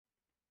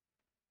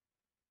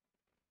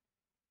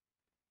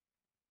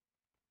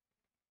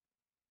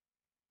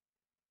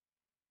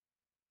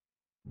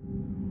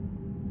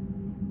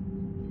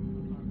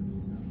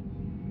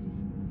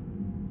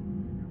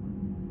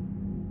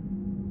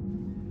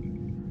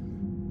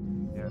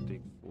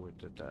játék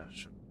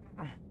folytatása.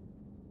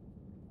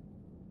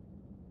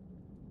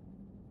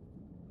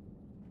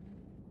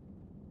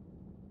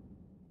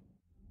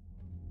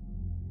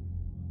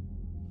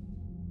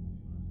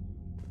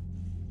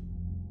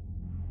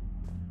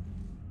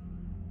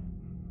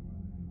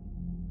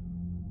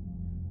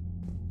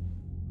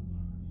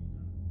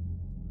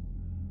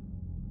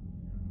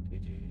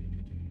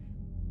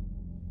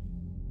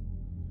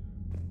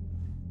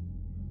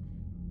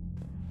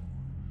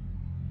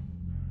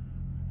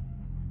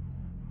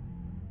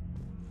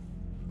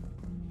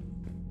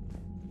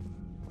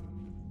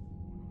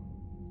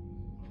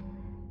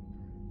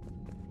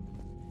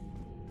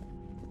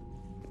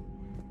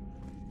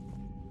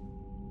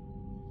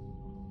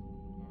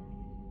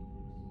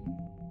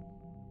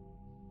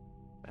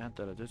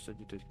 Általad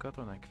összegyűjtött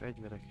katonák,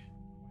 fegyverek,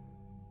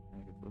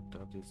 melyeket ott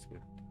a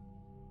diszkért.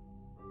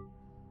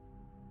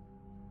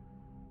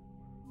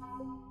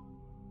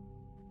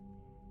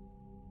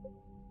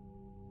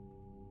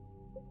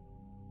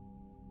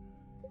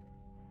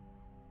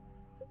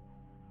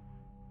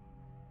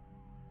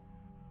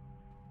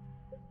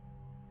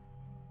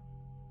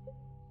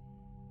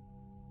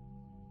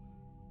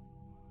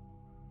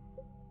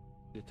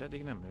 Itt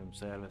eddig nem nagyon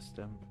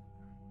szerveztem.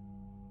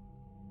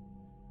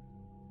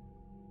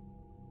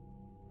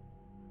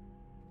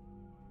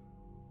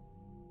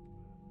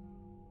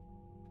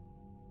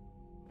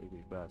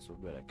 Végülis bárszor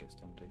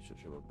belekezdtem, de is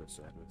sose volt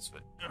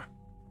beszervezve.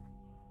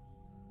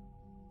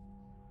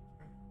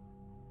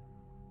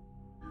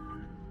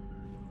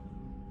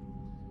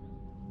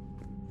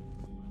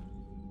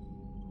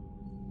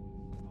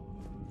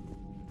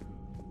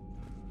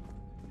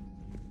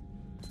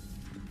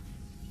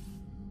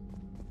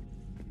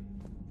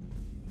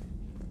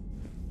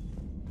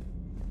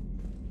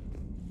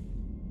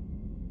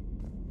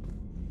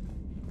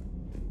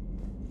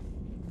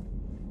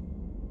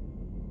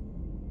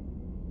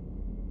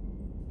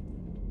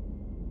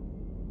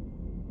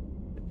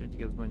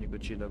 Ez mondjuk a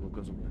csillagok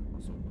azok nem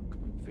mozognak,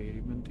 mint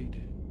félig ment itt.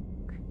 I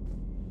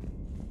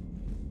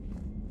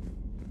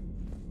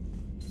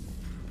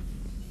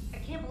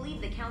can't believe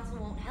the council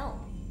won't help.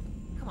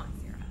 Come on,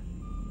 Sarah.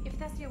 If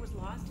Thessia was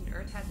lost and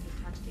Earth hasn't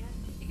been touched yet,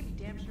 you can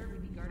be damn sure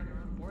we'd be guarding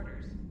our own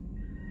borders.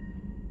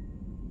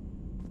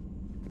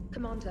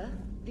 Commander,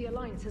 the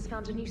Alliance has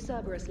found a new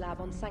Cerberus lab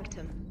on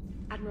Sanctum.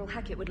 Admiral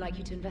Hackett would like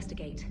you to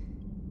investigate.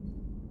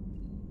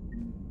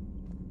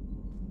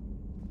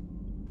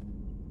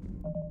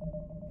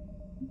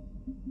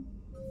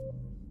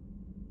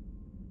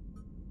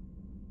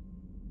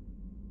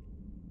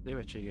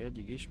 Szövetsége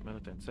egyik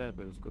ismeretlen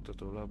Cerberus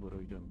kutató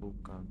laboratóriumban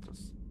bukkant a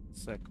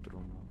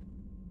Spectrumon.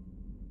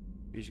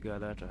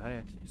 Vizsgálata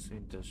helyett és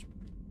szintes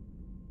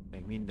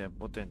meg minden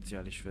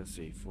potenciális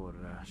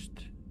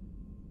veszélyforrást.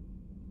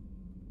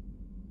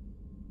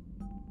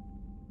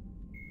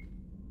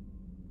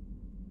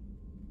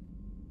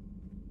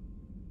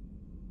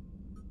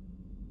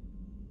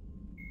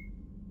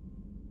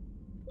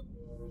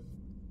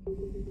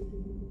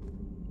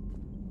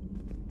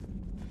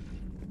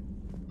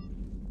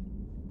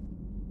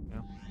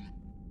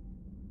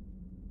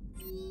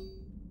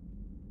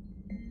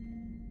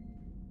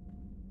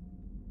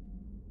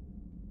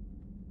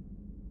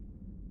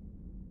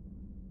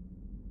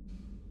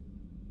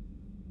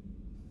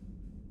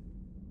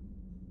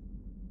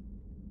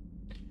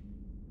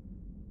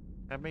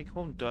 Hát még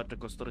hont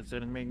tartok a sztori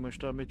szerint, még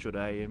most a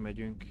micsodáért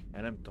megyünk.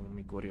 Hát nem tudom,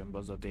 mikor jön be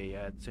az a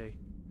DLC.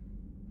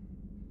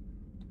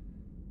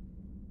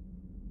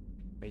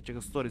 Még csak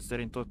a sztori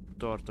szerint ott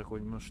tartok,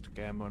 hogy most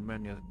kell majd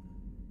menni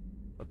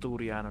a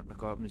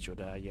túriának a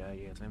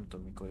micsodájáért. Nem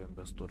tudom, mikor jön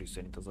be a sztori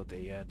szerint az a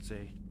DLC.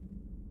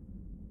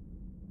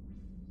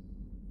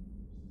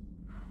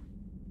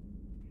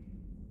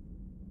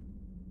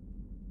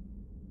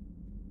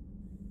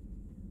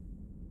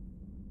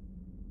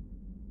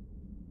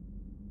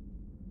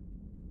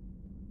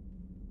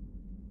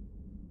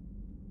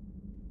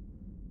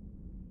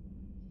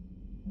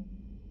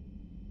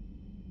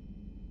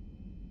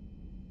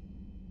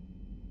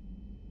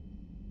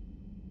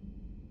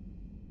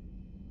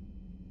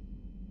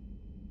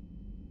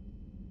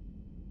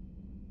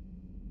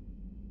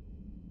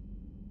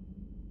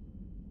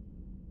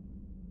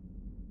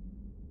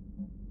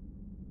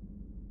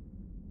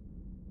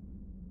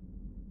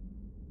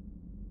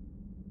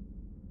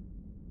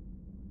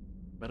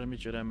 Mert a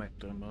micsoda meg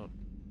tudom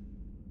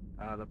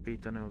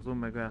állapítani az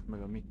omegát,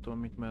 meg a mit tudom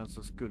mit, mert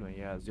az külön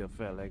jelzi a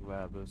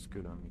fellegválba, az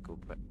külön, mikor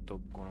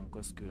tokkolunk,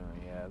 az külön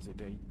jelzi,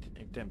 de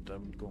itt nem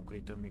tudom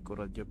konkrétan mikor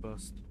adja be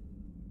azt.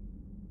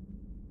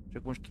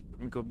 Csak most,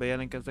 mikor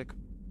bejelentkezek,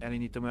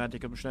 elindítom a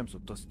játékot, most nem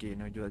szokta azt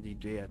kérni, hogy egy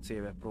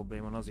DLC-vel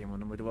probléma van, azért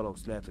mondom, hogy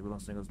valószínűleg lehet, hogy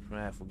valószínűleg az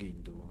el fog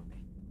indulni.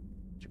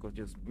 Csak hogy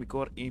ez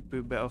mikor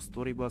épül be a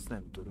sztoriba, azt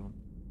nem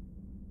tudom.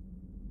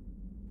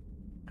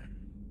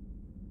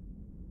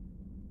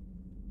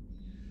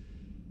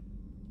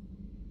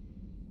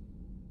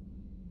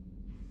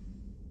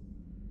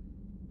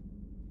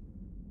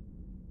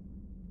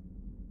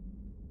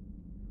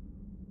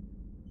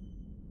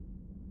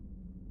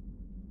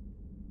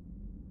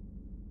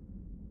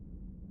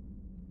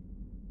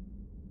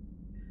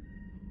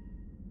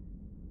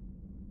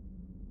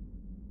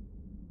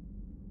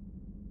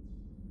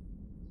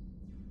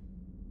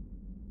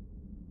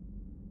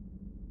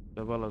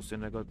 De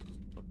valószínűleg a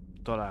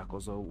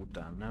találkozó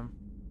után, nem?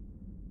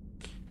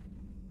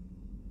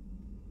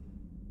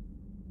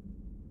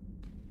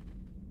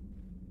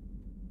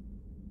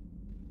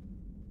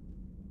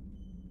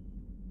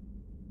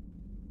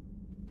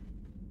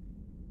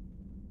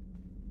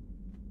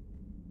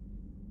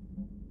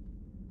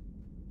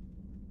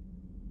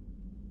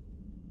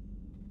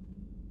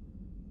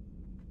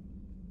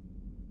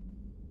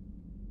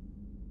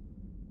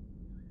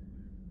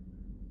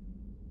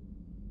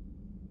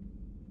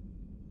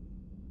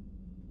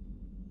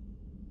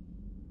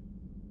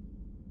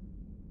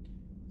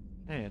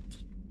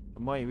 Hát, a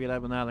mai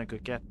világban állunk a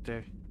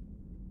 2,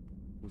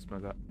 20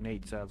 meg a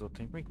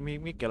 400-ot.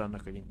 Mi kell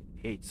annak, hogy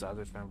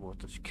 750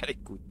 voltos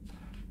kerékút?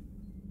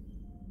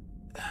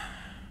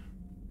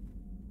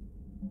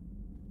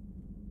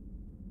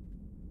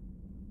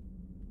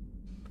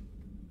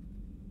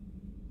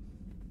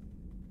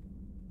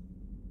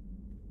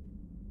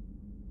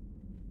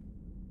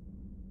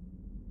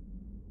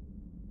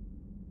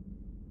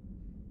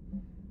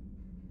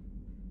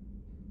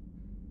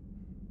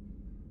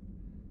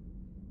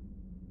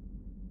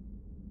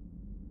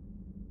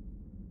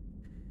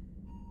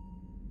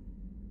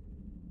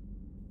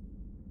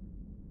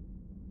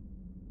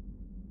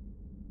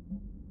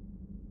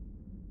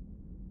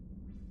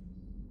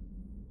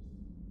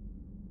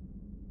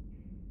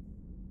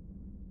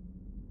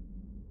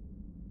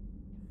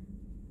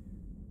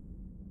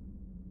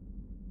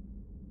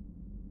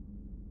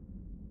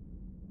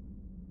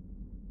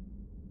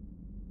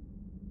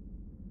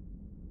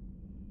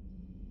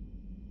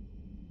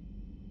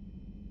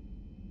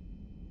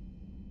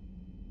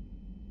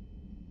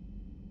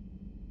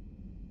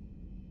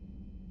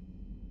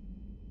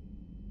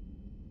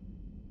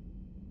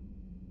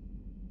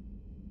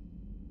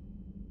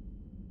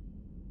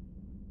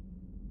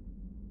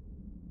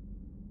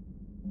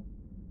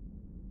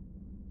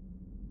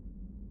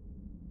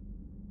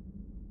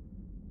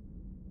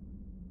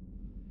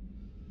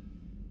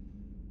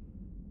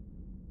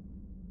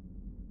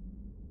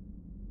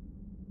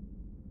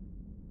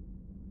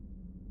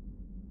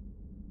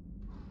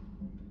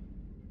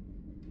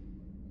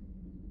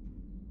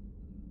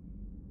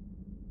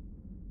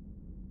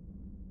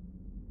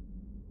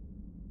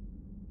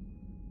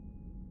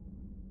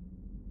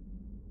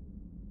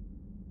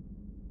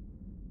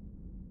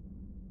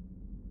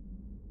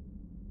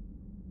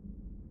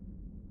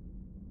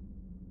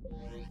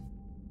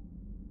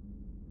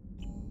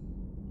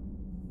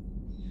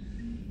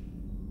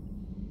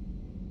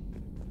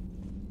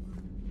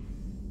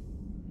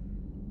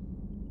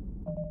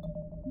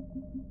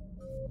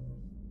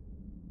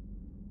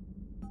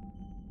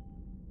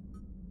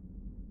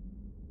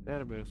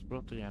 Cerberus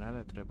protonján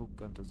leletre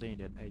bukkant az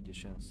énjen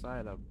egyesen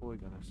szájlap,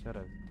 bolygónak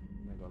szerez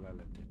meg a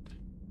leletét.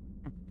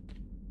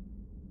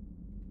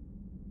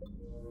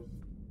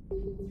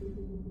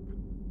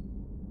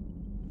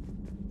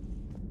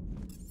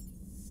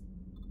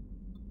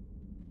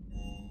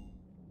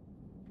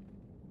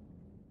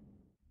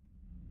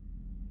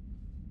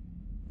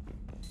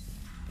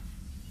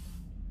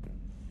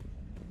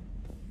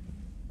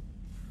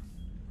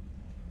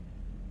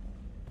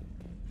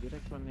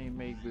 Direkt van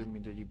némelyikből,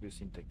 mindegyikből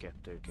szinte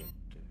 2-2.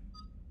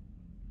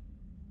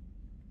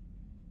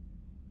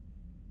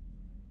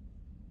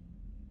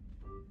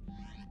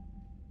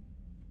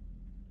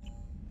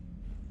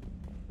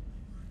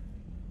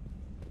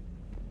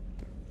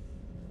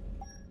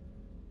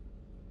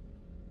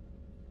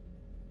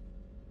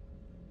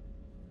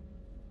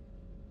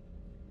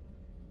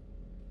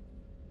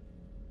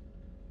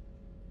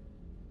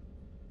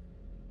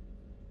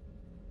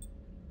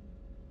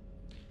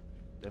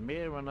 De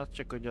miért van az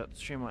csak, hogy a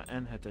sima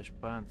N7-es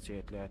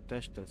páncélt lehet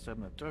testtel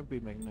szemben, a többi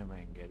meg nem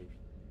engedi?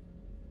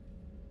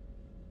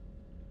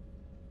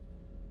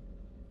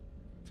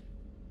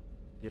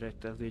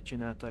 Direkt ezért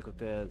csinálták a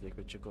tervezék,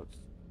 hogy csak ott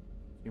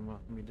sima,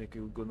 mindenki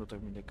úgy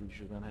gondoltak, mindenki is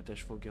az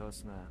N7-es fogja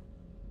használni.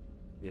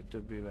 Ugye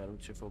többével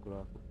úgyse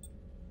foglalkozik.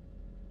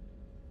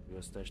 Ő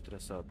azt testre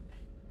szadni.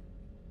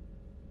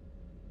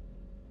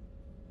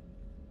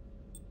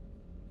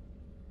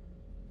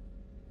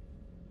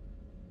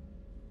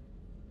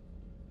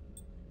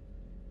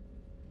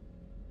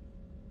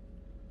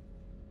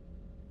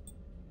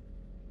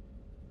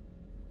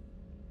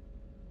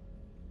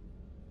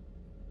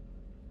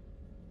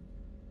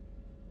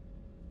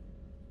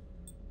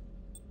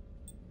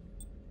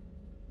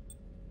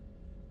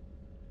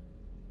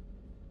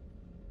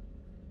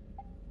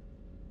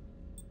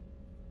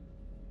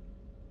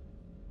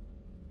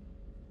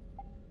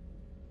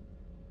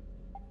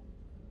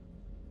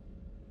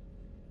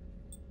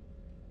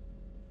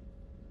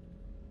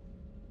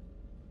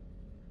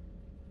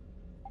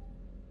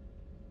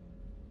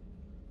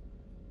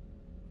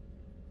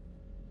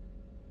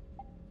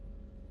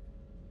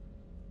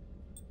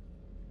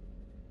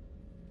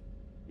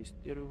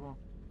 Tisztiruha.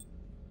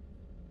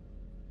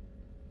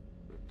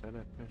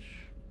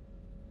 Telepes.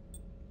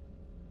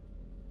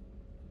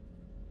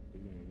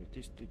 Még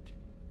tisztít.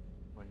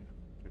 Vagy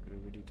csak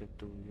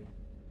rövidített ugye.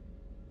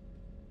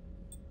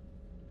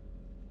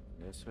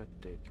 Ezt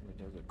vették,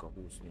 hogy ezek a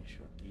 20 is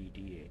a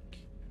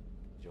ID-ék.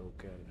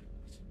 Joker.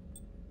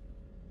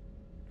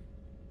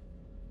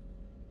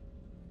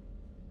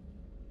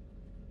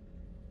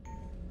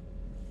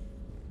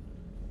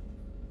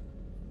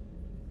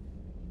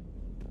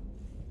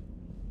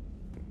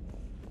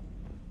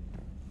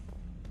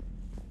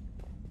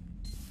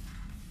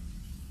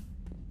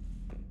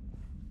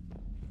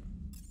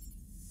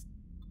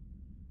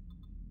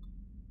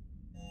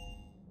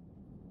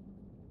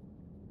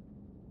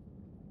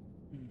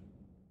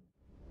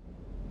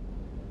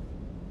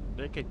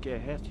 Neked kell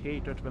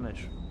 750-es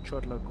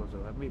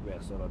csatlakozó, hát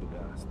mivel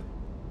szaladgálsz?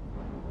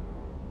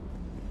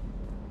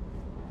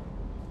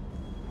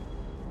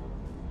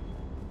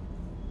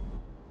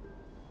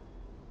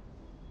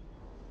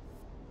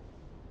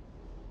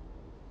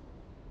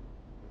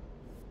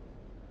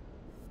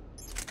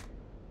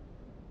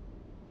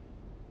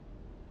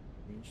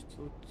 Nincs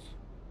cucc.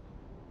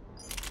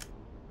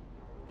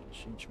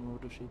 Sincs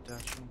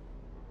módosításom.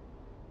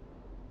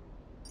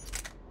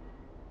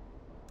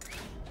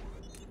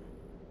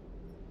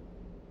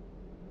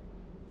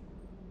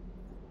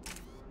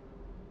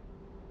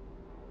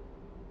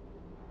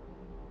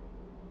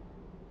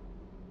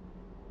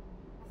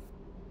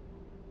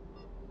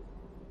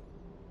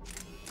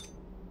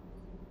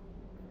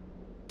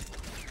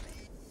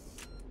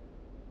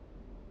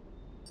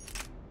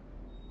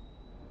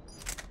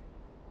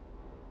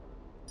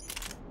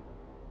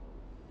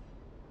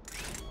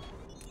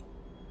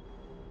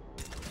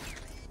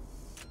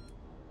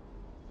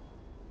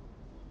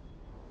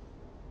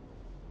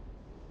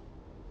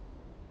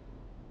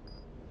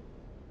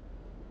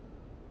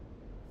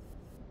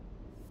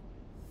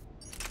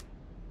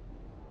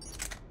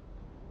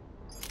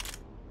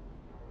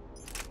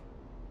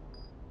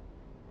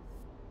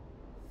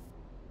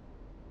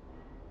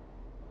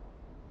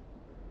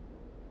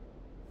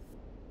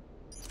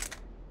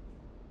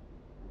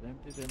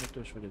 Az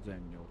M15-ös vagy az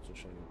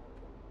M8-os a jobb?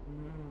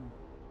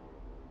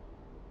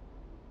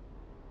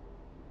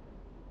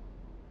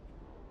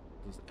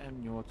 Az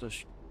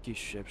M8-as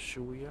kisebb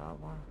súlyjal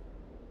van,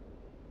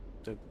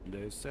 több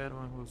lőszer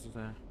van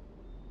hozzá,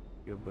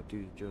 jobb a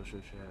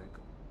tűzgyorsaság.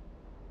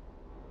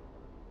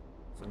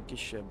 Azon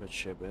kisebbet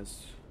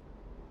sebez,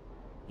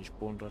 és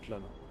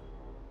pontatlan.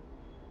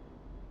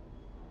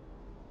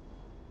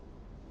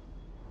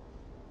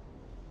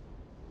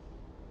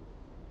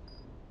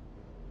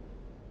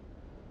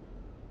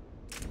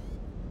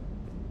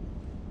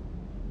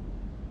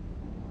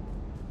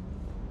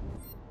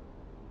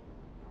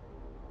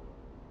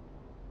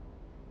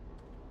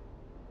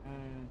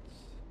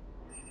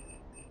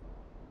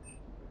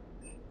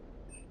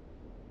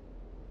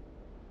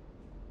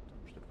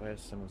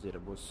 Persze azért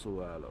a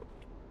bosszú állok.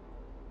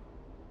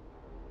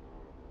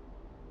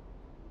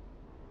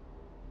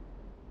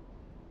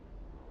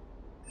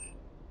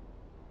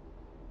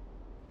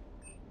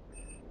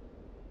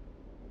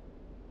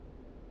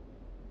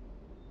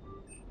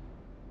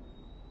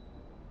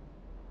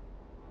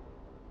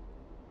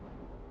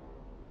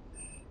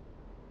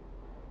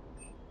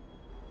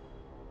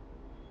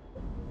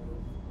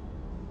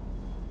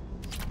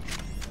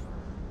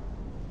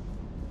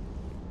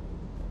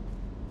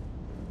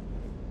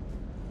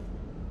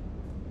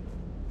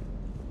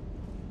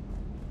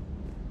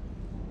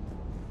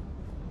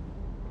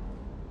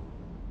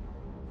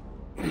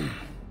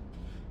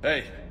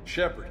 Hey,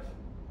 Shepard.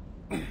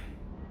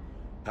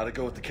 How'd it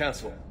go with the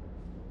council?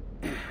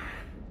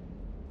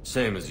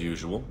 Same as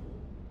usual.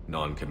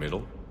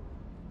 Non-committal.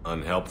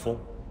 Unhelpful.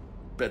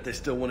 Bet they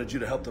still wanted you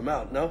to help them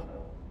out, no?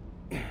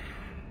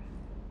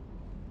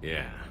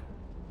 Yeah.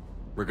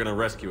 We're gonna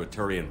rescue a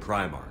Turian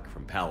Primarch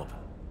from Palaven.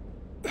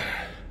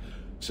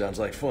 Sounds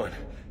like fun.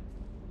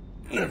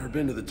 Never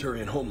been to the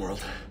Turian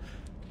homeworld.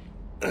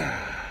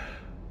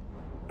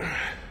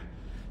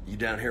 You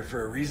down here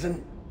for a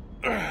reason?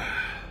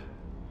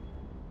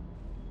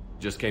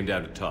 Just came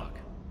down to talk.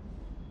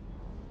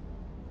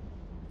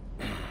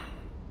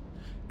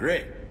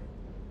 Great.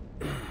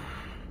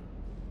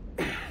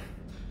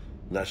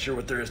 Not sure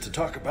what there is to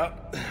talk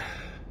about.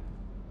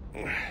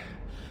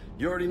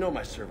 You already know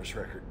my service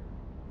record.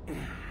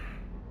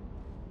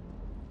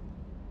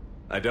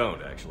 I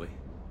don't, actually.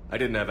 I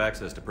didn't have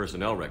access to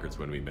personnel records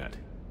when we met.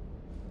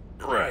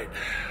 Right.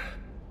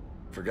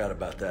 Forgot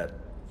about that.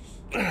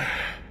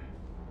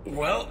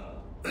 Well...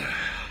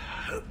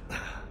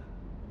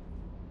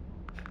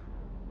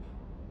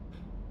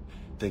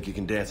 Think you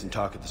can dance and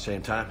talk at the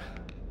same time?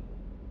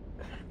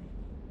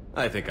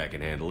 I think I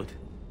can handle it.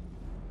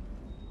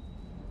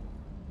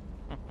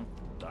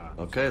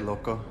 Okay,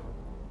 loco.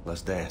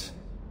 Let's dance.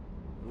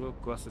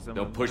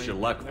 Don't push your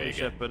luck,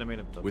 Vega.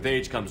 With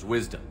age comes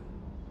wisdom.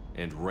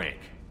 And rank.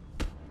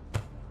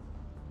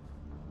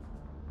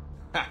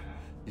 Ha!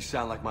 You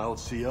sound like my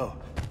old CO.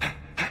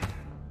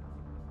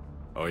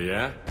 Oh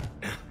yeah?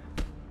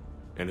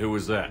 And who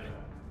was that?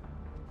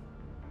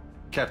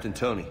 Captain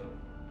Tony.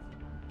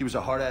 He was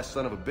a hard-ass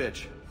son of a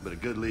bitch, but a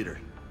good leader.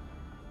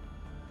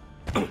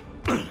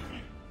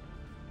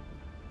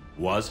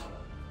 Was?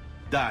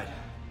 Died.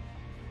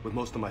 With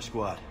most of my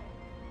squad.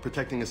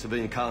 Protecting a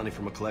civilian colony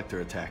from a collector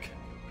attack.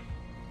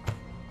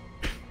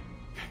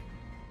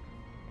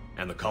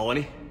 And the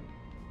colony?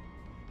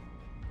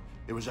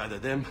 It was either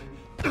them,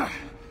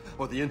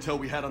 or the intel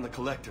we had on the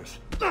collectors.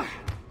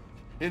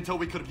 Intel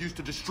we could have used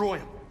to destroy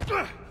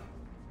them.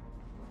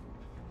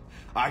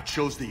 I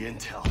chose the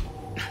intel.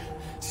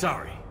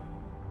 Sorry.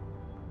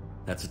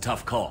 That's a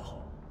tough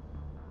call.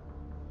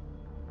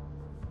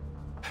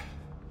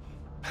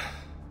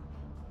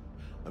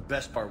 The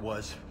best part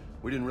was,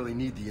 we didn't really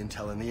need the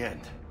intel in the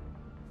end.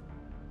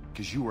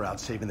 Because you were out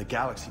saving the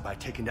galaxy by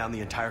taking down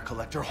the entire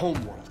collector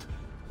homeworld.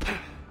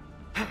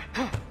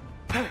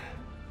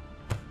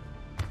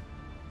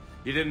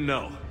 You didn't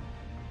know.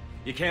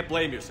 You can't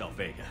blame yourself,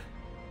 Vega.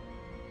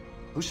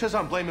 Who says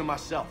I'm blaming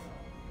myself?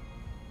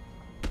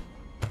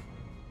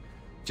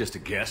 Just a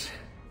guess.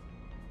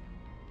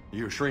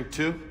 You a shrink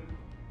too?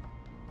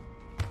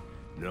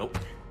 Nope.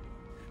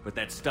 But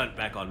that stunt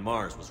back on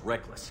Mars was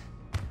reckless.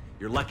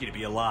 You're lucky to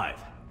be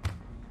alive.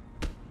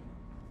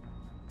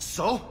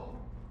 So?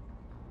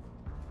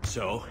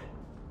 So?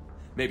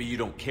 Maybe you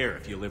don't care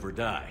if you live or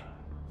die.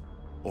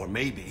 Or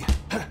maybe...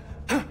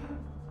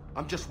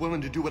 I'm just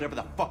willing to do whatever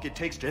the fuck it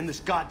takes to end this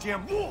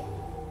goddamn war!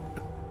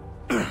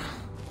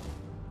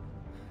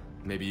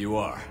 Maybe you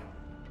are.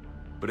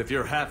 But if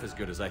you're half as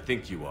good as I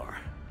think you are,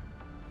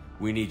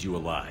 we need you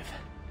alive.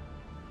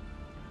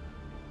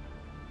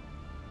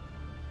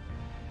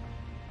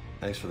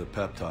 Thanks for the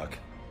pep talk.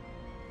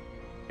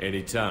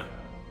 Anytime.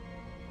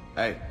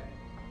 Hey,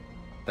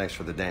 thanks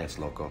for the dance,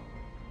 Loco.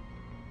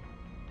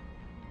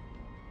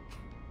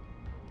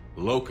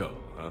 Loco,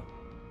 huh?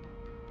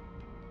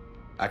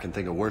 I can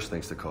think of worse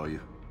things to call you.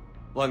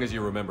 Long as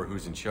you remember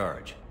who's in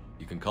charge,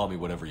 you can call me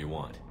whatever you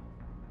want.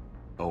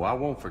 Oh, I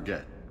won't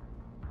forget.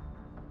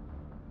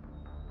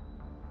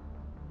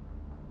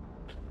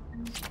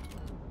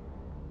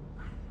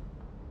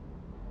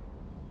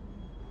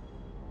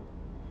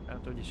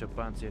 Hát úgyis a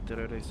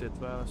páncéltörő részét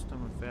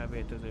választom, a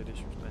felvételzőt,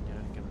 és most annyira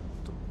nekem nem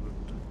tudok.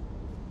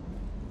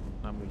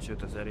 Nem úgy,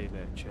 sőt az elég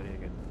lehet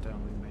cserélgetni,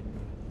 hogy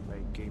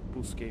melyik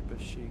plusz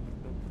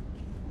képességükben.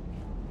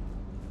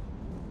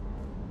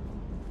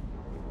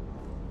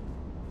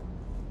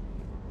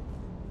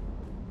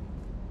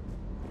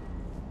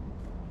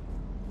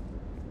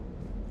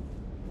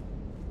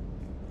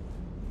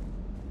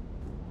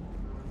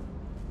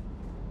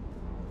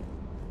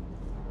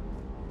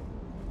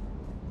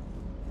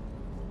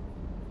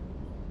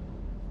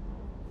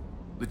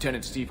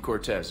 Lieutenant Steve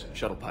Cortez,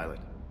 shuttle pilot.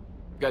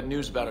 Got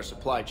news about our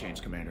supply chains,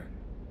 Commander.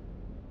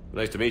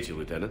 Nice to meet you,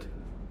 Lieutenant.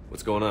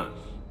 What's going on?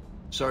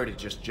 Sorry to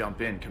just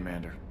jump in,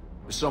 Commander.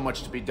 There's so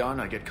much to be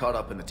done, I get caught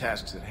up in the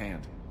tasks at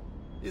hand.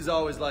 He's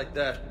always like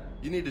that.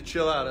 You need to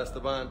chill out,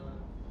 Esteban.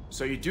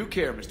 So you do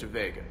care, Mr.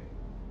 Vega?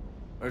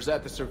 Or is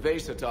that the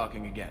Cerveza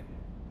talking again?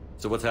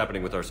 So what's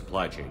happening with our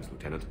supply chains,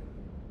 Lieutenant?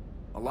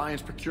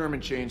 Alliance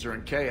procurement chains are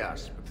in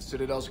chaos, but the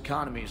Citadel's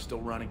economy is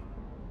still running.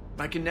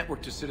 I can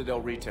network to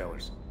Citadel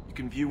retailers. You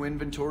can view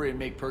inventory and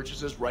make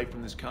purchases right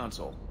from this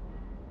console.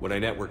 When I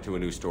network to a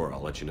new store, I'll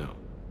let you know.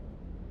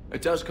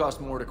 It does cost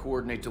more to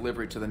coordinate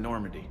delivery to the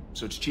Normandy,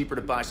 so it's cheaper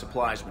to buy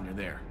supplies when you're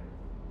there.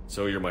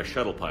 So you're my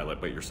shuttle pilot,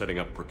 but you're setting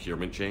up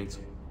procurement chains?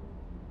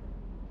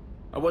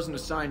 I wasn't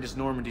assigned as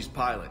Normandy's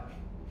pilot.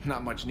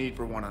 Not much need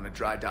for one on a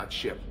dry dock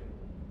ship.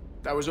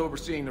 I was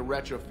overseeing the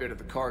retrofit of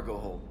the cargo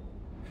hold.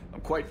 I'm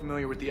quite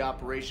familiar with the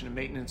operation and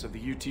maintenance of the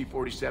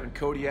UT-47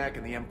 Kodiak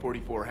and the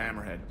M44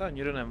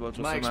 Hammerhead.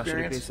 My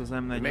experience,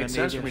 it made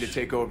sense for me to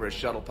take over as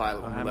shuttle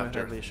pilot when we left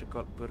Earth.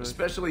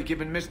 Especially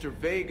given Mr.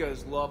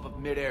 Vega's love of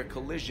mid-air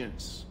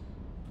collisions.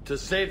 To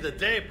save the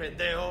day,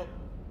 pendejo.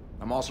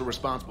 I'm also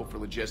responsible for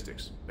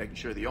logistics, making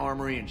sure the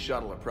armory and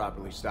shuttle are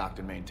properly stocked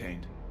and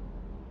maintained.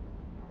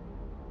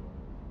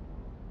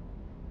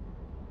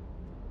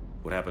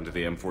 What happened to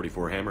the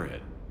M44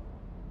 Hammerhead?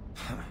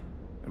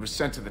 It was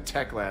sent to the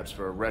tech labs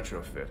for a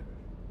retrofit.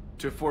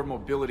 To afford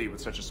mobility with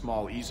such a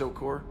small ESO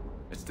core,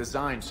 its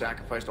design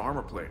sacrificed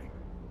armor plating.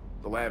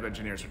 The lab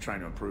engineers are trying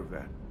to improve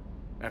that.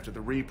 After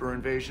the Reaper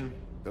invasion,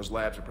 those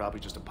labs are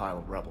probably just a pile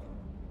of rubble.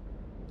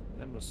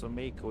 Nem rossz a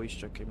Mako is,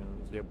 csak én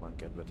jobban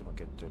kedveltem a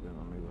kettőben,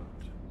 ami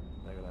volt.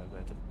 Legalább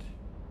lehetett.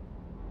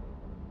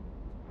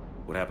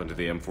 What happened to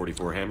the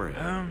M44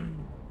 Hammerhead?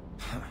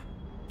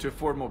 To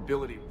afford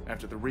mobility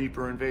after the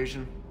Reaper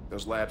invasion,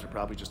 those labs are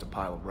probably just a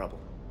pile of rubble.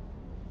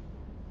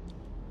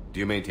 Do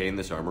you maintain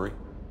this armory?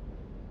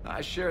 I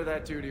share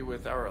that duty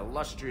with our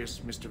illustrious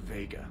Mr.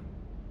 Vega.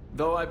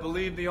 Though I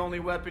believe the only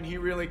weapon he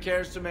really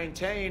cares to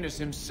maintain is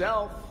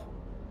himself.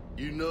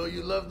 You know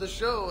you love the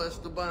show,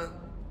 Esteban.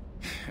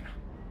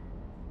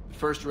 The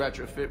first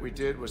retrofit we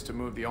did was to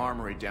move the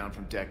armory down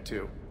from Deck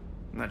 2.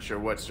 I'm not sure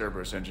what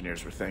Cerberus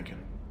engineers were thinking.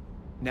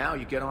 Now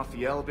you get off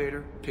the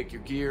elevator, pick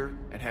your gear,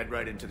 and head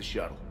right into the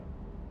shuttle.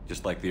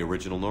 Just like the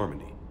original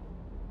Normandy.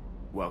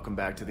 Welcome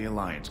back to the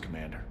Alliance,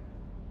 Commander.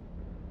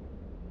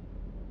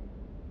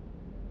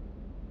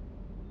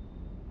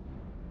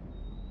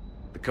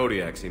 The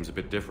Kodiak seems a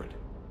bit different.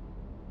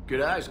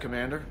 Good eyes,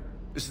 Commander.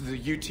 This is the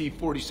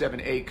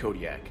UT-47A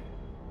Kodiak.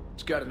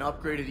 It's got an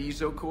upgraded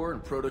ESO core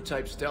and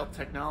prototype stealth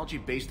technology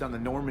based on the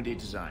Normandy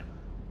design.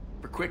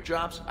 For quick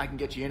drops, I can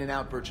get you in and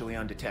out virtually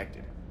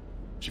undetected.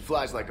 She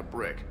flies like a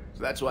brick,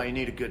 so that's why you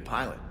need a good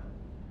pilot.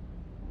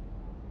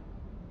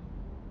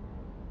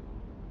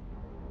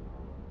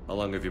 How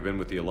long have you been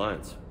with the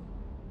Alliance?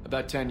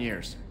 About 10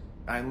 years.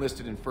 I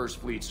enlisted in First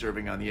Fleet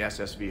serving on the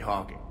SSV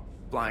Hawking,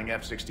 flying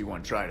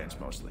F-61 Tridents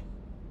mostly.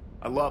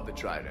 I love the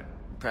Trident.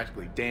 It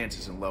practically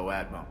dances in low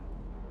atmo.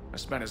 I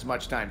spent as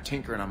much time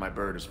tinkering on my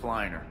bird as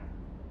flying her.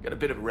 Got a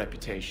bit of a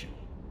reputation.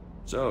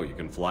 So, you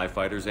can fly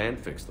fighters and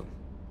fix them.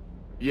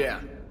 Yeah,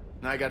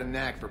 and I got a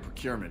knack for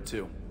procurement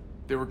too.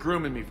 They were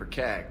grooming me for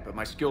CAG, but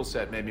my skill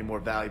set made me more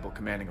valuable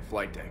commanding a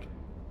flight deck.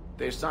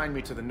 They assigned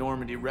me to the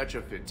Normandy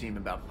retrofit team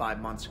about 5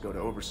 months ago to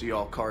oversee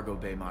all cargo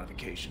bay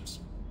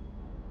modifications.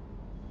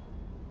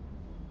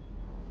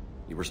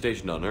 You were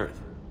stationed on Earth.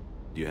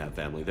 Do you have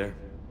family there?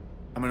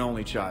 I'm an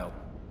only child.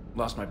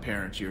 Lost my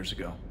parents years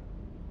ago.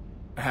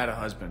 I had a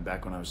husband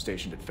back when I was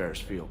stationed at Ferris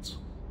Fields.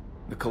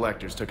 The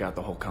collectors took out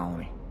the whole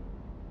colony.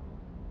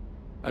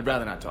 I'd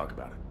rather not talk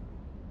about it.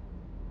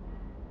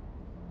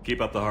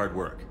 Keep up the hard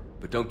work,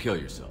 but don't kill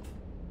yourself.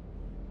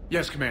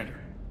 Yes, Commander.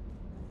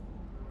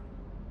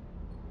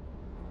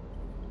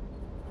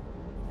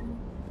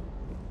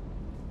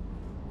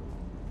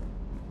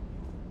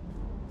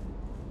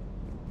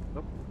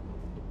 Hopp,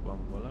 van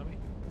valami.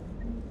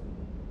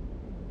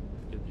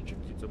 Ez csak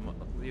itt az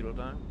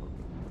irodánk.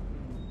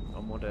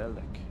 A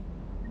modellek.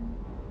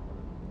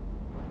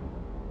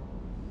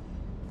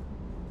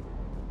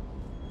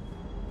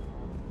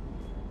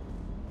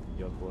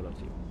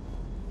 Gyakorlatilag.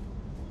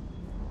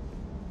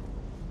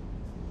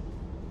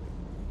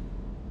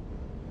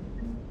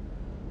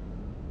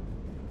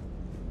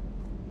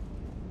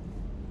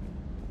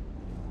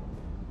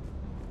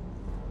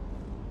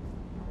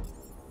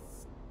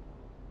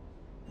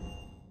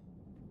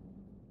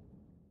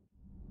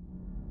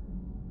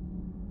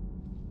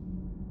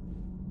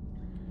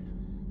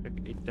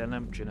 Itt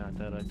nem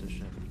csináltál rajta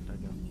semmit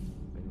nagyon.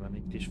 Vagy van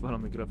itt is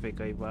valami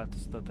grafikai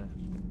változtatás?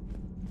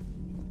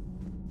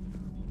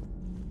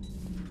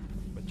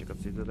 Vagy csak a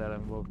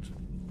Citadelen volt?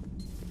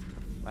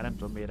 Már nem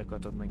tudom miért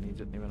akartad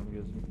megnézetni valami,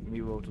 az mi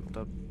volt ott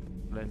a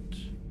lent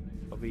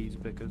a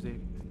vízbe közé.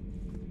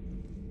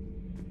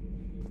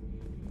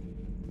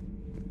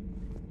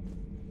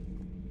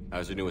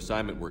 How's your new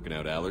assignment working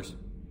out, Allers?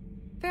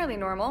 Fairly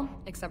normal,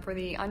 except for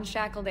the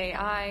unshackled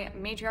AI,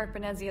 Matriarch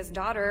Benezia's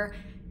daughter,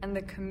 and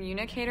the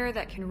communicator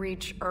that can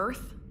reach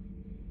Earth.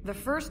 The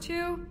first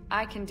two,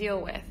 I can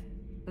deal with.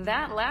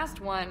 That last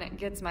one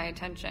gets my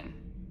attention.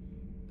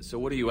 So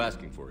what are you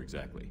asking for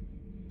exactly?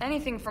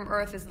 Anything from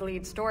Earth is the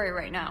lead story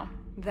right now.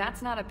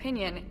 That's not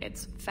opinion,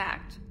 it's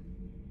fact.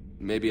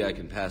 Maybe I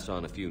can pass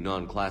on a few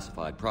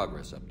non-classified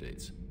progress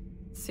updates.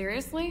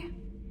 Seriously?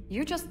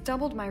 You just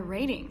doubled my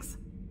ratings.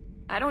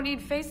 I don't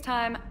need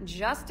FaceTime,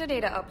 just a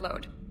data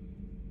upload.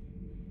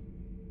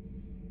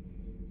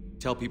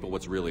 Tell people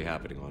what's really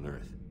happening on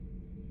Earth.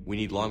 We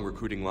need long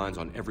recruiting lines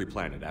on every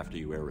planet after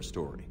you air a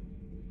story.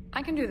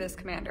 I can do this,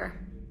 Commander.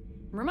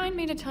 Remind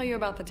me to tell you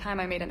about the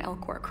time I made an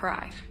Elcor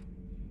cry.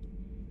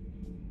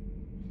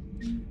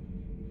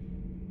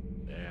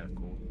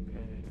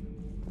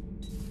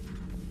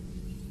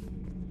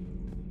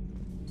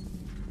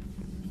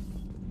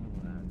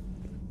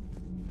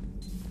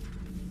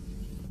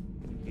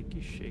 Egy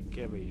kissé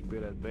kevésbé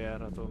lett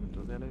bejárható, mint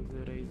az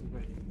előző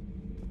részben.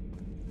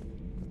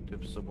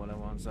 Több szoba le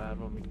van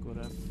zárva, mint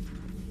korábban.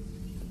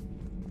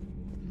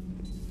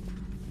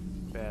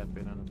 Per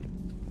pillanat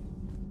itt.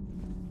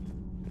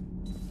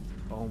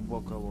 A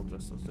homboka volt,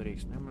 azt az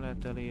részt nem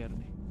lehet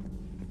elérni.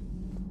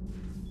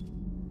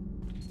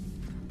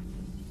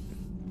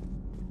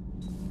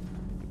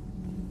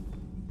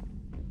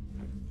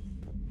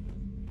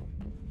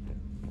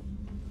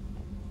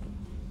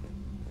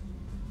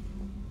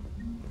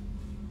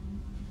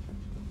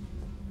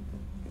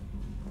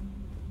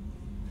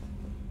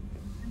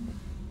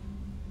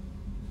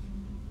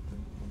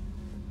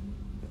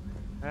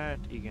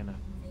 Hát igen, a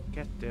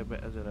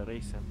kettőbe ezen a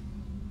részen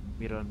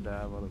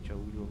Mirandával, hogyha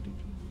úgy volt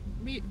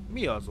így.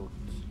 Mi az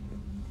ott?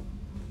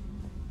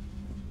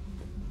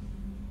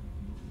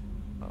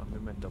 Valami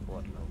ment a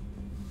barlang.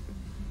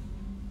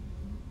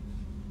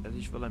 Ez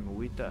is valami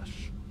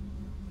újítás?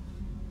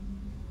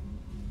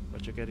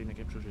 Vagy csak eddig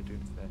nekem sose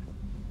tűnt fel?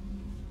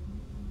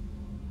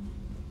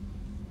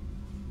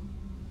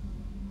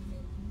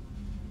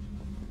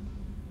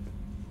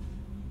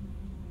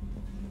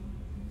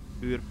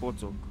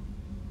 űrpocok.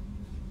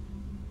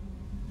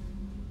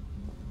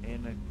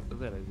 Én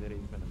az előző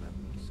részben nem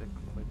emlékszek,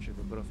 vagy csak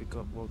a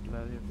grafika volt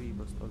lejjebb,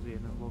 azt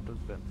azért nem volt az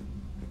benne.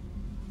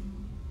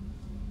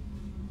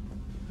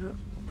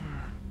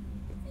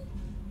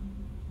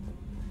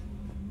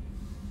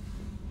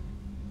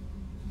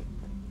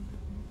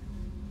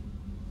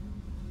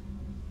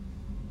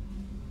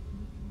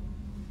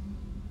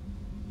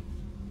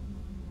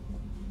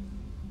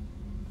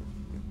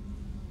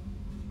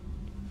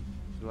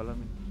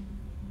 Valami.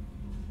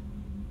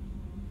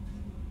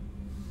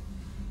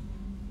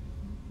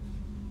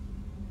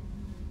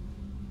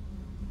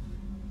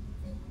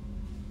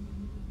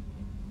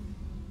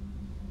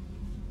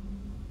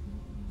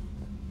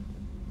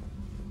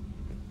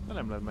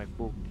 Nem lehet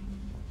megfogni.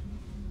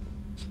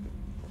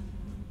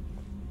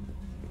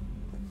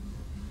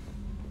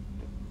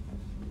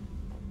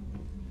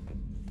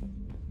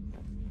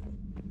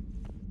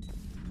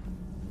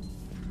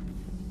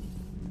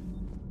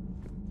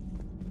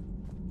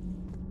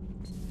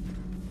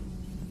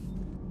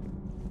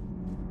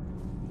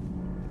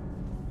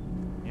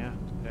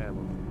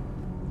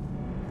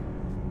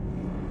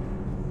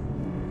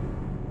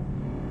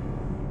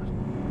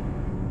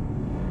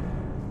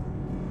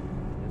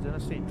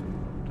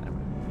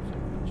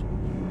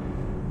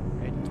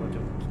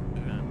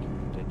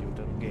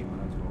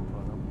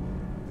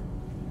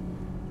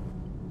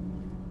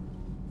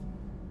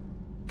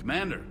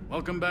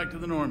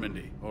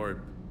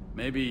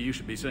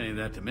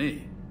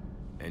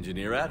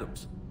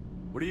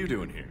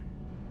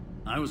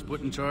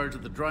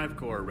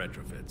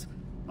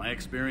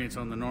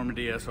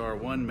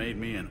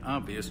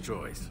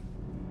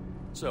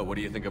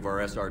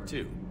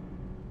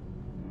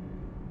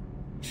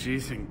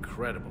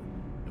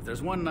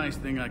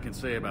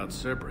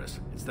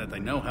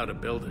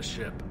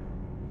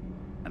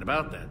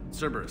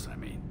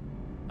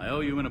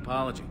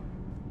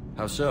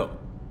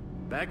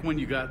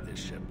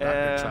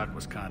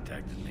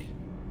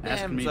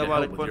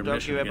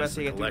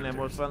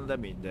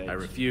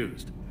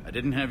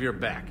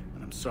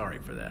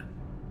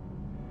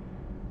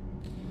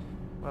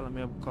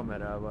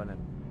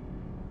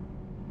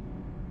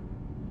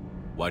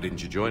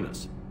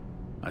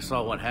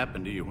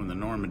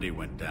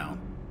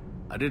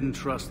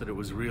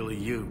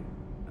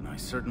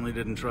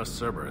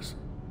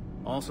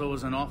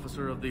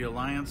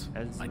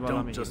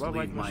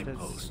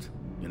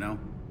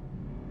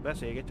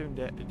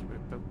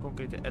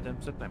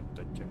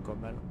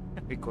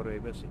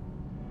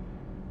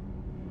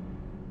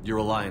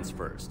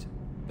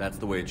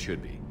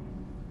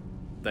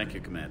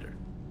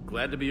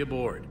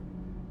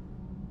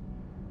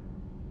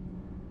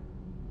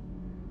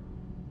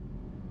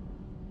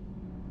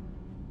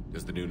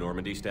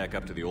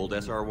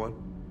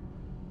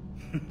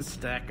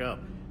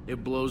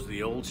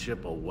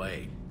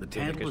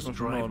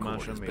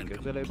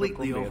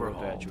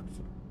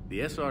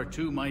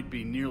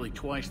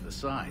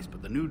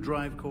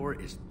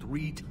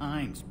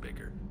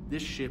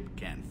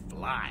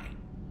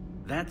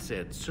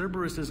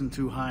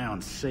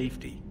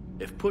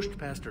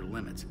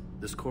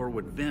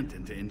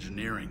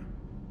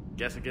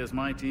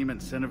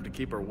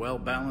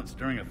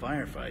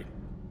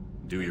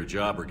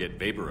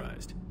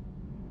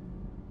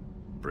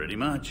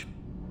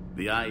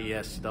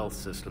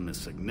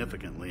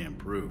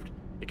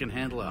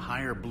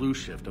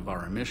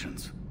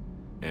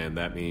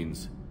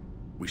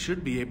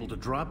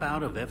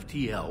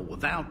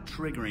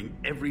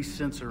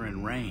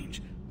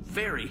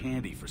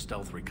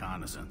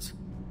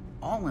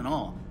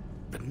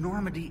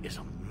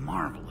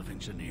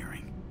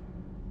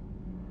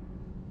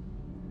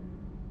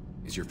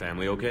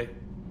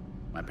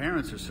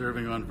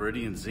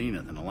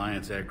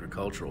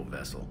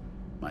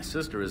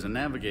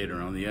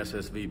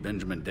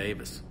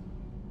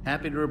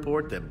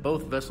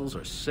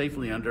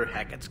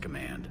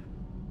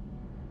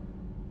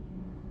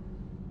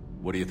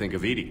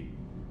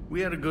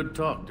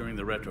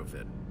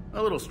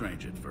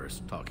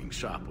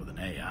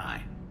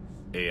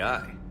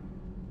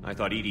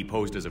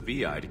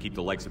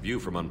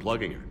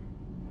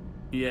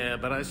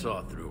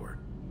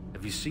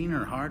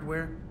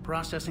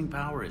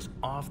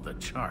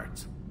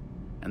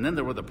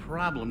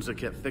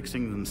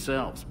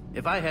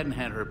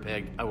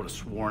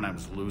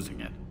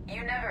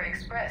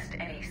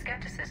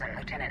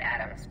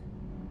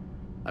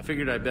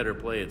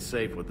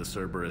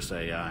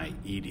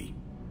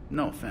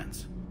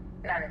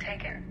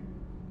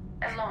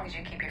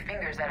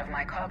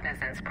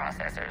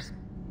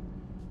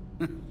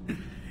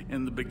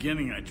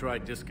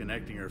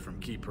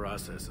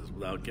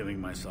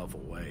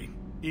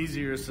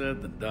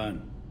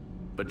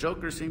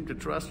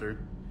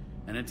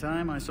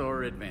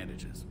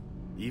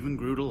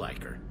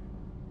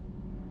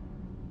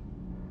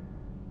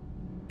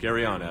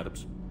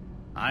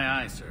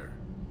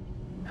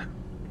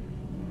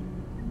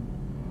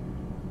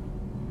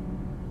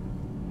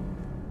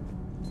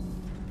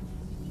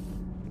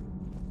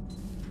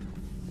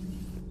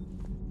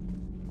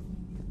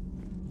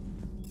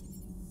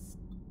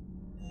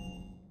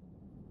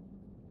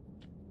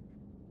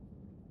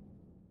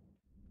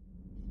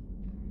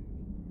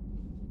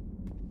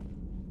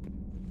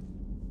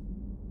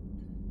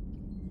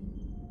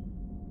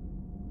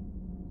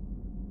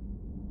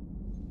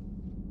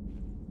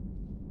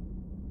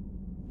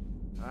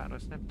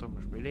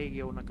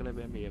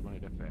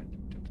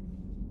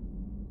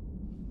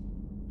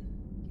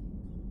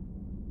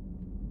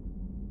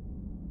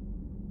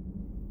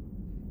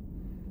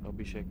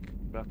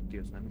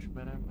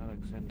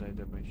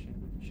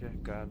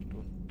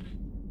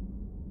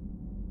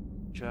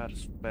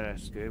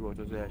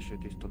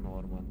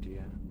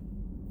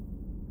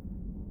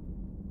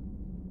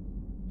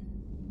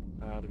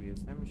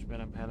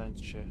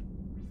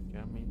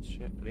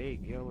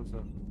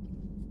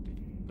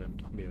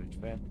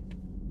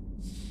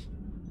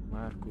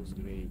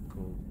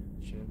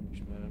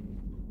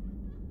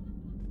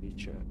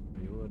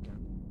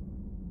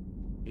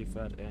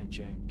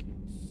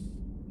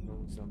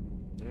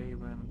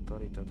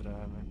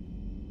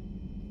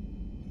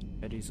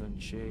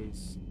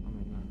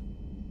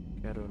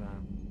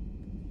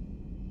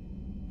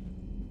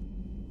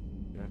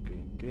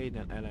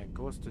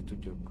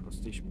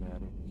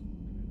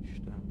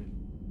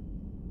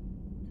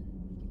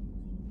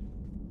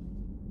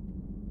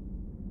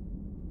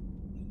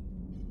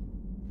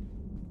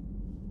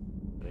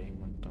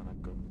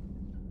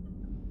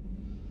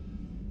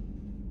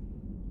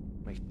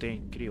 meg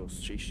tény Krioszt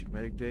is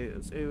ismerik, de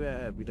az ő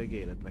elvileg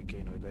életben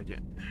kéne, hogy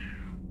legyen.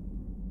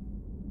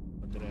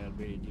 A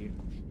Drelbély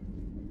gyilkos.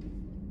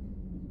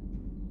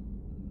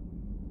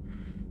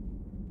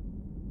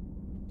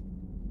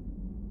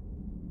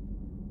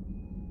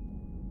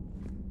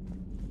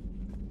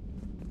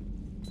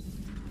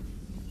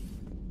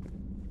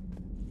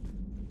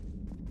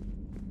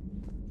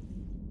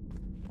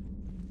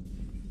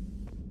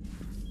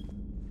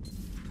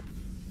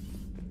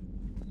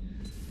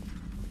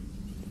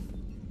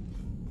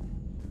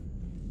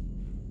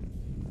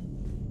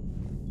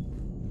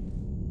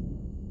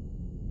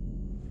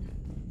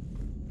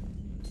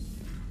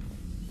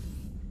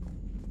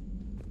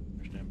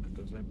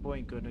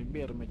 Poinkörni, hogy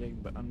miért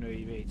megyek be a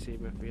női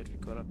WC-be férfi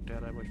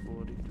karakterrel, vagy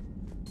fordít.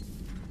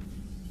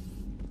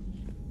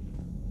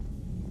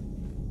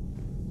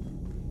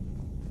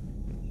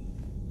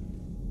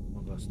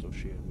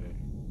 Magasztos jövő.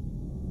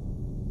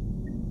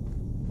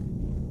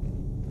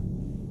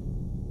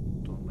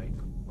 Tudom,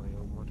 melyik a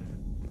jó modell.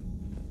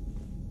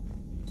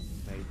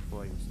 Melyik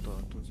fajhoz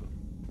tartozom.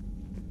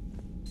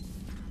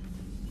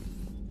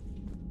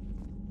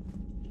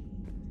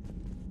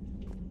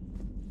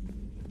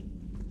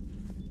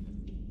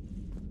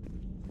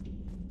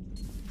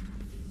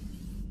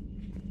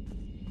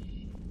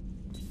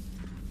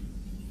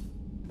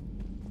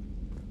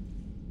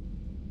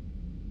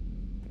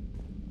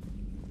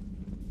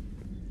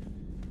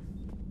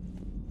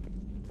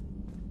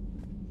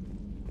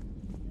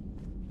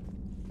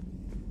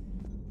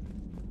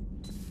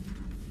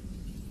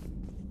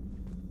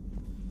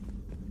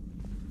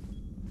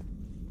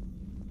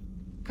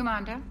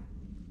 Commander?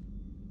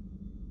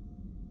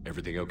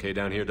 Everything okay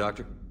down here,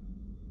 Doctor?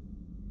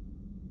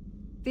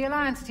 The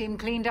Alliance team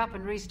cleaned up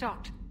and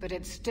restocked, but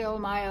it's still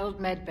my old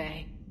med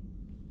bay.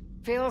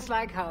 Feels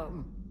like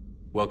home.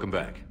 Welcome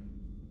back.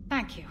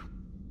 Thank you.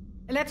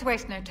 Let's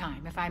waste no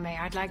time. If I may,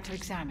 I'd like to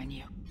examine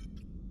you.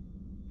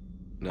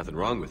 Nothing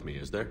wrong with me,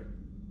 is there?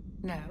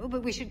 No,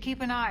 but we should keep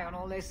an eye on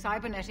all those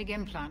cybernetic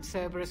implants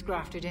Cerberus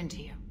grafted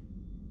into you.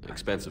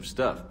 Expensive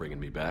stuff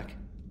bringing me back.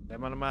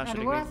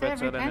 And worth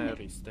every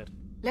penny.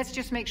 Let's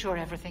just make sure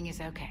everything is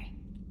okay.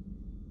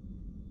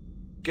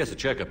 Guess a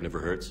checkup never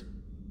hurts.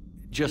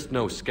 Just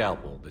no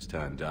scalpel this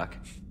time, Doc.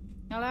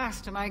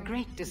 Alas, to my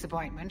great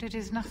disappointment, it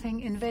is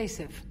nothing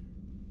invasive.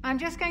 I'm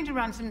just going to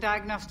run some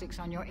diagnostics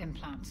on your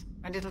implants,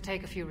 and it'll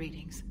take a few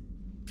readings.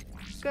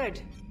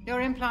 Good. Your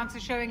implants are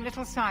showing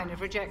little sign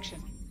of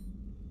rejection.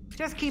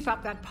 Just keep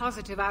up that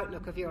positive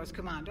outlook of yours,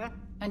 Commander,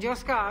 and your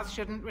scars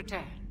shouldn't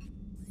return.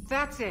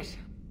 That's it.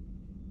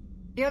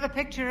 You're the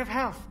picture of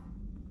health.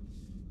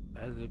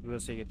 Ez a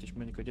beszélgetés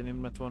mondjuk, hogy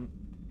nem lett van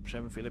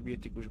semmiféle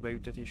biotikus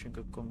beütetésünk,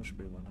 akkor most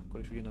mi van? Akkor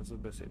is ugyanaz a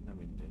beszéd, nem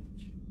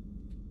mindegy.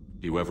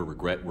 Do you ever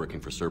regret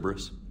working for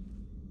Cerberus?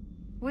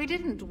 We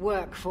didn't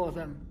work for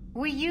them.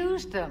 We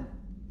used them.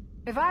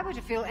 If I were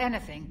to feel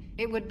anything,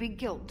 it would be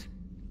guilt.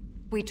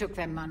 We took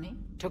their money,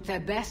 took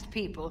their best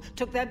people,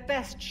 took their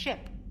best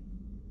ship.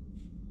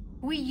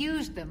 We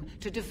used them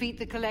to defeat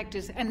the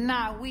Collectors, and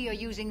now we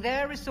are using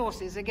their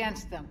resources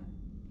against them.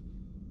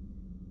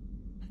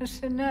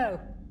 So no,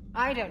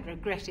 I don't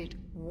regret it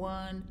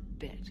one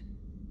bit.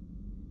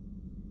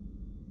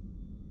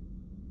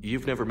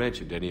 You've never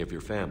mentioned any of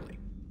your family.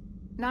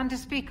 None to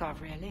speak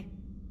of, really.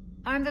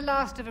 I'm the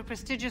last of a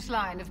prestigious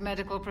line of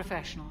medical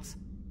professionals.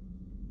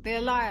 The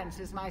Alliance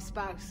is my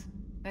spouse,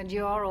 and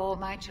you're all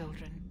my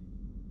children.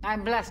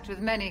 I'm blessed with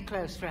many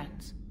close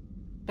friends.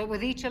 But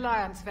with each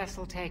Alliance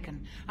vessel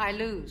taken, I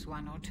lose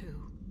one or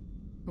two.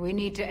 We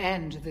need to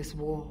end this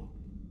war.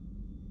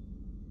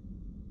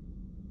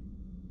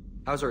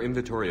 How's our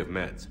inventory of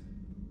meds?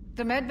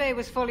 The medbay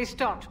was fully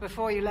stocked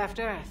before you left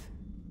Earth.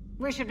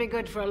 We should be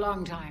good for a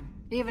long time,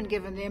 even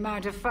given the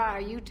amount of fire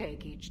you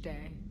take each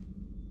day.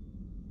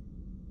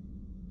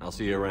 I'll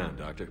see you around,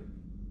 Doctor.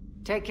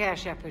 Take care,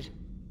 Shepard.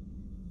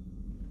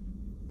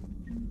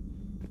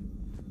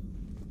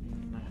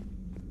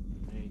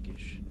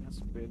 Mégis, ez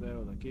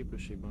például a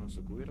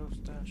képességbanaszok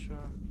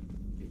újraosztása,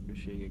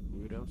 képességek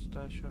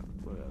újraosztása,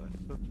 akkor el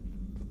lesz ott.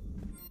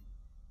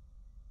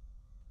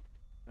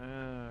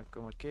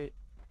 Akkor majd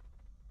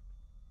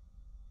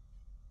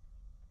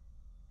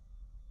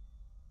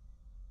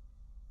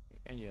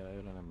ennyire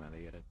előre nem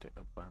elérhető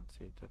a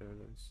páncélt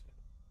először.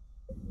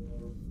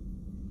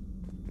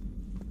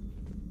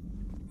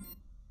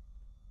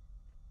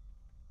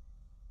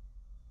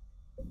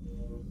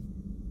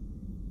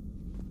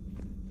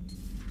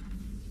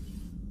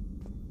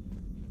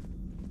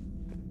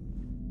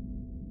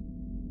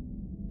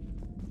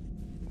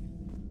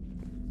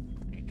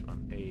 Itt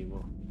van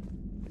Éva.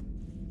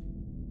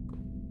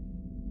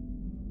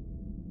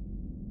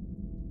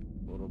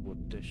 A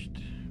robottest.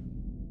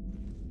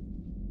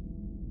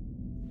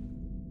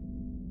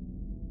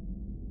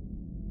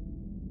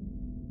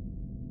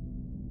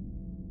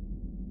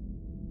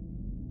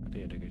 Hát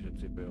érdekes a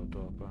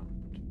cipőautópa.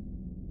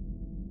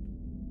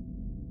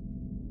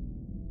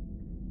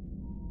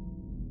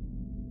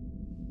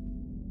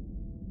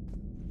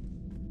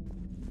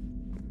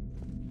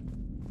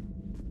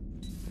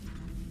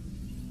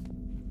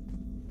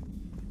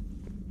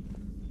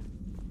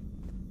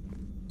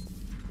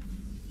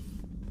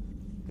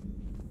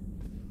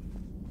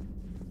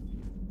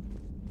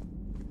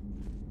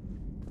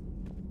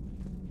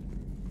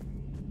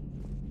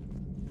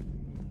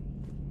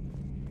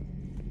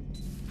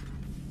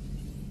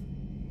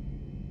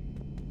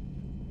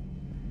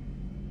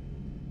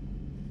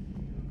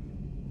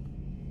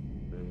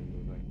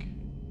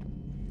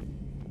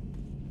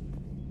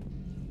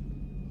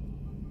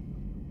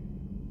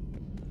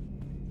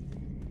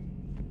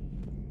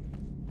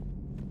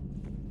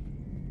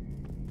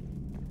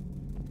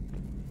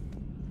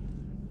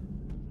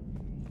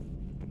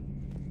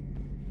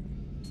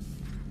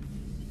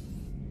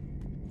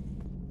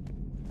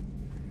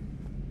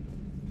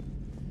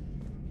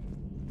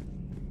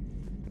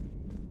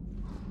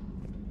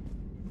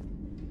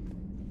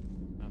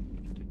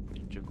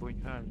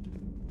 Hogy hány?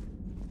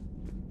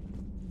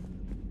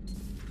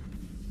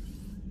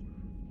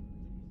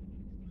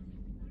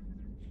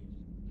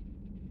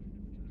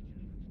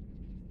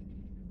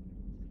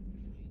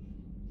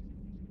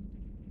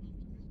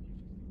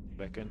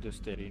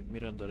 Bekentöztéri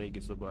Miranda régi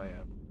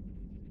szobájába.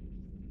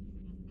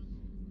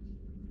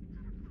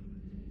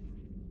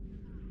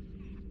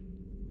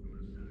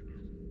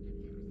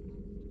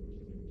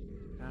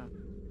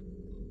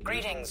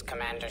 Greetings,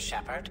 Commander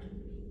Shepard.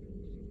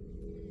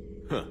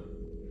 Huh.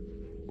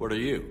 What are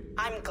you?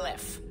 I'm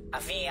Glyph, a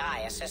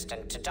VI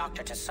assistant to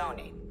Dr.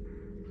 Tassoni.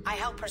 I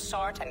help her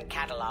sort and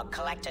catalog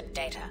collected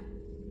data.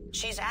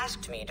 She's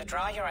asked me to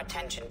draw your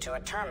attention to a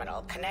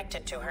terminal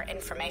connected to her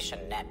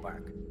information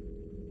network.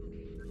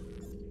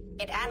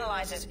 It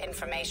analyzes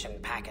information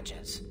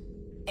packages.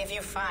 If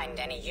you find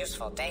any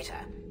useful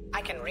data,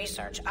 I can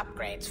research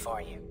upgrades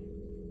for you.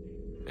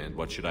 And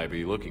what should I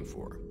be looking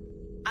for?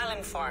 I'll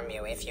inform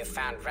you if you've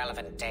found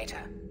relevant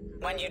data.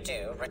 When you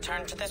do,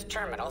 return to this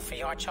terminal for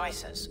your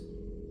choices.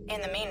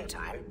 In the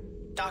meantime,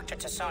 Dr.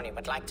 Tassoni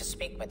would like to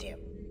speak with you.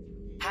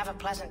 Have a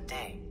pleasant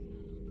day.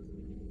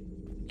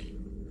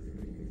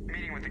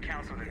 Meeting with the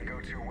council didn't go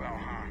too well,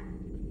 huh?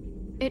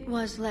 It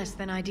was less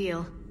than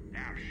ideal.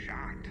 I'm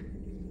shocked.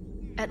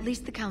 At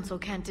least the council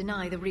can't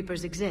deny the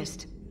Reapers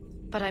exist.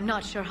 But I'm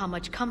not sure how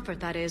much comfort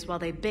that is while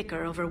they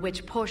bicker over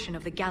which portion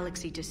of the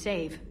galaxy to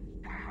save.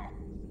 Wow.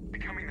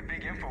 Becoming the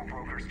big info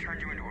brokers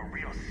turned you into a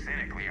real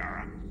cynic,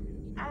 Liara.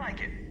 I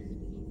like it.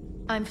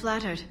 I'm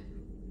flattered.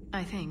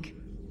 I think.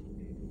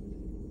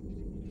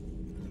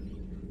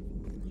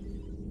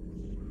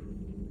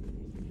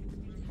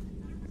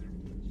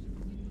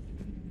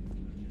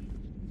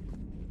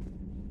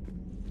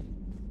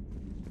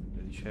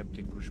 Ez is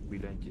heptikus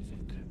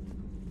billentyűzet.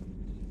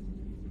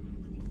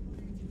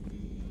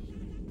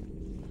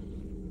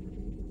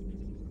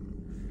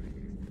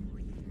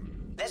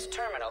 This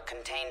terminal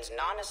contains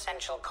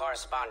non-essential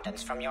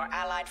correspondence from your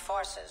allied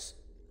forces.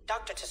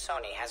 Dr.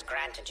 Tassoni has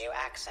granted you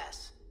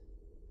access.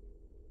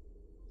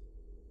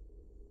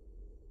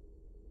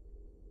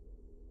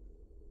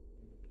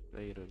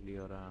 Leírod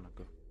Liarának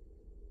a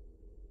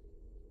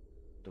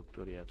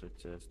doktoriát, hogy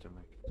szerezte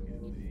meg.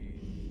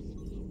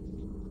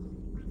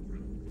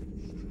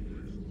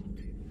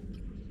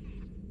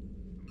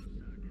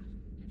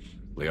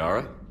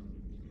 Liara?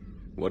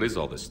 What is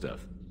all this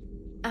stuff?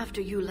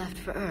 After you left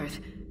for Earth,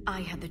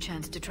 I had the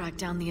chance to track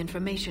down the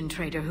information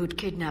trader who'd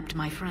kidnapped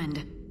my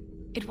friend.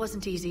 It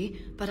wasn't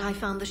easy, but I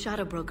found the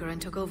Shadow Broker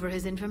and took over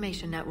his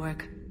information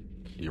network.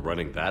 You're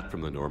running that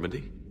from the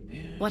Normandy?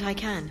 What I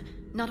can.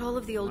 Not all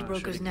of the old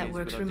brokers'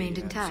 networks remained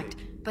intact,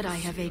 but I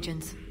have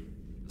agents.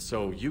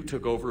 So you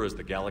took over as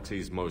the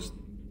galaxy's most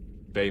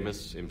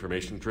famous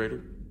information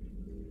trader?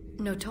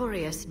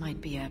 Notorious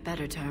might be a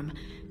better term.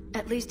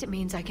 At least it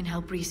means I can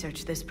help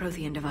research this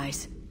Prothean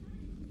device.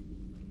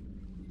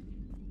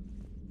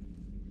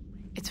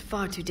 It's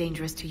far too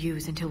dangerous to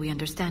use until we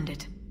understand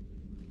it.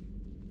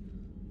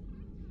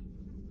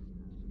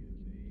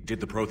 Did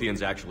the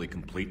Protheans actually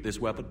complete this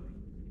weapon?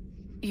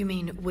 You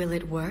mean, will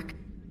it work?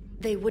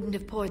 They wouldn't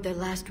have poured their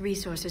last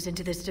resources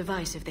into this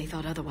device if they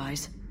thought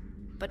otherwise.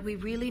 But we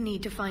really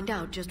need to find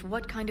out just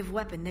what kind of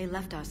weapon they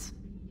left us.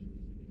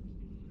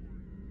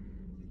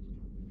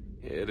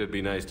 It'd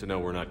be nice to know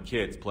we're not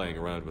kids playing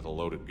around with a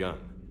loaded gun.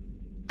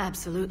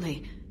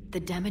 Absolutely. The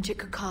damage it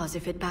could cause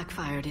if it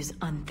backfired is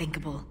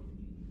unthinkable.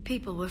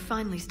 People were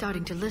finally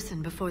starting to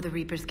listen before the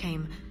Reapers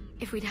came.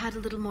 If we'd had a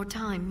little more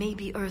time,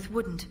 maybe Earth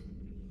wouldn't.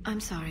 I'm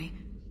sorry.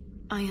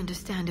 I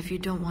understand if you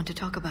don't want to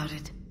talk about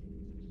it.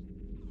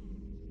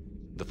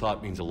 The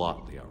thought means a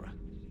lot, Liara.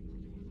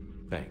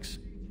 Thanks.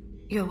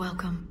 You're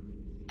welcome.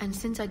 And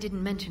since I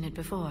didn't mention it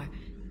before,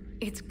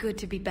 it's good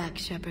to be back,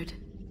 Shepard.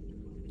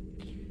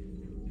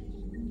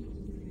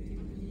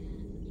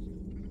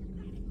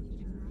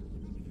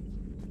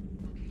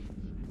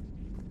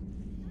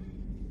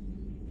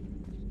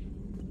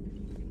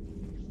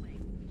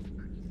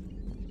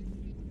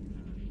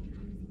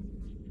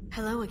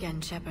 Hello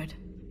again, Shepard.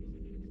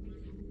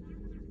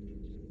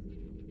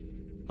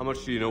 How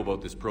much do you know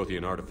about this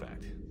Prothean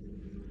artifact?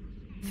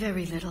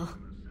 Very little.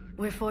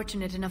 We're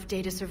fortunate enough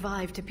Data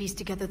survived to piece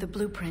together the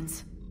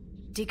blueprints.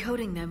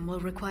 Decoding them will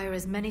require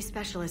as many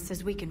specialists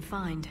as we can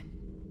find.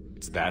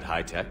 It's that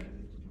high-tech?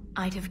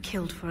 I'd have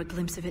killed for a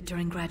glimpse of it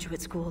during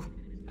graduate school.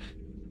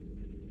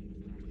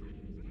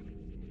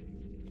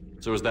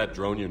 So is that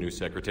drone your new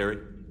secretary?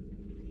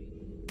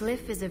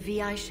 Glyph is a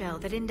VI shell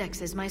that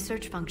indexes my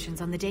search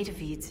functions on the data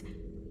feeds.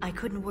 I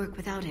couldn't work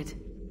without it.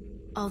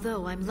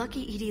 Although I'm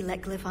lucky EDI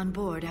let Glyph on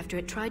board after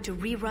it tried to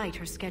rewrite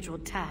her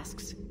scheduled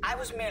tasks. I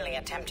was merely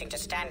attempting to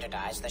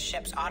standardize the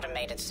ship's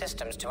automated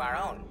systems to our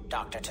own,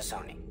 Dr.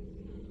 Tassoni.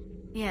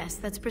 Yes,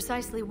 that's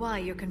precisely why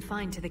you're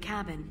confined to the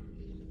cabin.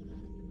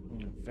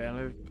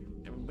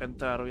 Felnőttben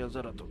tárolja az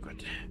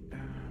adatokat.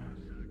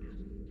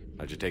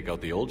 How'd you take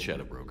out the old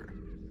Shadow Broker?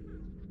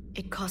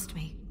 It cost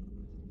me.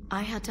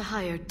 I had to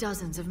hire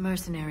dozens of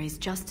mercenaries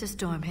just to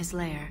storm his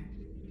lair.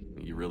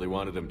 You really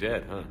wanted him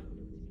dead, huh?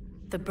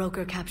 The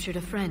broker captured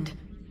a friend.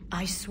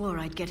 I swore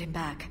I'd get him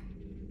back.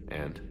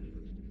 And?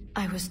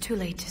 I was too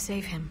late to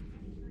save him.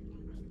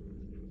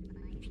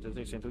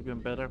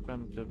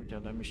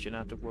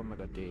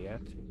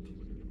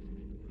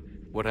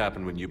 What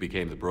happened when you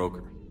became the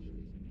broker?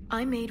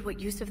 I made what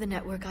use of the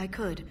network I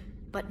could,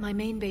 but my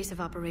main base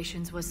of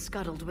operations was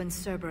scuttled when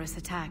Cerberus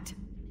attacked.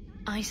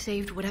 I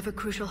saved whatever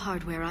crucial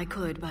hardware I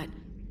could, but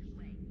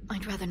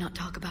I'd rather not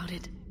talk about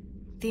it.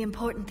 The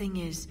important thing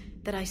is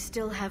that I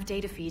still have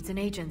data feeds and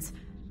agents,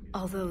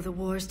 although the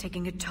war's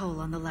taking a toll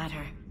on the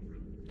latter.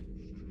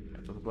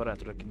 What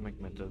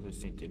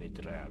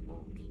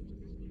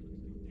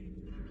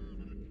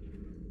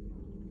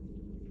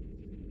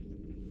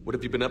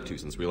have you been up to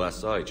since we last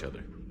saw each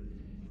other?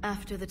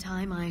 After the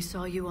time I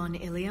saw you on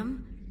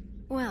Ilium?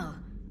 Well,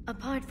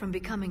 apart from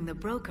becoming the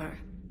broker,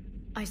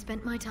 I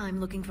spent my time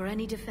looking for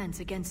any defense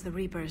against the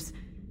Reapers.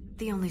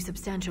 The only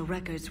substantial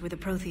records were the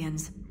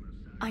Protheans.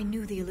 I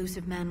knew the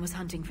elusive man was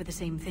hunting for the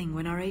same thing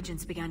when our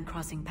agents began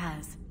crossing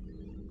paths.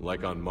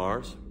 Like on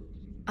Mars?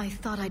 I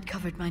thought I'd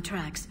covered my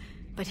tracks,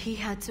 but he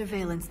had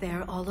surveillance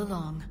there all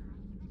along.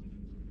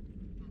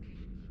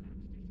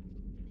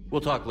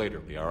 We'll talk later,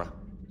 Liara.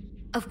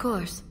 Of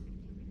course.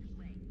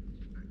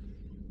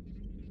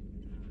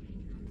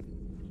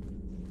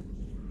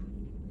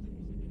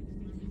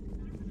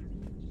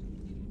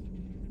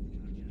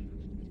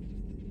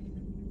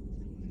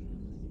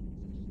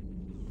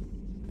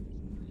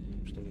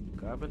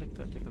 Kábelek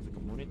tették ezek a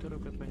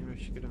monitorokat, vagy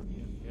most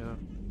ja.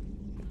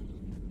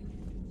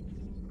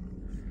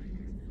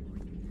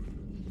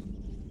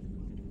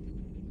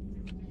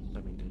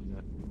 Nem mindegy,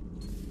 de...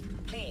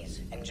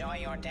 Please, enjoy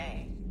your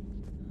day.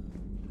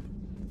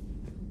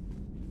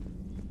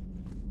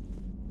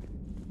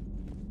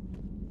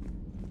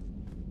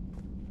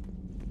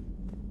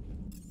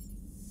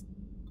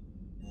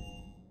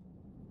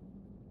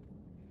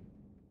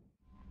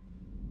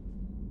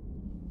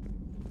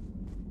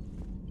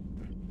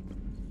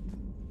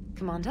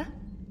 Commander?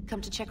 Come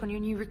to check on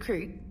your new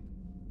recruit?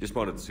 Just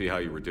wanted to see how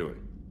you were doing.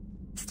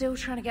 Still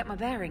trying to get my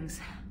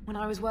bearings. When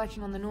I was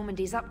working on the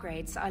Normandy's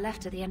upgrades, I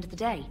left at the end of the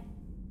day.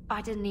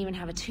 I didn't even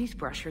have a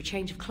toothbrush or a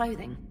change of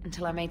clothing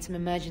until I made some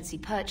emergency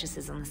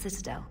purchases on the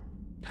Citadel.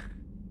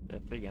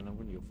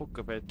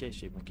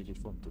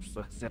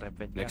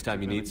 Next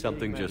time you need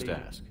something, just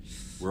ask.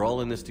 We're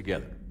all in this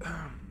together.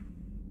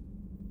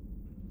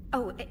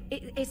 Oh,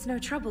 it's no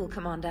trouble,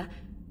 Commander.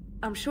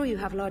 I'm sure you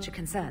have larger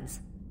concerns.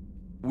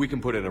 We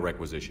can put in a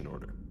requisition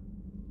order.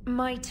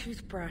 My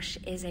toothbrush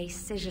is a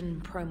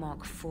Cision Pro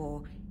Mark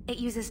IV. It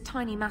uses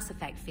tiny Mass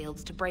Effect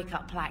fields to break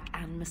up plaque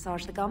and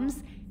massage the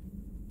gums.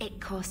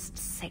 It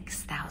costs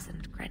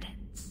 6,000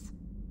 credits.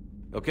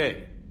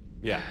 Okay.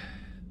 Yeah.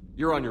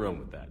 You're on your own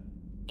with that.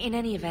 In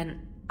any event,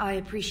 I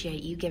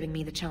appreciate you giving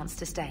me the chance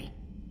to stay.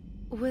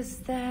 Was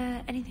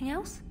there anything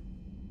else?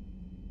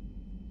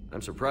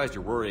 I'm surprised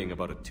you're worrying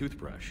about a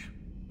toothbrush.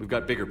 We've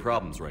got bigger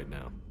problems right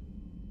now.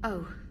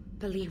 Oh,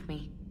 believe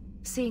me.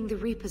 Seeing the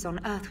Reapers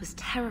on Earth was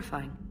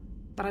terrifying.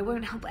 But I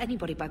won't help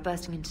anybody by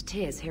bursting into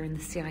tears here in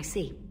the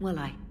CIC, will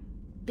I?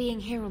 Being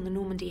here on the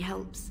Normandy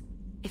helps.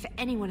 If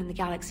anyone in the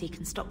galaxy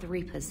can stop the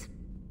Reapers,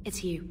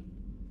 it's you.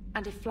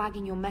 And if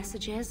flagging your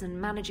messages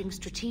and managing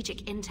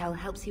strategic intel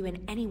helps you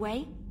in any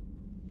way,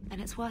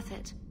 then it's worth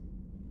it.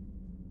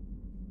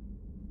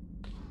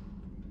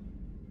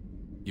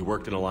 You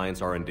worked in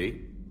Alliance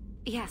R&D?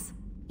 Yes.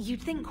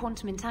 You'd think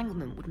quantum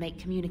entanglement would make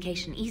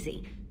communication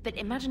easy, but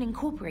imagine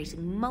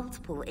incorporating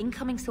multiple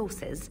incoming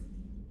sources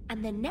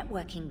and then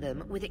networking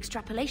them with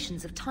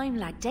extrapolations of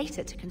time-lag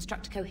data to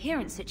construct a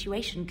coherent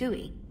situation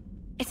GUI.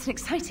 It's an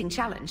exciting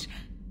challenge.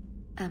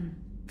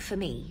 For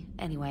me,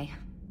 anyway.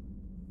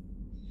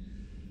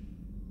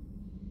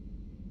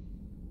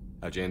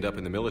 How'd you end up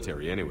in the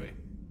military, anyway?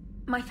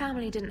 My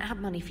family didn't have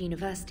money for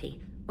university.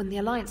 When the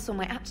Alliance saw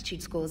my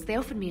aptitude scores, they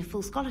offered me a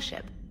full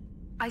scholarship.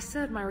 I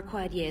served my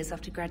required years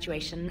after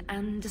graduation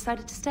and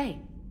decided to stay.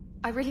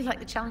 I really like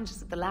the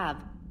challenges of the lab.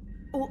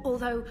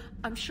 Although,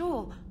 I'm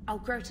sure I'll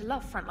grow to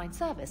love frontline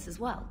service as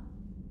well.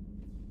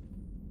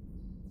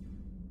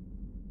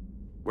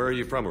 Where are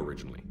you from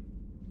originally?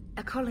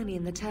 A colony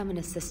in the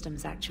Terminus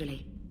systems,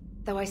 actually.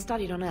 Though I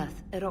studied on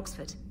Earth, at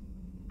Oxford.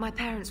 My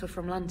parents were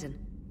from London.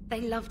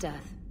 They loved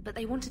Earth, but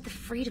they wanted the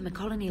freedom a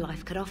colony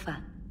life could offer.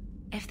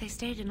 If they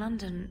stayed in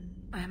London,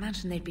 I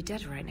imagine they'd be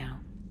dead right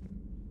now.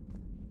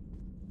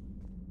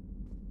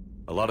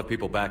 A lot of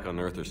people back on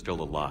Earth are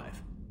still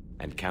alive,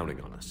 and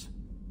counting on us.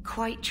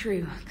 Quite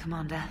true,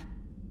 Commander.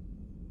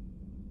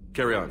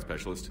 Carry on,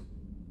 Specialist.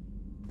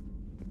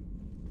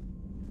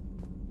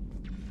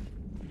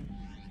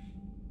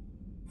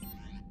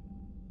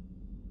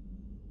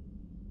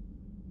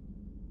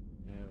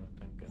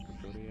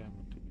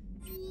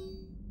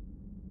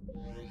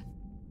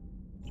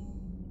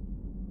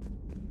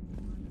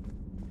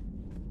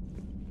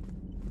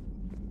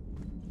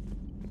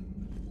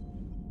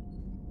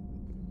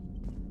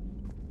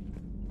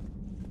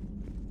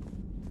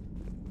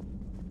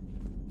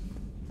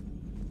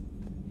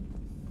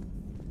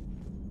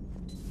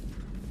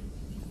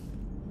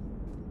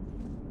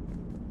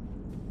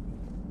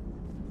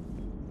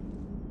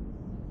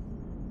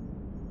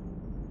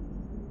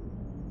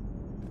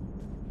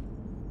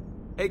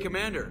 Hey,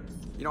 Commander.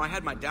 You know, I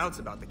had my doubts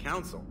about the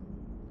Council.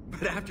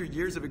 But after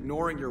years of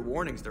ignoring your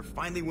warnings, they're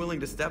finally willing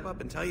to step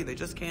up and tell you they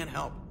just can't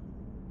help.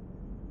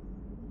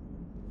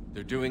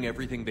 They're doing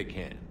everything they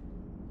can.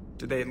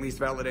 Did they at least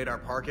validate our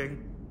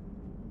parking?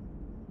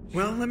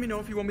 Well, let me know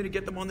if you want me to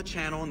get them on the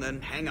channel and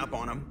then hang up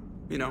on them.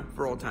 You know,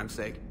 for old time's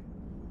sake.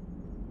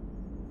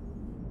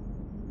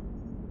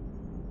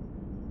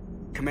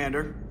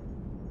 Commander?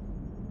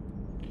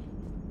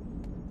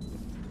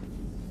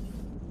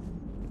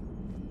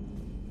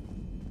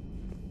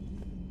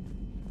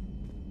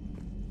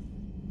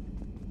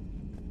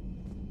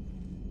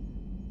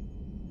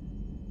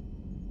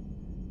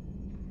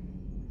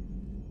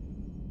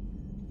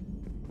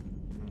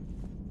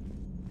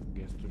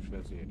 Gesztus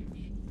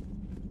vezérés.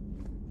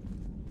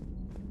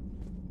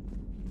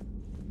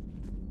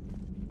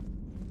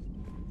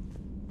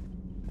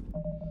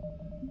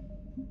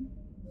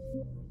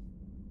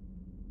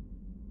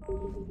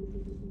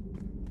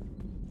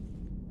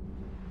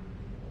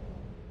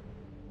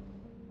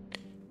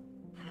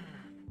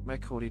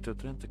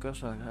 Meghódított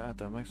rendszerek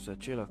által megszert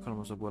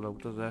csillaghalmazokból a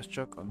utazás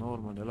csak a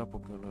Normandy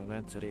lapokról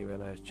rendszerével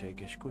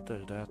lehetséges.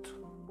 Kutasd át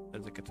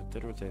ezeket a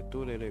területeket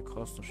túlélők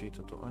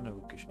hasznosítható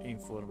anyagok és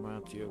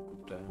információk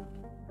után.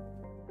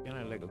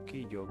 Jelenleg a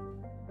kígyó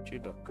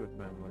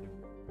csillagködben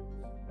vagyunk.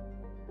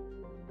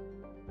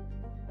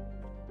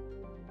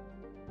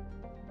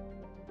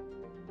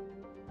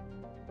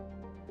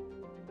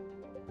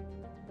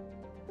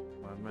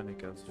 Már menni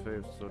kell az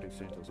fősztori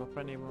szerint az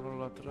opening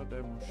vonalatra,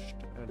 de most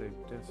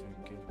előbb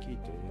teszünk egy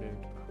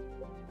kitérőt a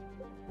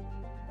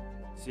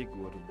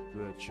szigorú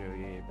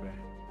bölcsőjébe,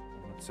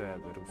 a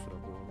Cerberusra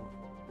dolgok.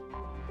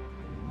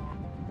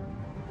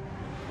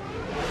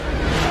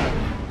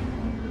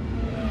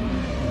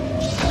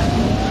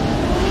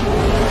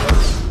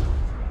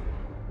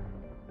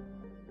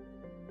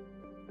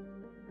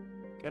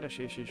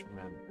 Keresés is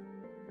ment.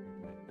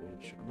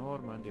 A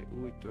Normandy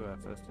új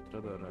továbbfejlesztett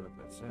radarral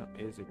lepett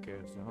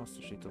érzékelhetően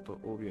hasznosítható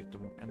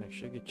objektumok ennek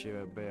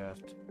segítségével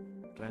bejárt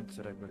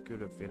rendszerekbe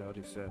különféle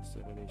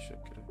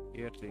hadiszerszerelésekre,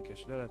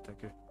 értékes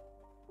leletekre,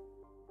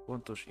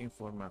 pontos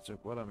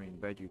információk, valamint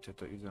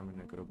begyűjthető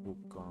üzemanyagokra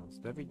bukkansz.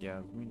 De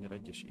vigyázz, minden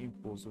egyes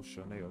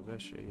impulzussal nő az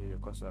esély, hogy a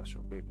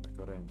kaszások lépnek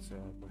a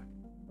rendszerbe.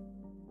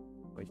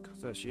 Ha egy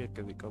kaszás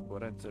érkezik abban a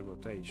rendszerből,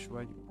 te is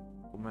vagy,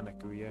 akkor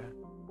menekülj el.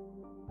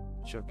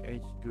 Csak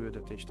egy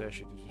küldetés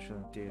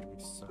teljesítésen tér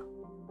vissza.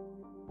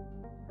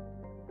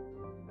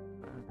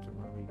 Hát,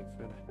 már végig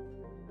fele.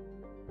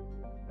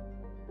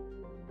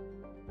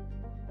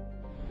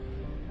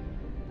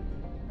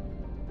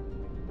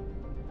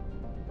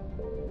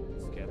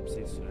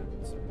 Skepsis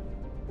rendszer.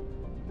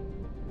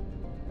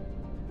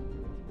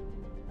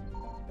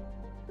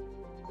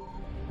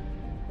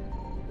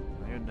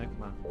 Na, jönnek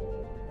már.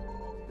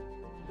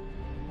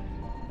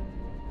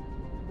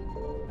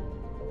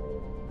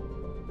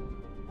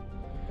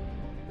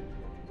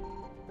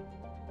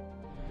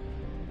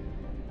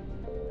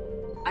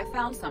 I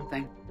found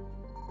something.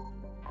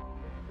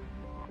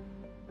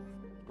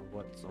 A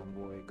Watson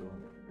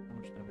bolygón.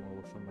 Most nem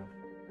olvasom el.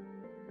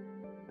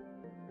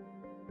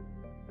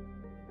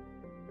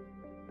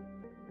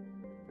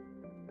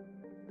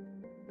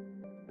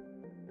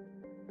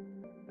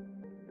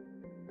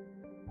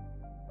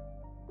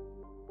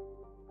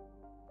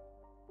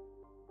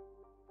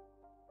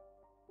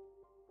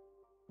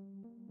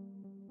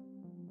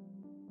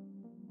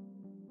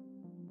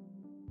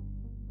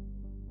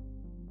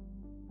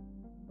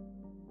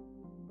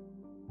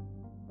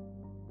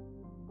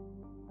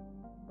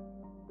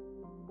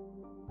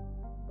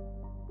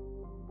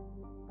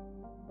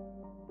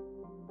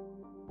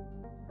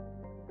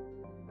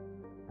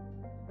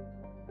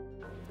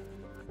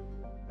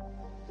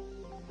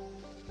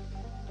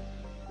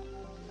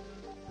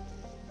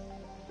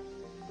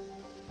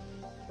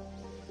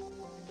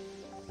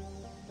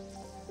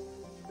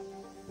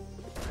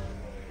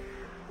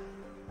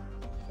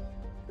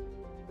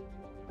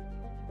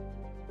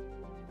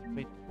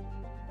 Mit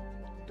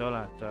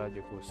talált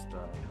tárgyak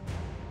osztálya?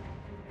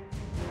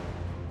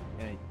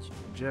 Egy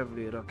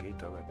Javelin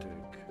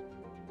rakétavetők.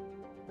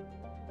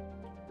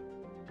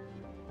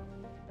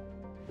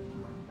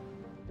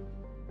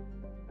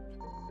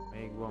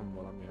 Még van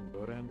valami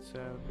ebből a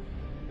rendszerben.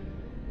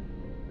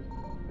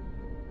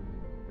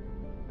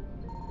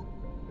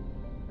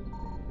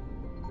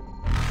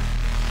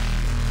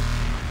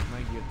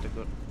 Megjöttek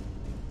a...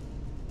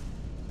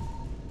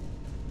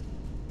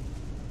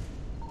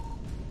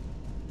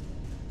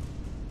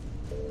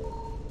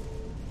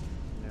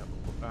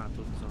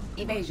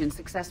 Evasion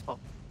successful.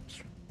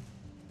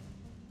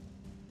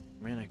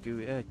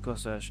 Menekülj egy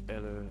kaszás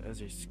elő,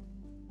 ez is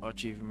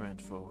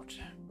achievement volt.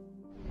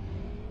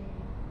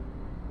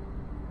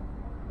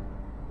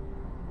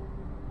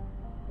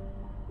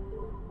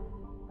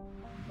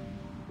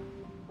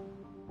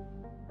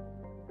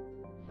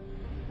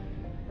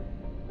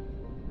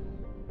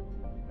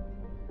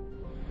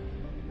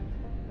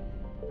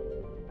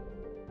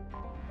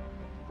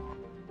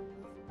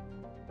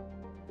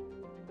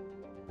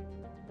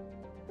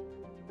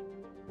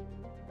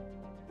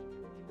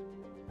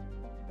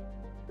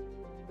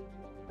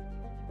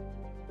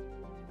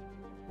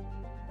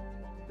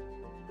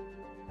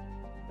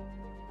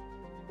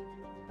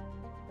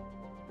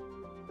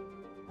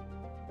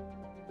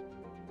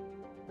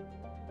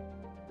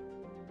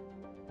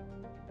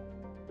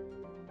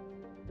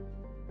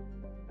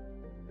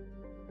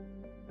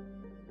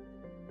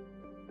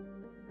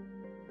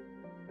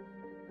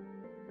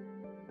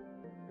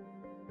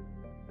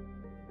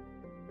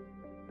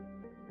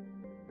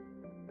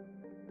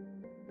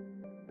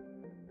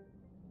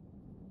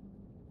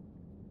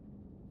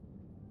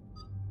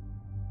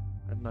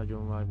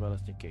 nagyon majd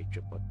választni, 2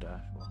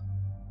 csapattárs van.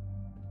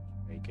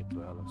 Melyiket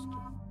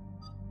választom?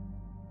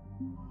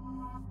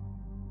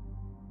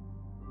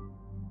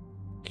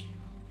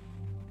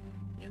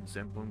 Ilyen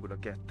szempontból a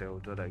 2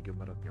 volt a legjobb,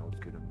 mert ott 8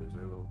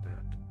 különböző volt,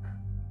 tehát...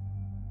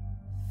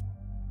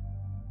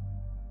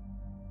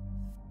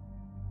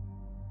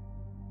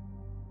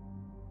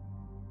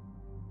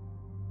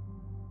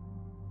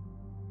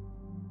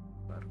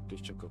 Bár ott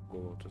is csak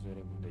akkor volt,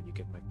 azért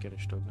mindegyiket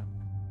megkereste az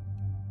ember.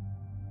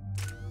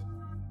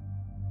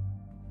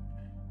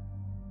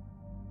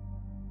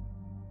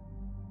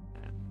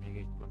 Még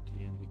egy pont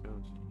hiányzik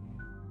az.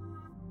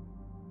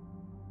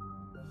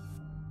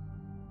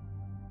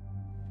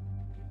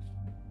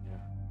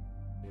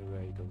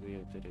 Növeljük az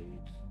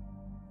életerejét,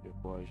 a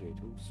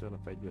pajzsait 20-szal, a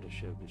fegyveres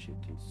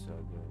sebzését 10%.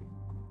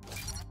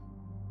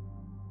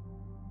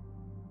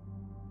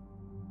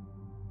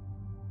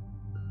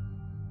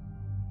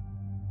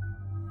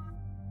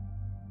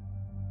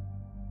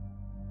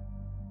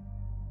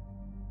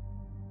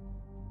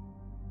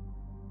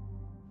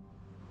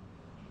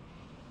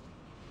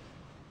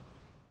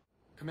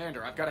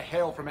 Commander, I've got a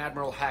hail from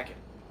Admiral Hackett.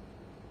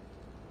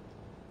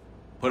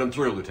 Put him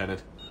through,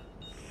 Lieutenant.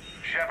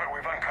 Shepard,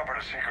 we've uncovered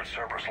a secret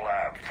Cerberus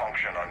lab,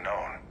 function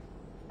unknown.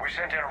 We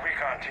sent in a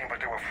recon team, but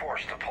they were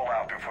forced to pull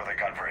out before they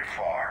got very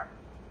far.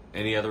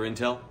 Any other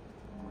intel?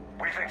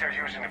 We think they're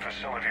using the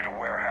facility to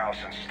warehouse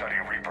and study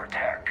Reaper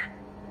tech.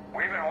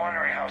 We've been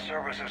wondering how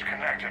Cerberus is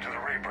connected to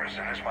the Reapers,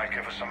 and this might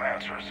give us some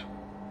answers.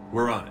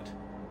 We're on it.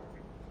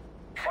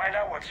 Find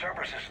out what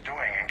Cerberus is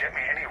doing and get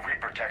me any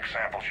Reaper tech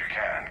samples you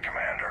can,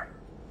 Commander.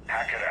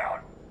 Hack it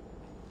out.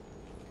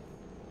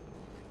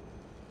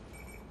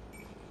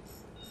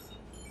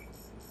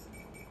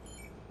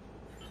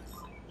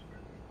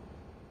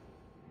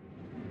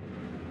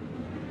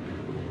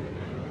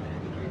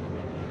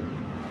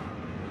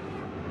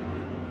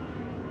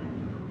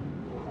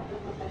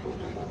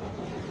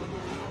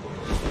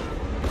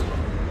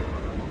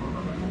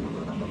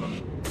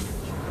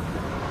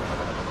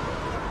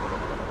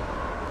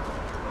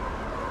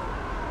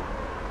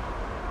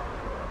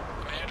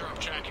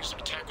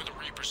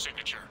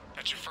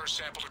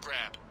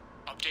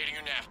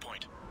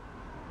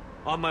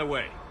 On my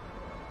way.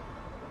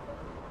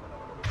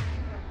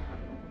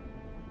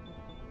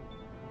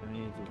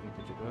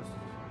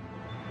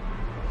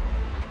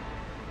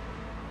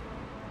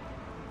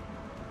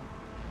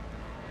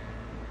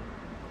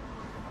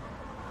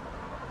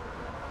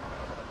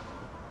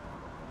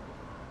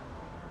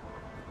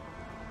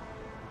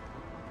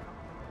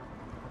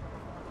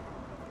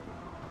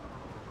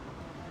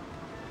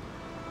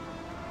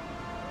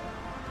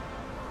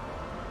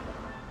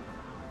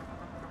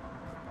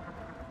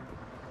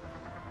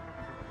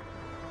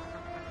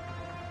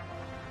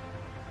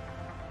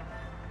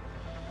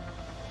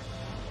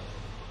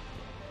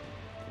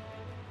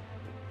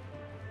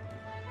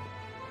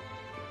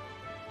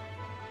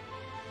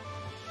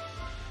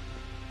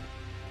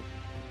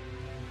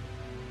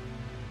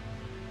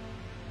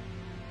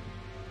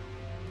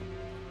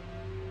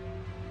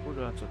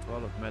 Kudarcot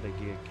vallott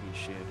meregél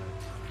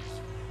kísérlet.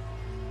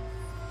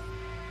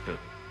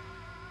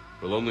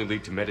 Will only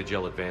lead to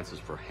metagel advances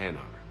for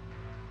Hanar.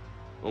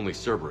 Only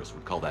Cerberus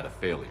would call that a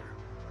failure.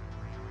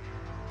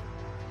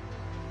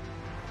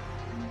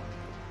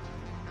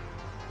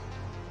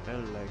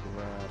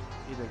 Fellegvár.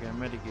 Idegen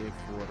meregél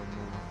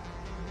formul.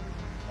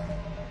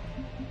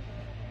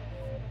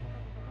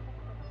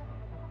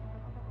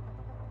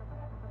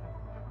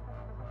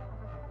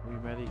 Új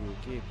meregél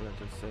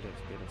képletet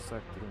szereztél a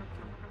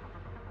Saktruntól.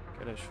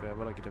 Keres fel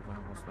valakit, van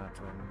használt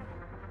valami.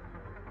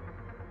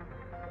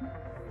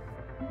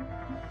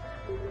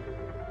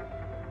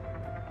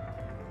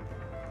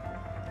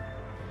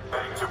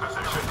 Heading to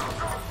position.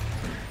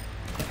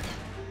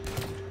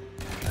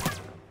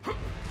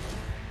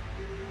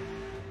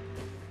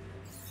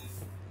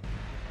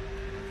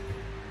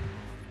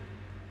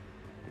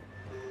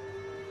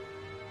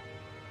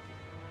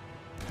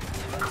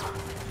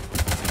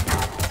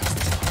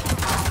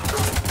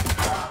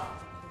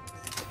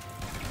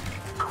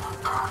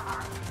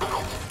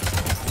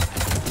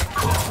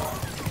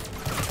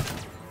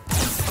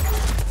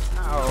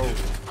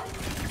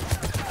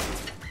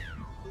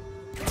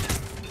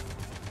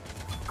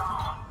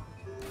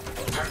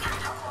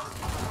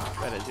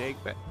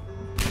 Be.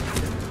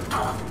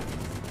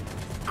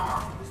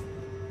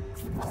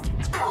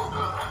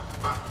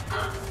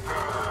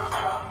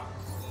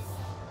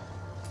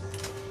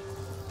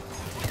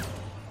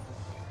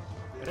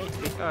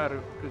 Egy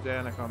ár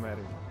közelnek a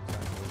merő.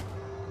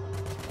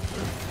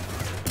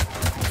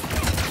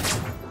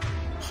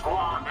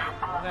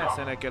 Ne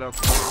szenek el akkor.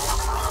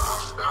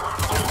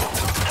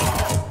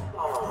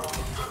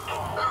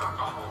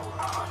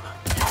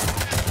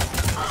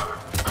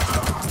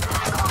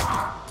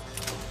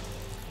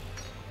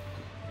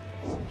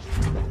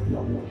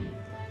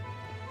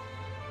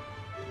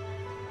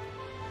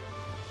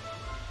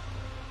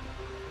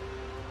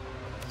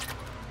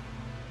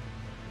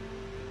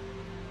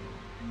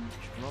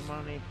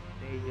 Money,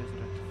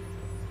 4000.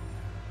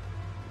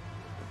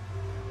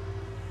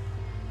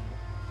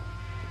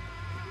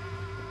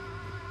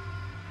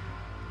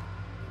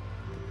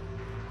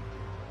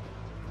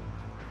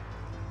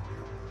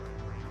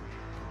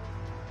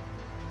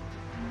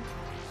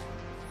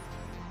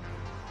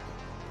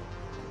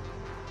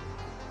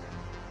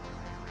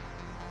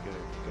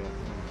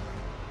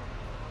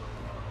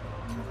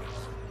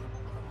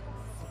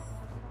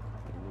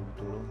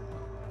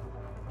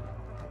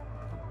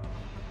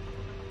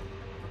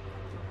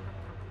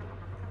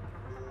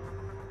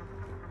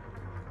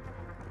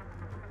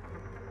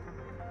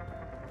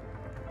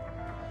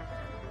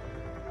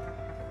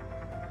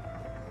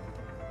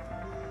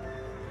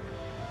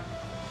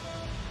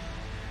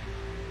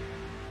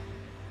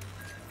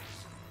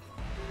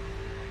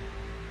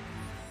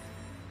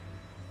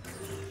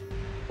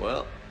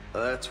 Well,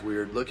 that's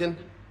weird looking.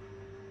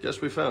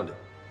 Guess we found it.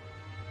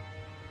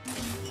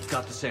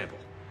 Got the sample.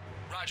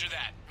 Roger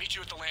that. Meet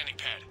you at the landing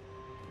pad.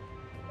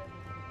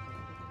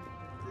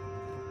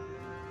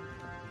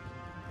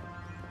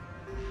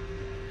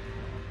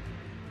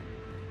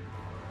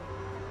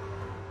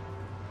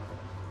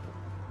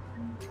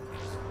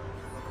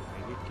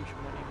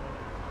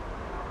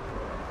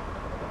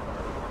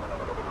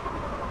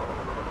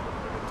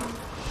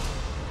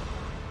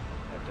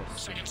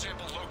 Second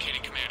sample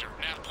located, Commander.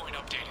 Nav point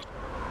updated.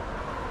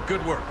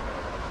 Good work.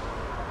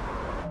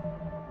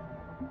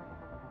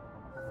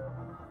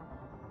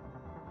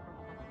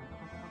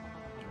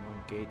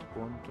 Van 2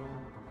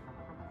 ponton.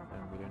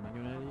 Emberre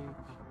nagyon elég.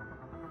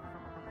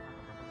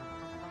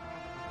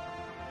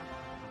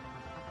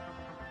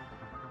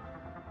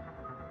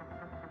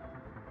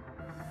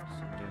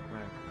 Szintén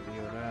meg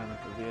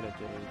Riorának az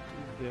életjeleit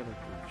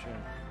tűzdelekült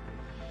sem.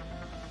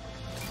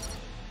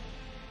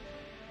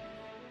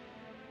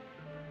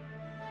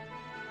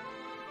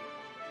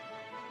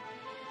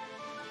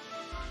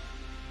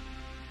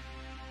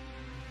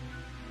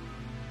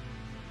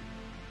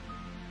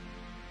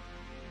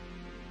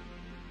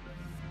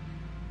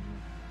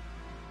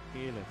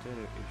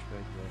 Életerő és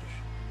fegyveres.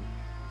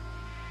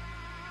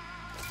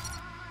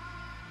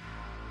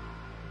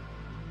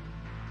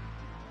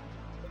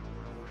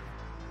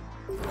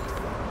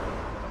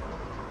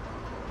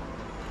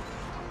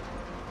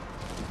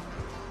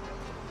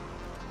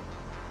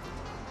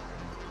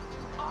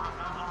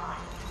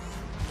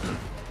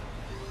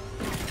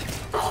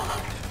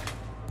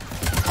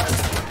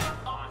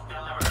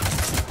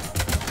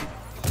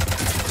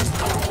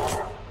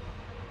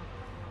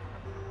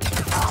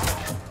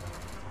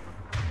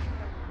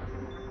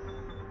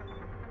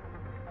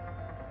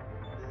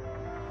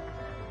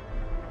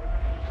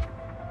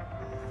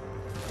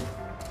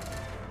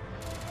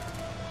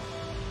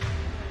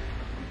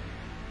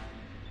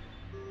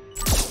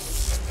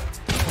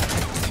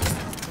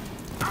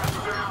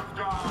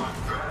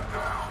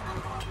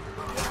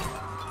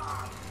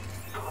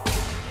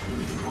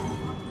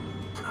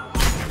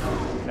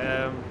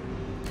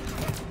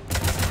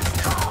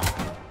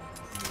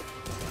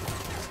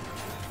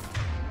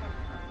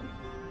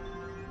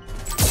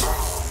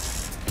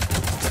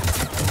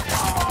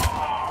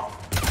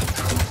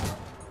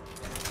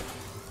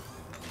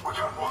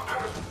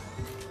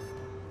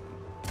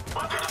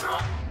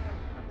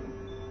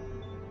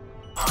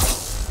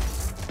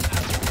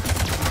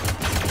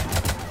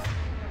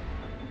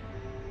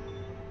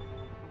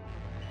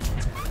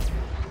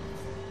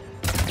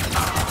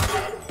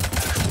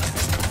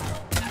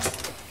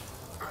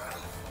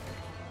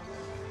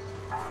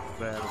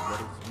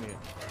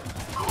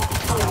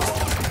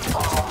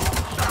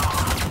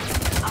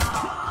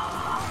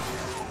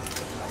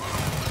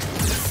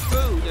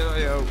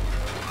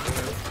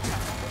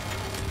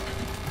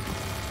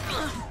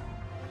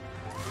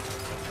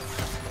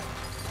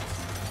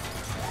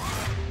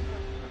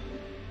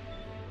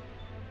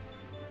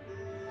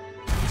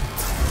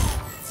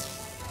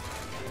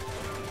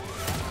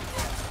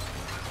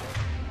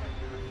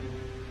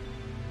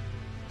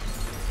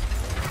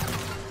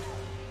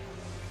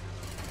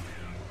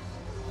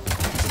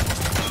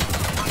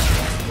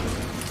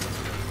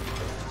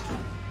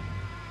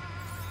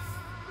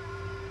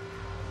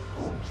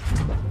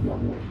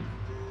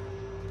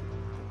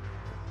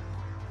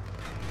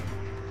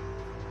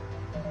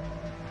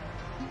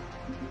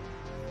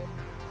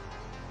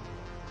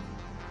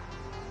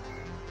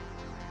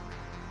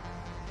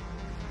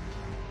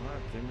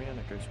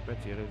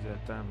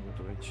 Specializált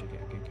támogató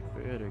egységek, akik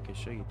erők és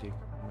segítik,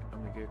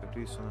 amíg őket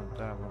viszonylag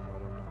távol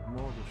maradnak.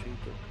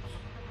 Módosított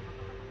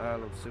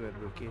állók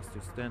szövetből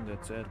készített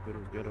standard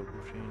szerperút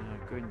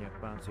gyalogosánál könnyebb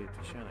páncélt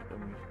viselnek,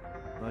 ami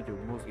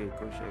nagyobb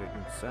mozgékonyságok,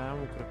 mint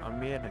számukra. A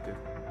mérnökök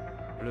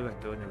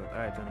lövető anyagot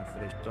állítanak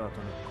fel és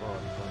tartanak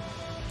karban.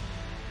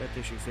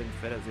 Vetéség szerint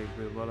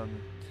felezékből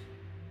valamit.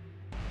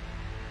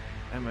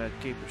 Emellett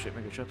képesek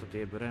meg a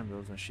csatatérben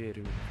rendbehozni a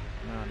sérült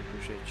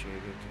mánikus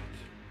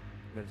egységeket.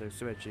 Mert a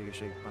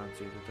szövetségesek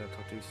páncélotat,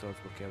 ha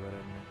tűzharcba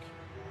keverednek.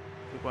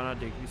 Jobban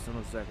addig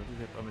viszonozzák a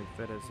tüzet, amíg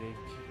ferezék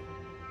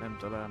nem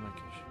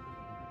találnak is.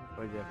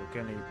 Hagyják a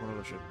kemény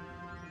vonalasok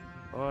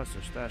a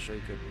harcos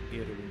társaikat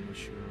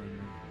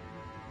érvényesülni.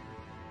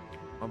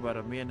 Habár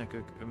a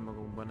mérnökök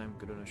önmagukban nem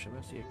különösen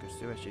veszélyek, a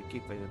szövetség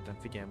kifejezetten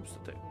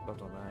figyelmezteti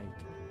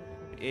katonáit,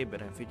 hogy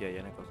éberen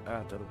figyeljenek az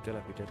általuk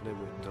telepített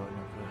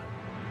lövőtornyokra,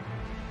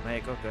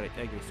 melyek akár egy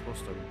egész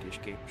osztagot is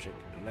képesek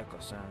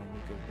lekaszálni,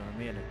 miközben a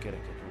mérnök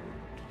kereket rúgott.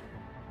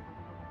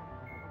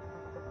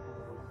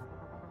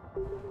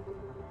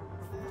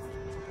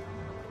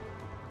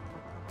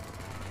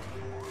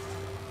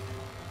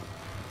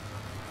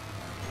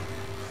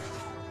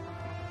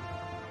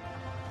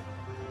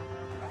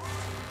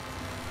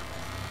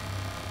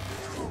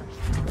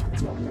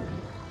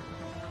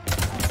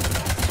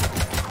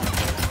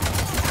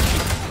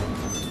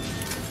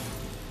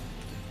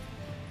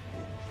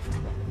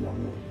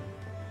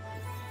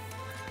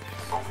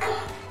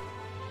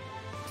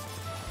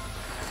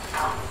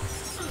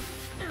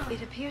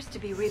 It appears to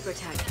be Reaper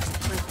tech,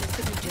 but the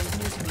signature is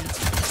new to me.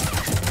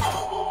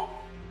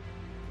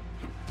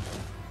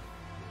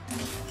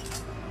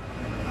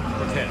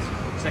 Cortez,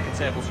 second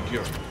sample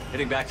secure.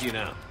 Heading back to you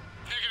now.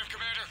 Negative,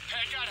 Commander.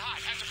 Pad got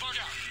hot. Had to bug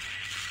out.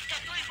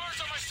 Got 3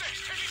 birds on my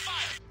 6. Taking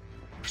fire.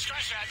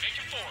 Scratch that. Make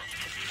it 4.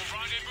 We'll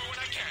rendezvous when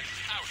I can.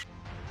 Out.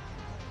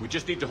 We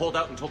just need to hold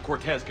out until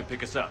Cortez can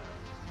pick us up.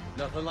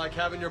 Nothing like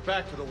having your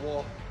back to the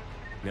wall.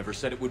 Never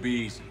said it would be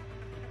easy.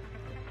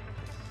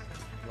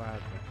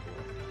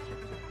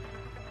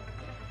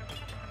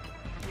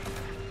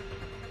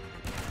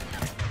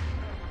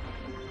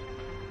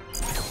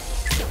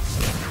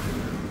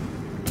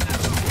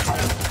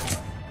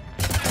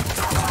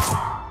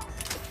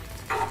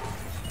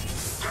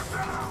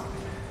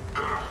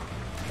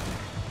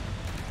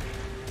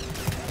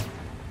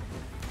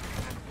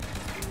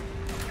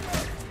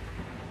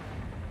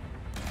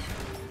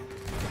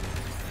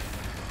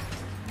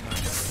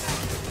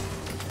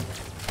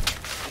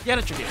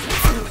 Gyere csak itt!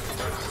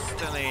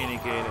 Te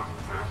lénik élek!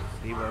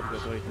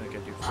 Szivargató itt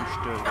neked, hogy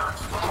füstölj!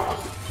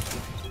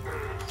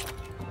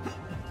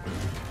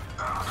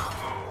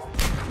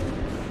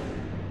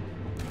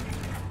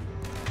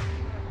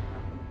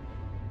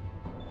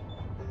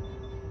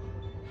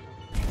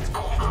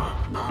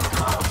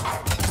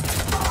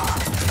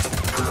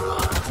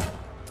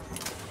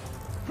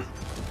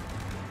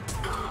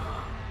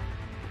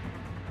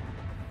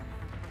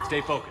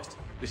 Stay focused.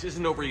 This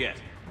isn't over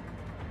yet.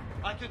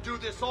 I could do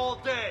this all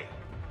day.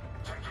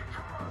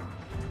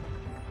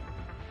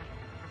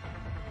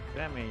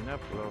 Remény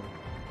napló.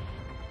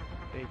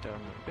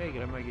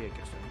 Végre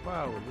megérkeztem.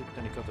 Wow, az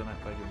itteni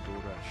katonák vagyunk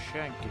túlra.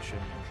 Senki sem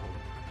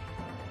mosolyog.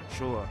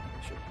 Soha.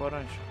 És a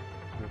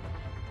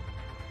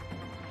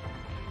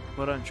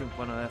parancsunk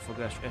van a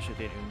elfogás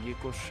esetén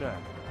öngyilkosság.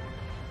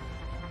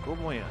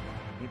 Komolyan?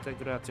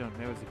 Integrációnak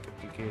nevezik a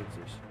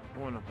kiképzést.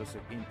 Holnap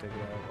leszek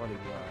integrálva, alig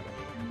várom.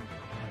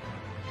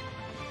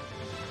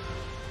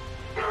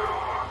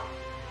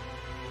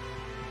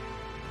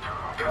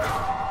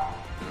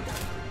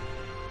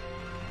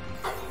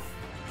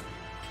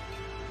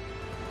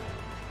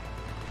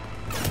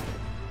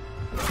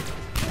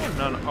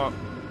 Honnan a...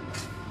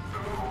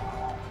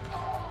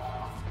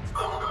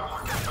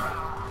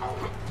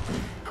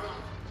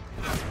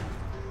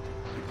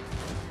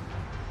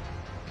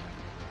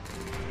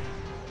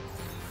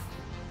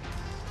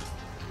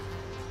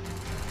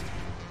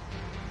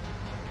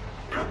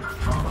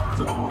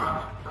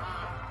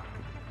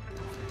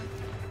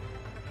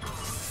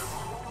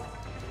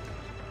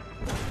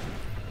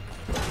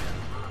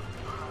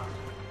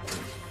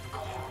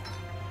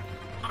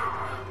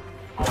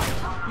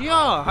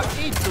 Ja, hát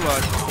itt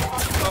vagy!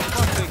 A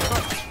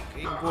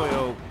fucking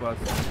golyók, bassz.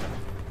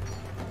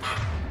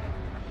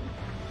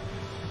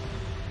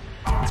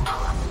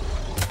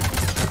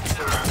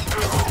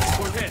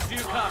 Cortez, do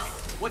you copy?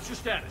 What's your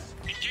status?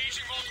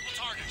 Engaging multiple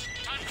targets.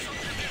 Time for some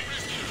primitive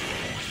rescue.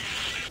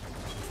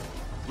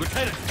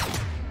 Lieutenant!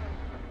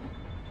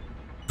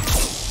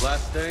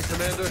 Last stand,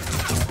 Commander?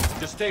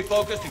 Just stay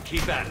focused and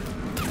keep at it.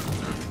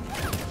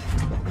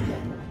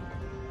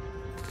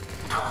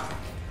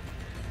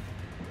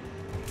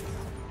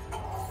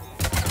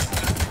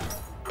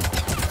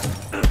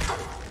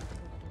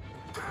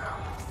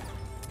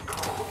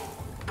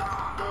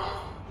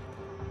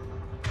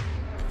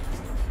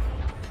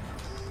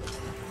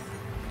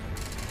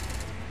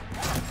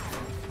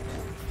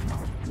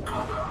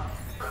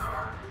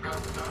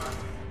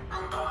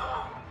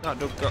 Na,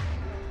 dugga.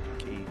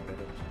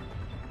 Képedett.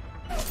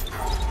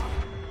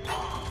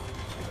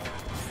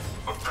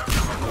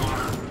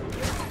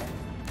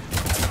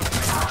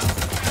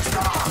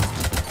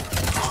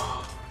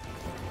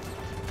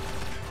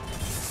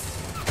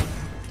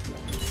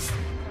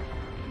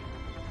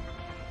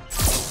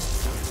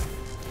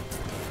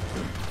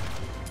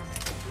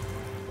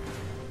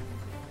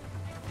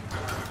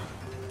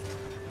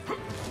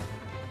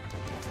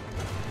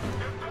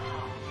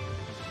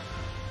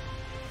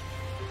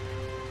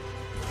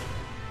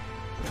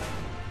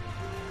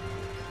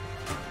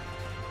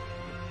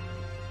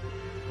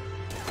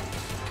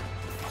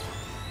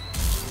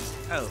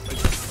 Oh, okay.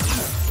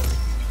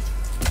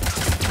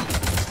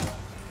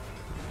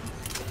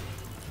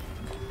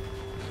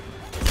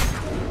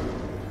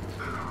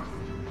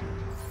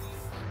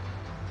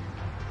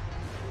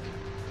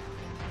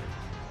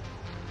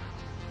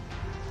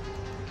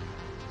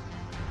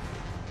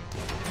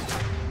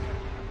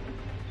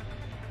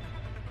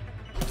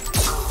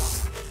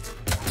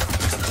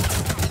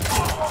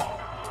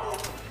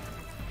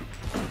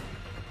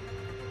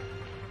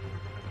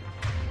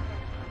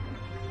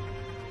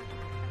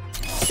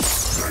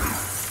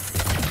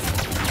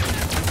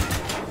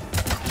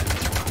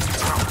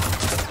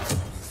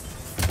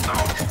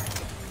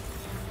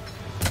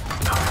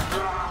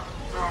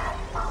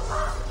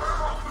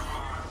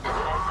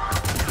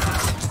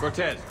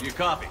 Cortez, do you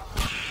copy?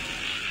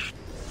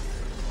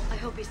 I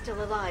hope he's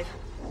still alive.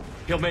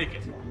 He'll make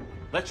it.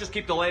 Let's just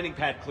keep the landing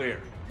pad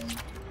clear.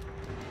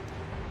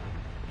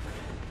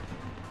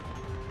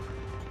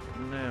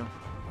 No.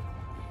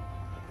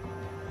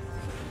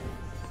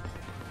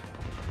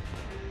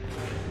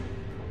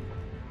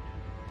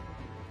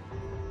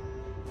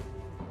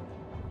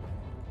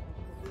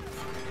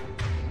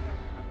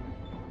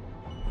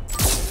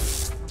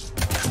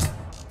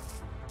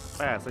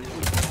 Persze, hogy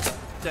úgy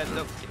tedd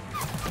ki.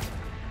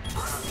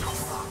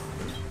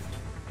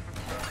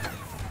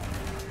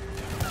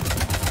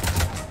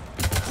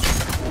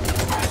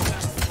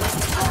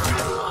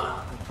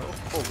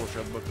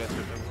 Fogosabbak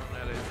lettetek volna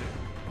előző.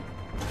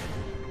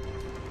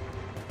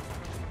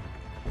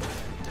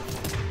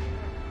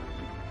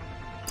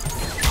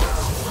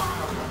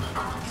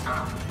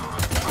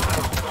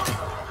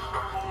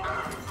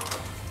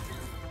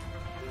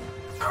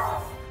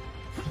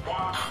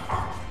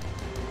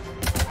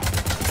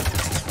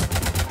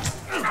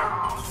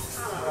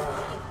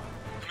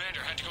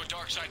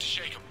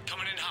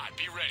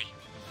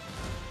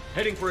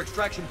 Heading for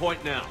extraction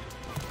point now.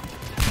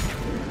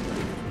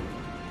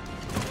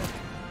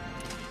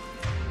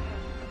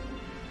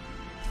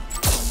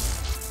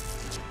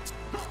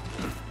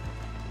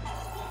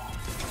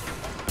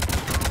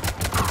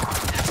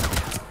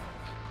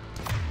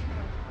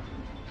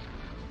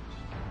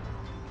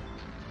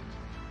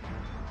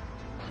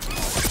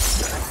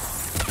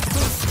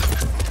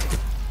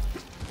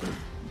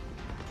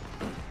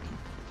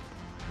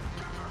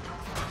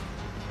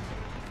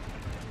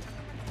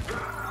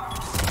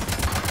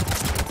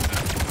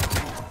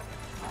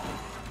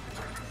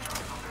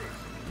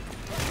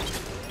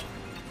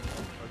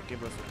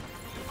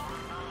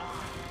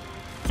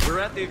 We're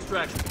at the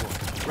extraction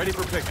point. Ready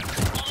for pickup.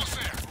 Almost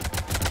there.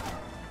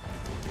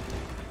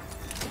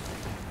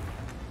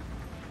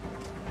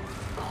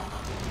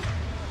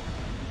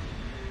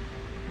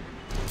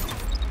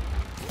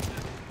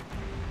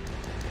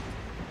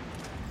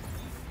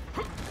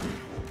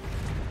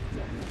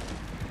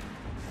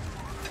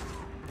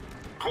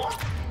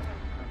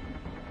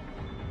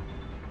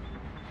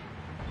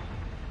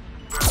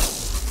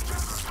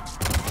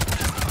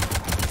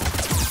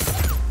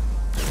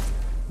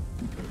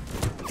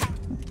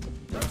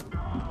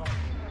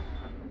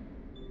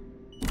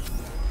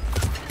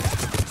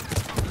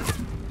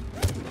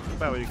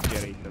 Be vagyok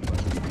kerítve.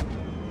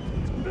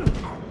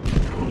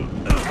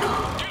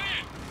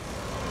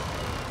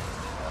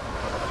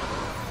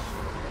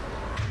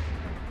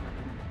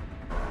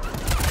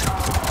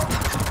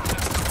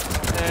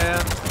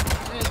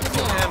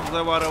 Nem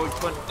zavar,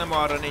 hogy nem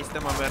arra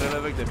néztem, amerre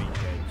lövök, de mindegy.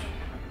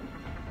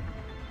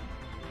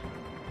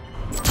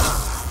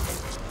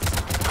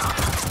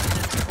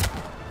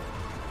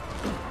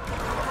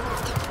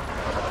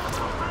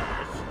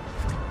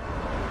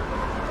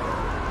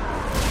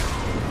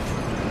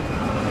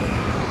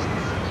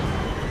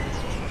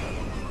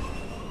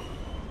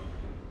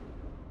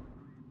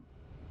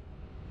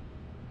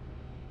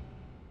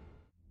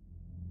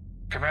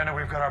 Commander,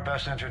 we've got our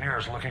best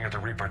engineers looking at the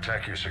Reaper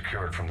tech you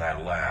secured from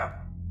that lab.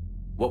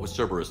 What was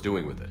Cerberus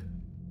doing with it?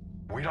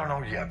 We don't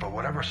know yet, but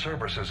whatever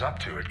Cerberus is up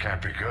to, it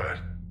can't be good.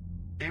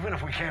 Even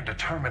if we can't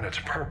determine its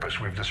purpose,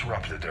 we've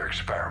disrupted their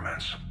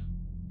experiments.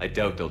 I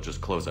doubt they'll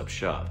just close up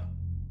shop.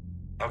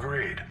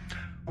 Agreed.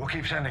 We'll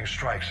keep sending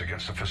strikes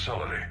against the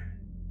facility.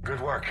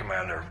 Good work,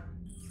 Commander.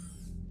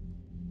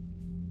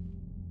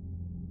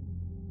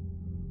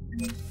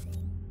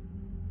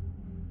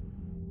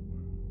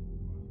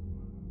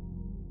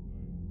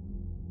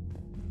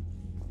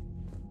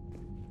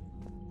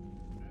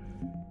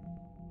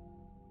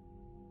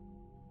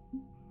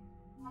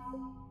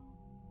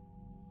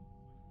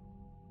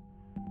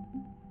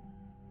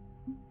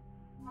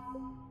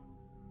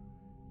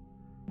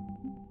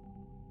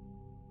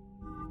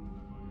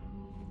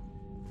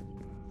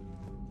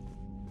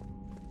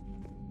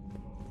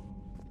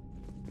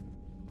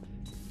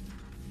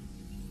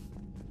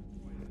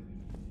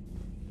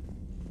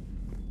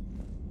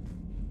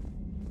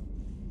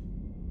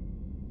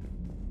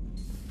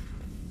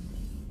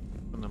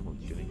 Nem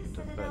úgy tűnik,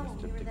 hogy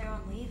fejlesztettük.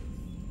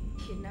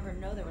 You'd never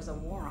know there was a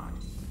war on.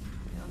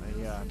 Egy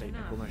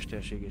játéknak a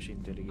mesterséges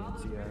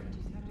intelligenciára.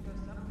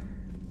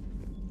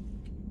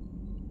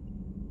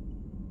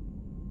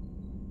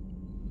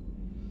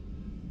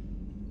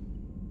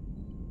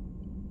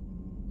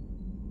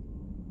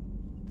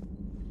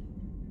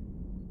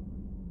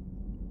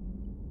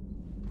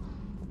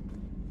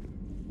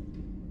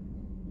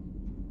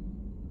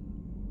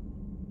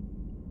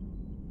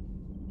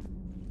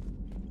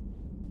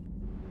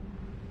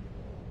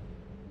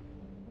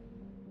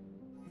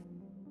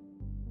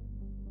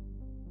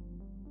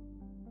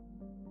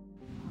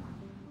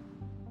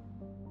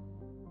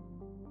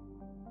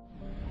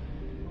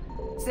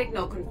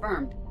 Signal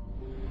confirmed.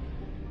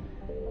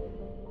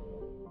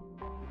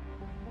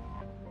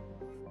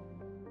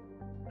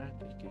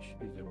 Hát egy kis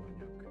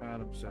üzemanyag.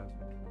 300.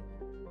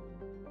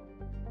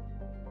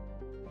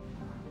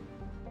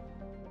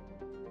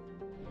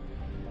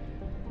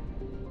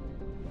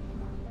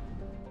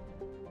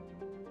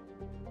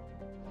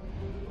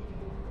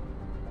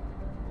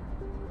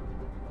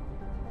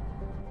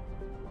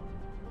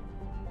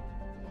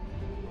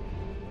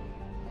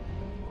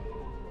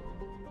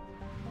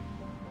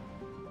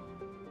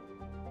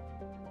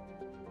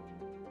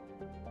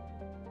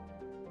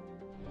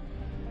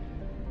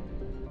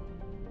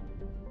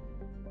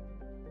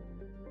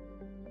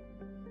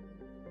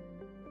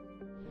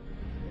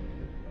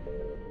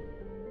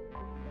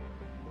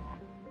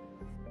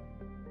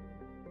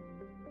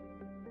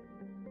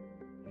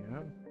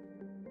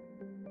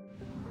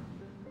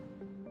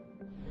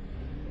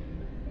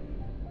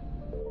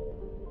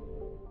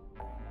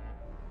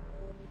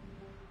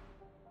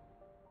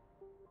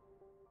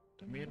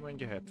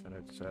 mondja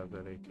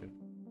 75%-ra.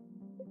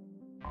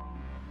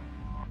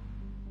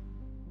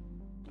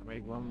 De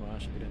még van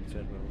másik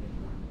rendszerben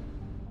valami.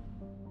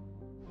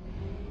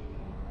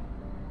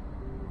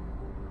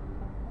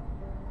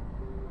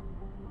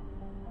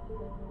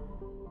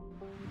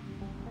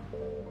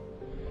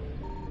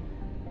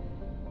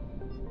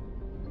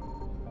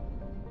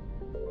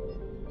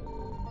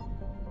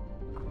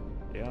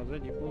 Ja, az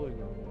egyik bolygón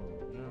van.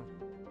 Ja.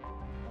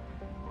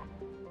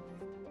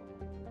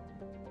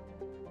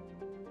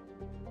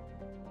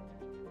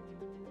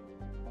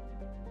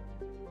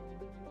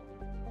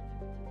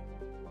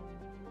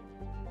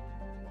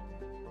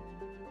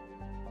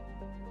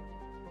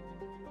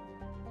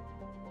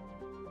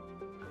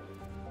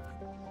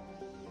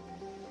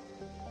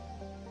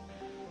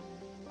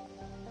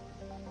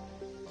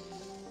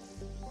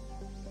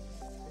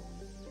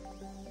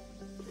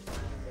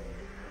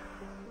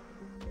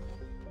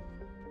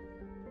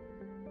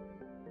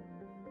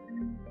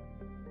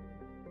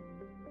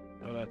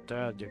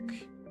 Tárgyak.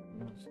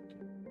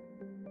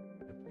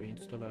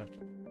 Pénzt talált.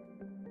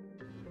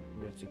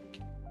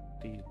 Veszik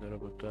 10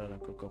 darabot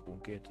találnak, akkor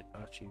kapunk 2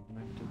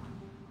 achievementet.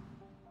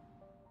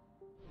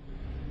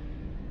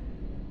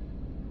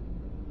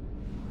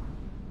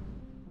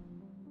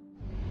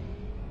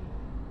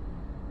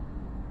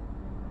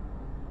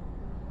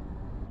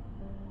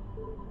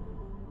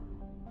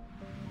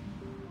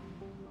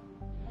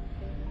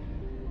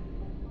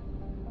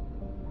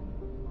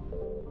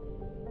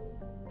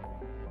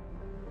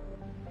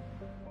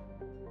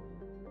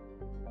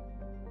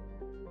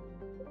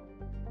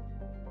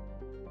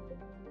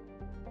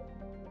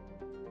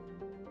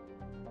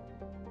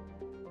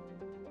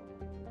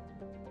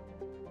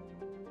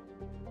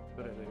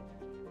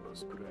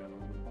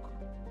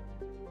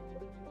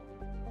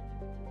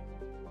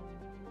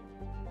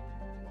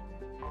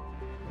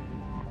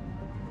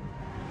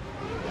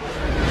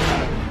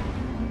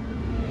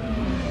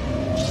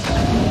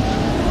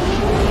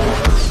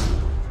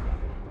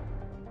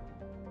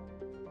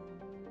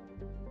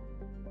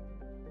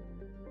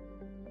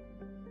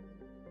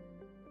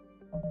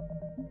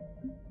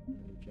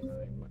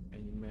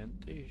 Egy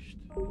mentést.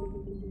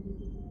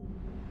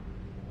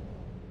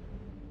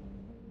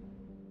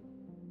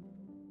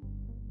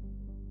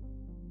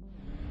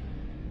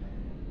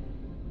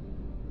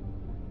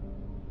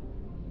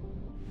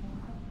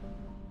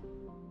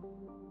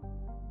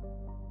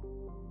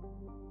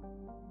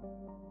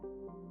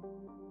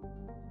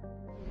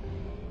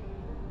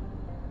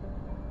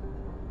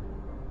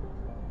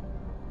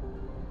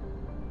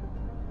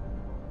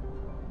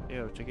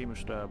 Jó, csak én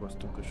most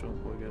rábasztunk a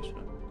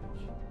sonkolgásra.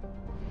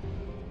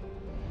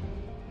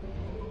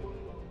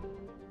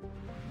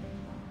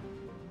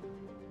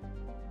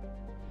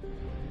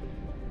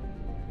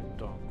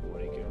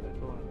 Tankolni kellett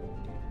volna.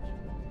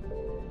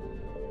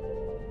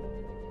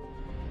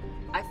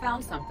 I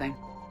found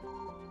something.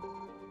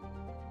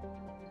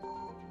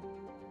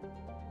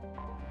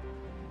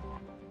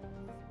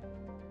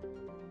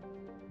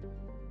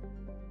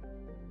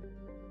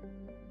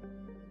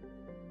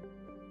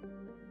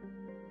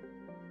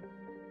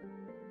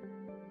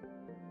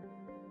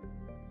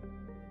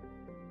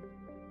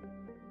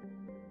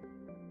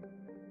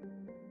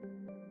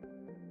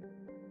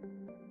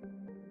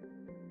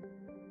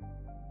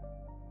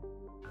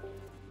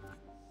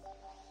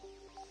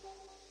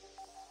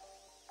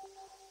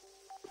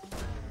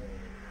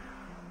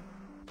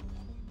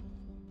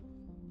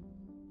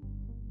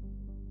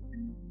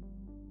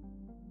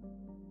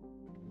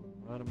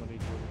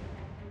 Harmadik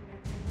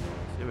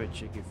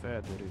szövetségi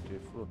felderítő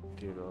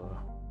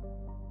flottilla.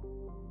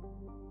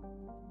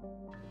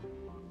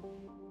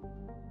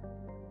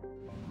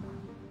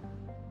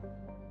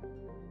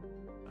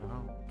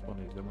 Aha, van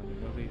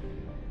üzemanyag a vég.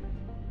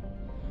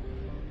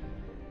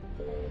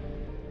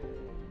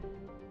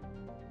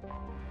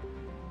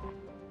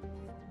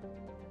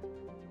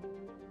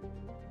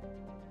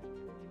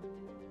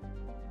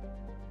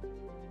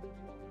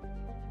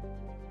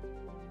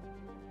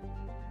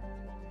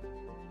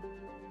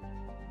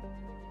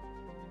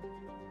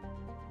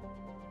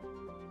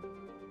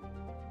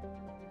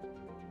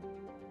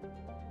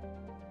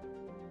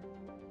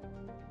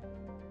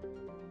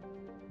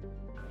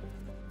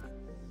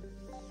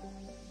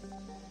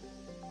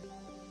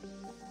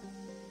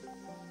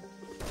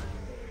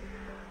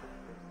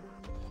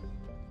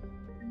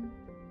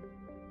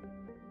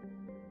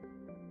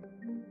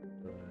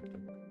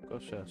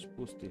 Kasás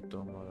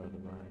pusztító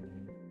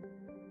maradvány.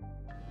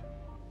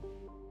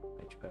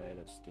 Egy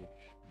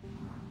fejlesztés.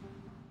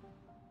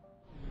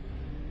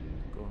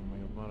 Akkor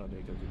majd a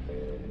maradék az itt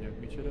üzemanyag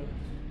micsoda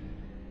lesz.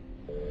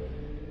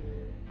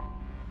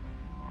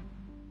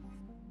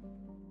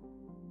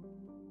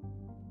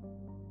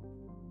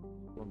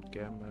 Pont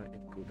kell, mert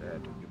akkor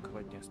el tudjuk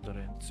hagyni ezt a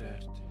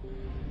rendszert.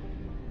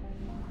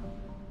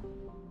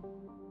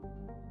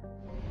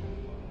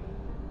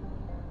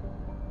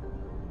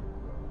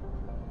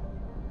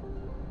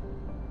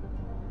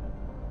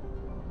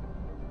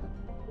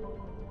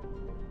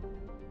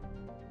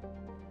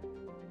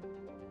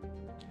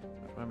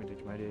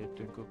 Mindegy, már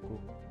eljöttünk, akkor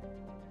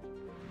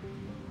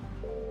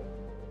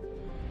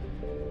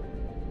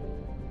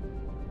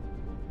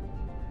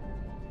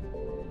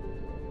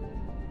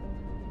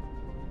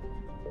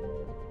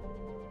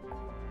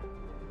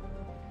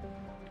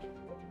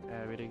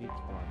Elvileg itt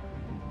van.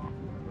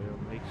 Olyan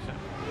emlékszem.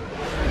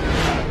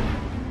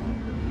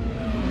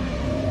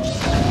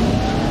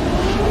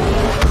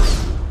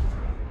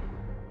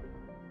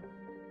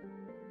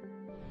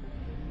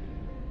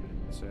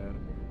 Rendszer.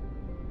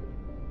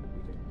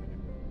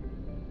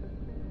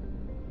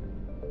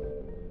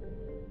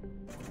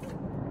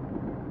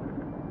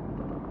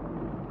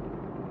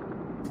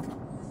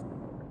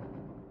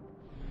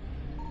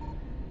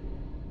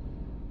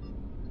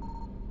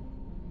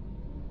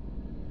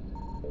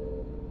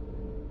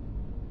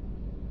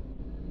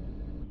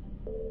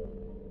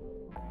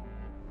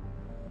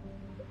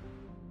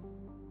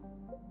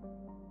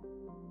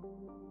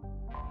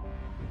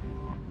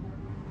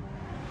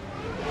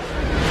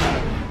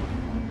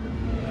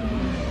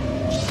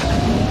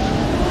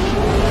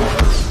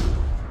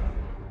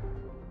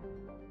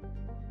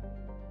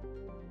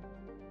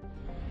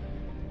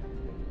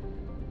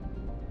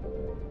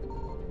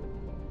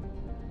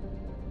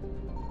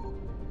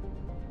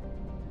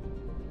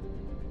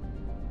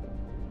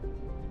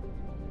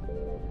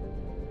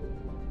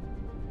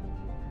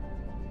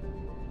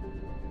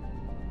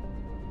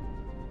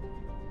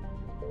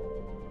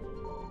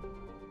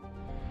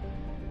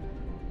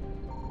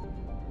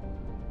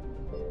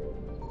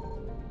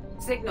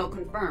 Signal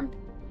confirmed.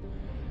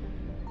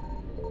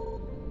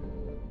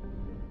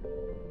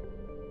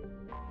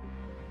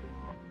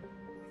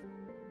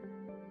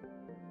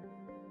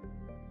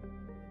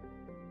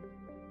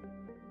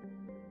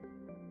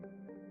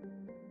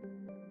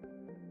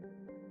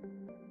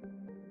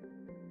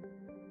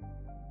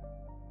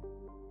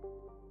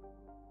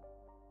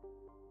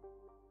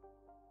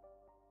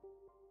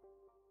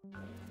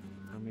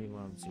 Mi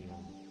van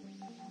szívom?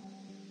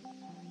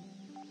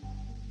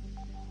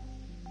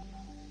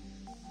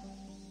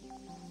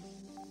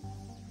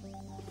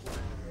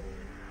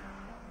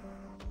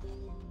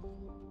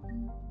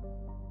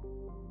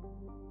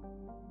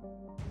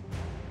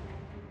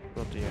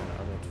 Ott ilyen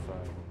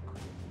adatfájlok.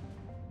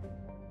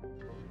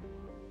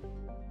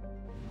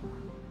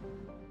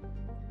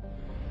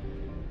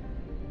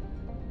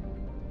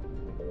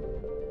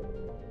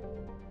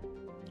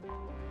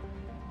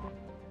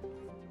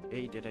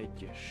 Egyre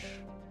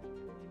egyes.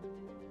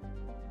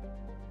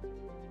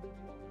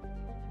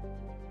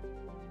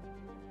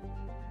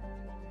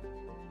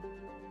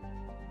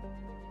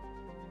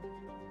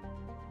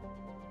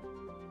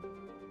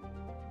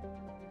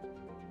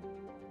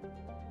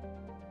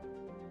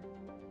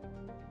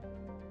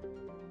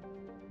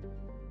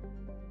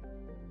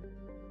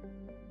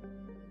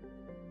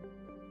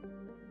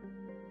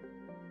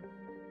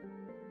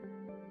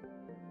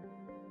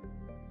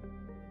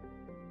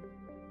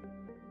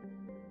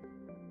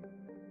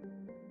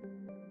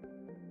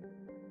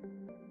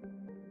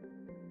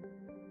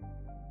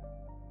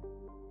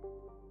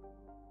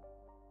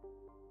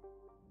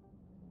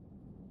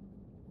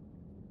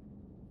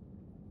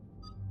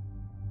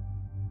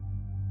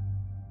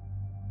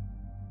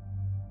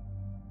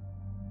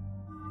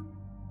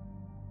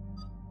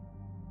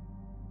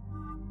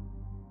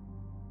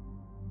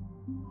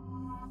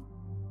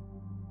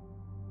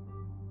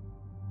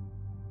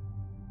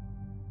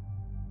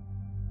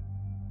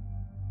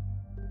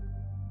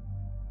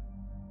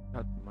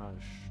 Hát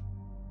más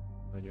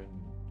nagyon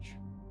nincs.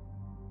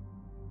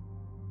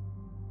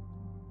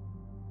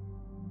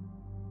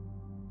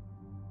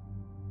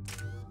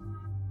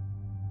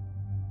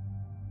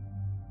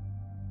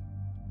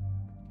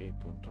 Két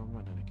ponton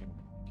van, de nekem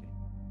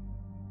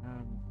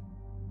nem.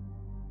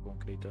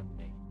 Konkrétan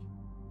 4.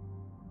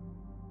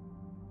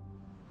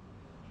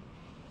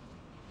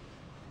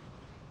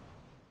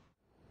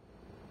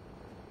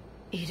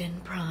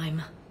 Eden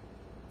Prime.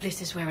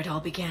 This is where it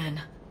all began.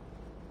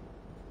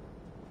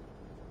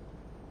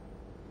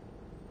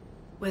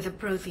 Where the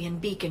Prothean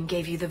beacon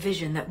gave you the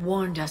vision that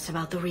warned us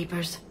about the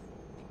Reapers.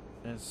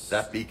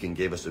 That beacon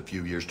gave us a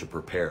few years to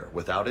prepare.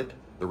 Without it,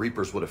 the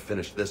Reapers would have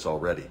finished this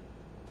already.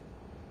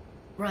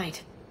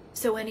 Right.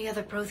 So any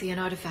other Prothean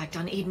artifact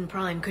on Eden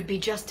Prime could be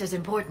just as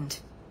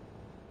important.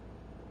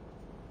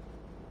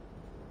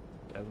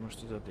 Ez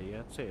most ez a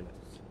DLC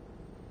lesz.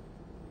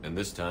 And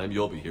this time,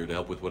 you'll be here to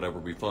help with whatever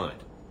we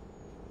find.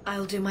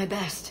 I'll do my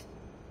best.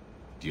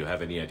 Do you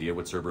have any idea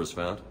what Cerberus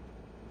found?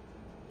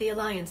 The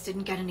Alliance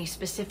didn't get any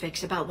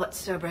specifics about what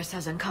Cerberus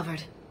has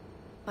uncovered.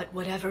 But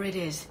whatever it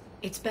is,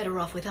 it's better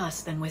off with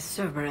us than with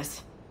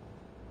Cerberus.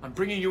 I'm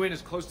bringing you in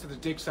as close to the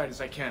dig site as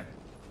I can.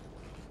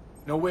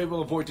 No way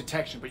we'll avoid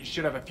detection, but you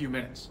should have a few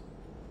minutes.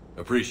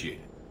 Appreciate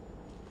it.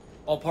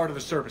 All part of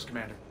the service,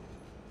 Commander.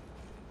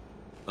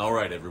 All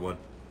right, everyone.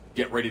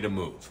 Get ready to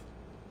move.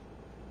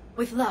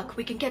 With luck,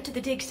 we can get to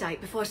the dig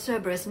site before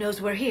Cerberus knows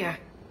we're here.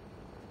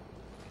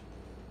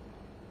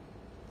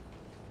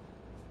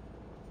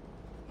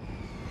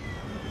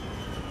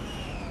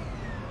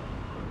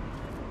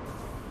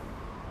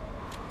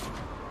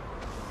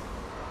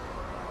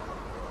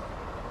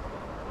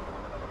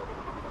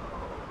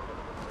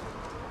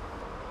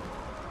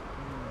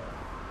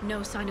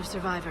 no sign of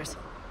survivors.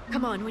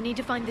 Come on, we need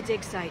to find the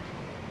dig site.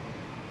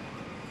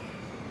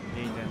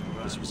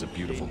 This was a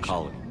beautiful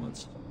colony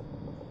once.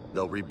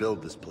 They'll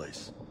rebuild this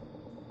place,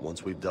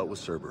 once we've dealt with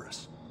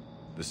Cerberus.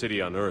 The city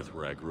on Earth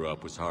where I grew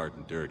up was hard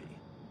and dirty.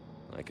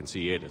 I can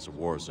see it as a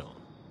war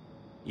zone.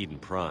 Eden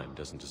Prime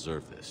doesn't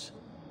deserve this.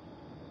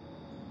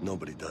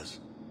 Nobody does.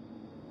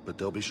 But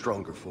they'll be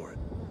stronger for it.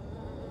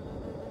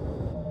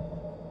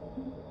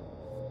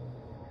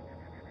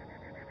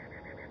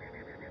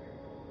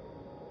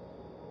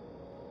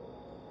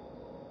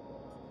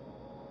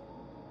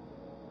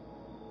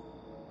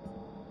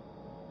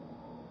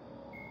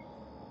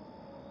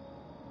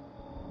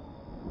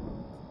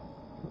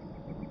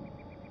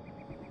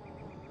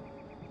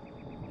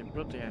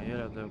 Protein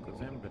jelentek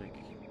az emberek.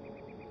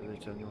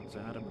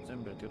 1983 az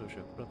emberi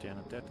tudósok protein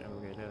a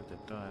technológiai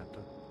lehetett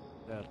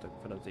találtak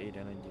fel az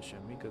égen egyesen,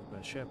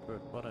 miközben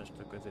Shepard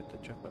parancsnok vezette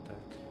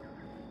csapatát.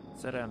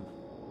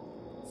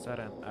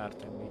 Saren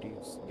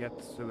Artemiris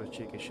Gett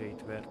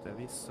szövetségeseit verte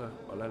vissza,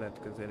 a lelet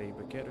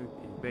közelébe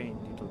került és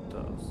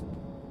beindította azt.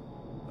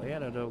 A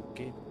jelenadó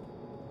két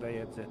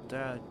bejegyzett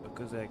tárgy a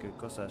közelgő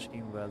kaszás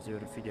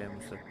invázióra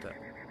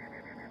figyelmeztette.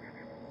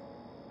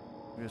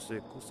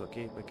 Őszök kusza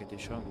képeket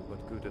és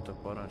hangokat küldött a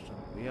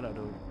parancsnak. A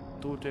jeladó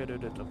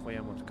túltérődött a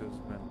folyamat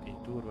közben,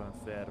 így durván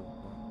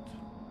felrobbant.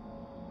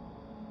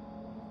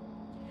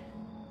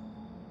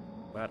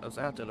 Bár az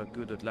általa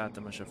küldött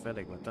látomás a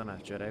felekben a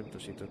tanácsára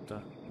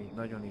elutasította, mint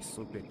nagyon is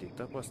szubjektív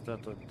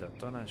tapasztalatot, de a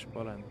tanács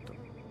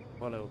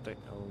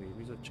Paleotechnológiai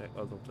Bizottság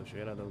azóta is a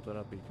jeladót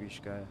alapít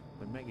vizsgálja,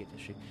 hogy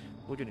megértessék,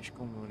 hogyan is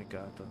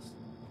kommunikált az.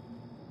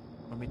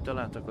 Amit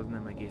találtak, az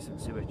nem egészen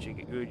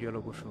szövetségi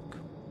űrgyalogosok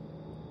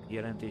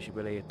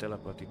jelentésébe leírt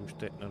telepatikus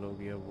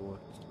technológia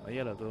volt. A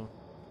jeladó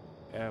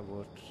el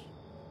volt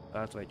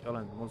átva egy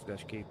alant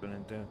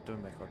mozgásképülő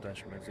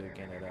tömeghatásmező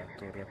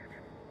generátorra.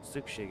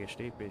 Szükséges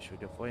lépés,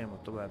 hogy a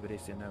folyamat további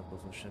részén ne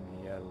okozzon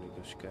semmilyen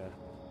járulékos kár.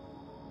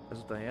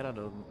 Ezután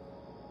jeladó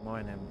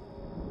majdnem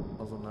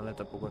azonnal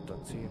letapogatta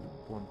a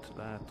célpont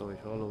látó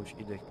és hallós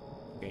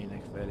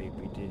idegeinek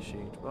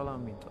felépítését,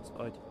 valamint az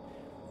agy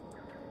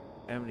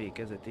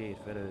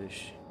emlékezetéért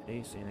felelős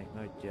részének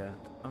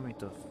nagyját,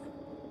 amit a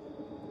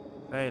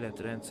fejlett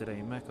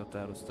rendszerei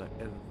meghatározták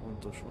ezen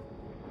fontos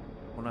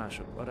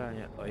vonások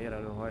aránya, a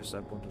jelenlő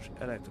hajszálpontos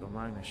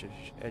elektromágneses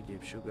és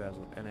egyéb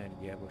sugárzó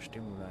energiával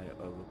stimulálja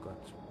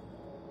azokat.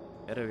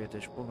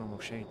 Erőjetes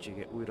programok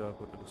segítsége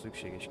újraalkotnak a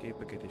szükséges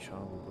képeket és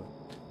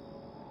hangokat.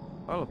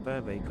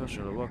 Alapelveik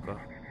hasonlóak a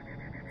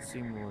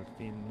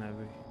Simultin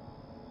nevű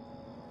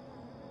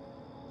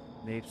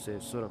népszerű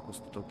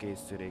szórakoztató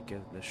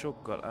készülékhez, de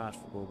sokkal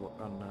átfogóbbak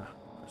annál.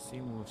 A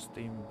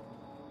Simultin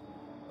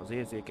az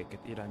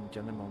érzékeket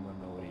irányítja, nem a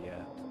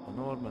memóriát. A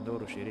Norman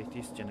orvosi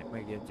tisztjének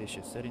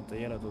megjegyzése szerint a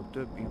jeladó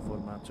több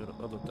információt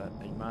adott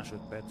át egy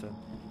másodpercen,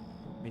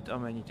 mint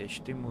amennyit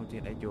egy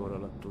Simultin egy óra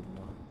alatt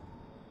tudna.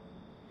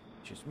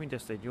 És ez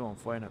mindezt egy olyan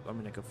fajnak,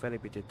 aminek a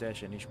felépítés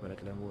teljesen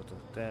ismeretlen volt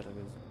a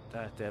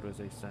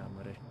tervezői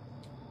számára. Egy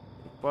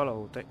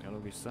Palao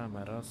technológus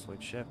számára az,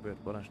 hogy Shepard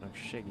parancsnak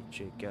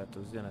segítség kellett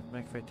az üzenet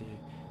megfejtése,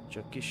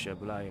 csak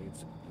kisebb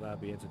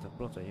lábjegyzet a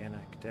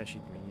proteinek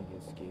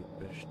teljesítményéhez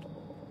képest.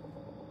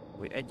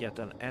 Hogy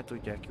egyáltalán el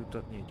tudják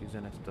jutatni egy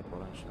üzenetet a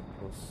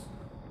parancsnokhoz.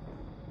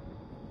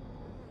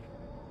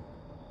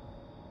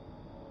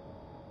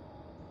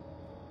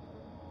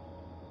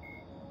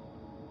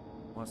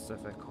 Mass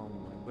Effect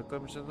Homelander, akkor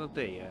most ez a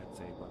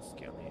DLC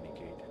baszki a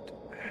nénikédet.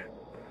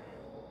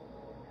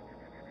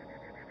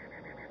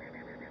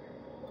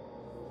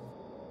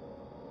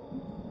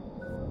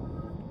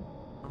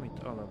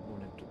 Amit alapból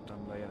nem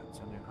tudtam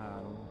lejátszani a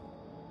 3,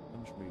 de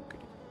most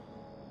működik.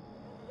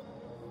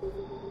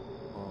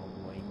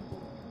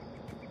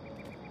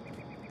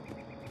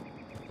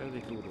 Ez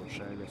egy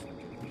túlóság lesz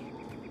nekem is.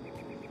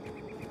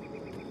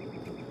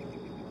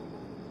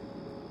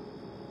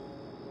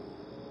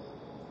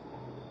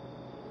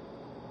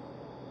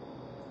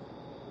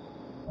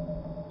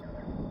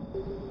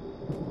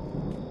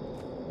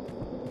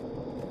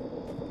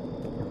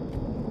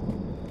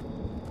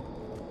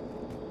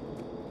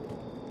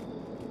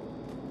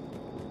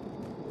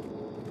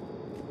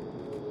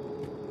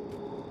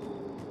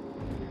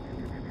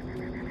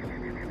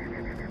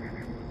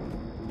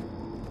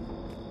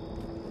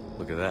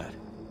 Look at that.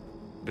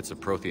 Bits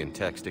of Prothean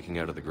tech sticking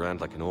out of the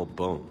ground like an old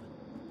bone.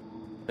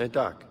 Hey,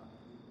 Doc.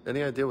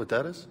 Any idea what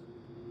that is?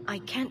 I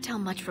can't tell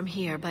much from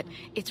here, but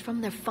it's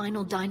from their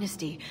final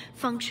dynasty.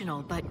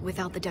 Functional, but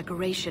without the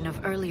decoration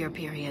of earlier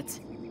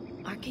periods.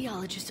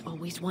 Archaeologists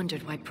always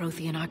wondered why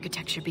Prothean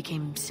architecture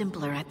became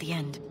simpler at the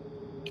end.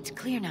 It's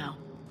clear now.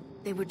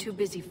 They were too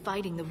busy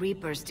fighting the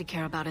Reapers to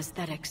care about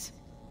aesthetics.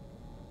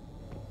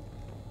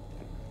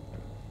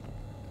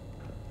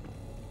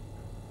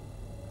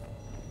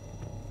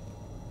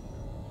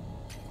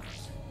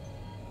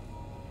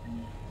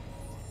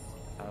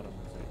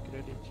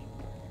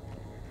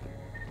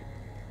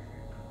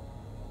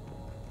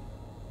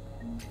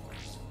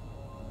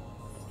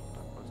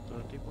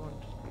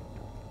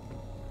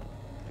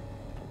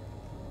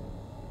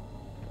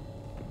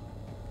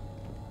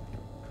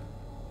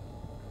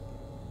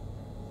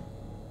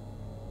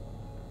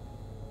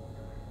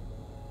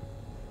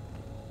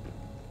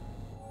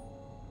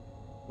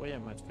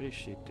 Folyamat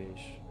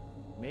frissítés.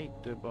 Még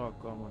több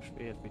alkalmas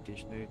férfit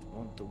és nőt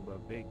vontunk be a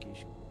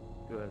békés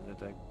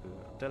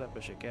körzetekből. A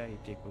telepesek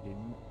elhitték, hogy egy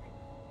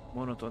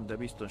monoton, de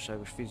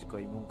biztonságos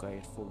fizikai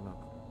munkáért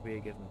fognak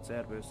végezni a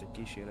Cerberus egy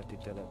kísérleti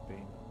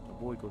telepén, a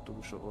bolygó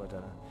túlsó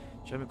oldalán.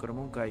 És amikor a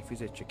munkáik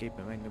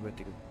fizetségképpen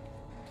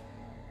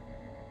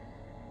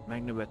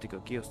megnövetik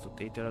a kiosztott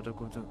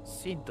ételadókon,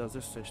 szinte az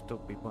összes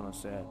topi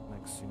panasz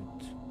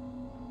megszűnt.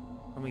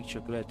 Amíg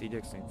csak lehet,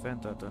 igyekszünk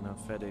fenntartani a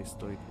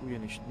fedélsztorit,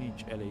 ugyanis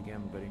nincs elég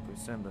emberünk, hogy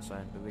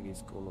szembeszálljunk az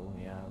egész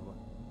kolóniával.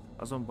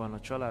 Azonban a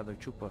családok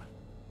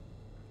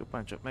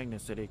csupán csak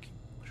megneszelik,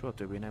 soha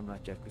többé nem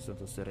látják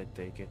viszont a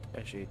szeretteiket,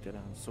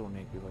 esélytelen szó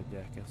nélkül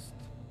hagyják ezt.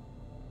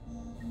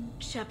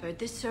 Shepard,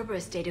 this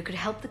Cerberus data could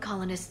help the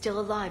colonists still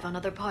alive on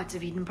other parts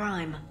of Eden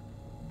Prime.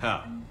 How?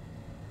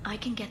 I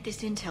can get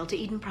this intel to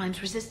Eden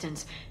Prime's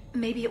resistance.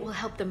 Maybe it will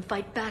help them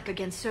fight back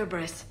against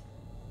Cerberus.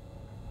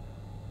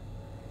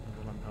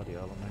 Valami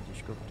hadiállományt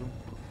is kaptunk.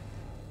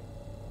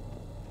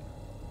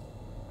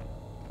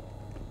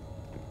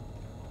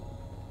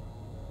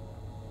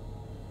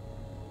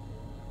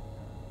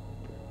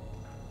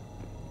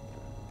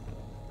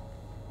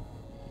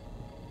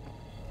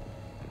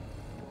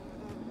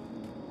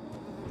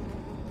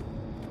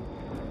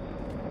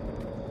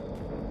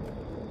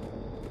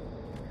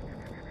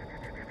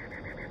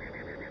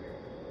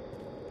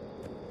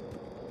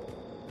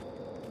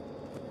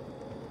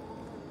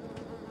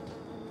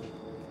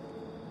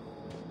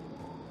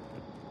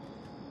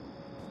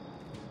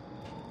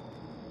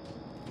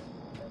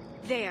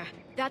 There.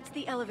 That's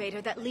the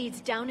elevator that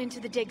leads down into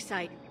the dig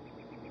site.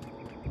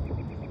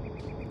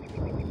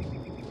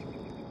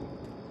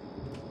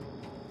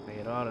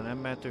 Miért arra nem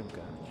mehetünk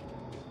át?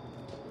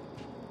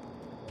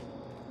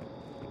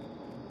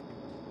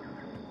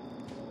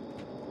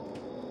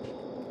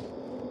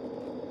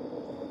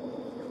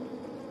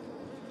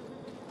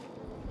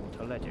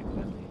 Mintha legyek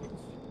lenni.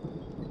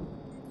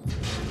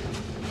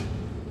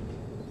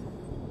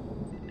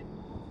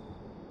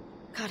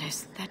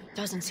 Goddess, that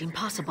doesn't seem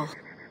possible.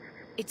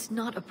 It's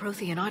not a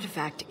Prothean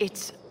artifact,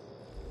 it's...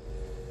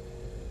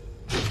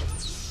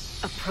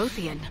 a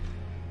Prothean.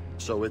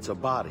 So it's a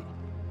body?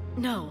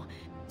 No.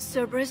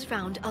 Cerberus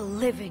found a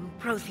living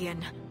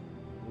Prothean.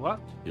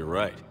 What? You're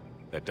right.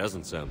 That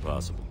doesn't sound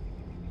possible.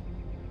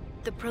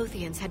 The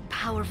Protheans had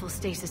powerful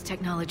stasis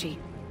technology.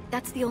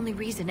 That's the only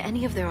reason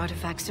any of their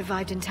artifacts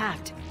survived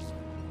intact.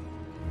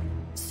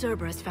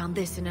 Cerberus found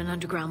this in an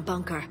underground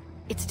bunker.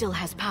 It still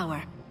has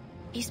power.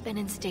 He's been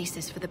in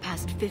stasis for the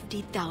past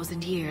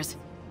 50,000 years.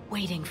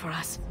 Waiting for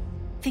us.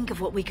 Think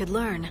of what we could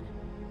learn.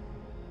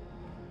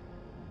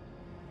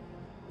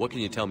 What can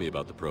you tell me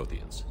about the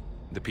Protheans?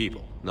 The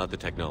people, not the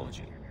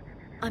technology.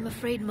 I'm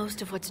afraid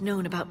most of what's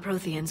known about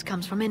Protheans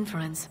comes from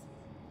inference.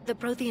 The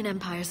Prothean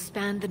Empire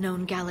spanned the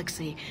known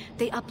galaxy.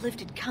 They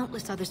uplifted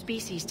countless other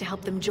species to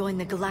help them join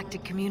the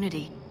galactic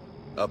community.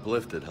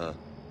 Uplifted, huh?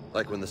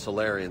 Like when the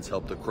Solarians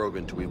helped the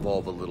Krogan to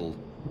evolve a little...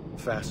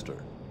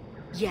 faster.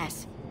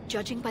 Yes.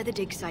 Judging by the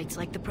dig sites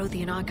like the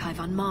Prothean Archive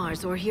on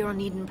Mars or here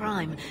on Eden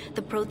Prime,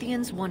 the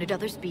Protheans wanted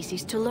other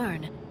species to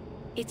learn.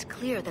 It's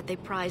clear that they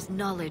prize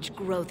knowledge,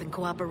 growth, and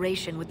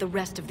cooperation with the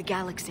rest of the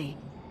galaxy.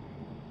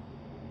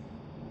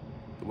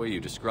 The way you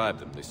describe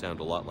them, they sound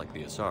a lot like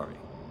the Asari.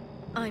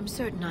 I'm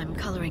certain I'm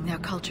coloring their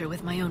culture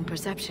with my own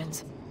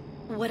perceptions.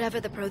 Whatever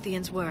the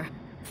Protheans were,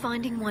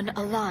 finding one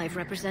alive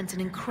represents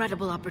an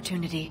incredible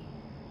opportunity.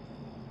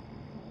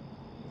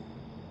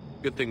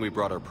 Good thing we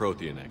brought our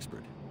Prothean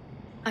expert.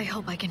 I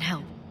hope I can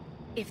help.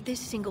 If this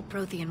single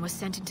Prothean was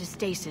sent into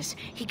stasis,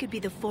 he could be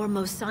the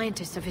foremost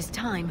scientist of his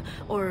time,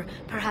 or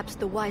perhaps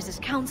the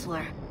wisest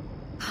counselor.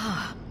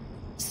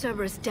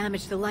 Cerberus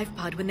damaged the life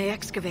pod when they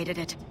excavated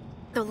it.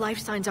 The life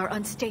signs are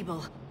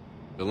unstable.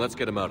 Then let's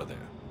get him out of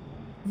there.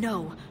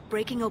 No,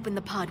 breaking open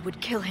the pod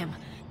would kill him.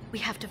 We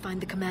have to find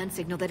the command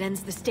signal that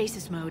ends the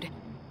stasis mode.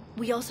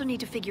 We also need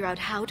to figure out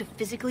how to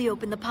physically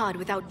open the pod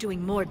without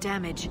doing more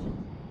damage.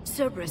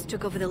 Cerberus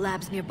took over the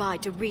labs nearby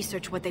to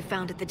research what they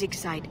found at the dig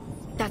site.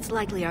 That's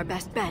likely our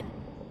best bet.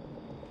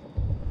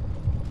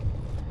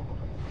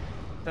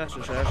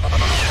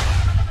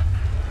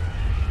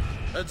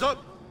 Heads up!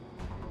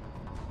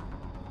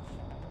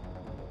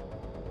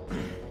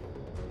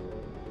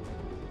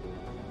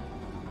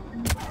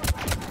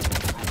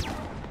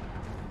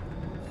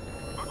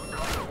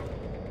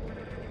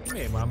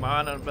 Mi már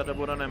már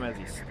bedobóra nem ez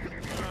is.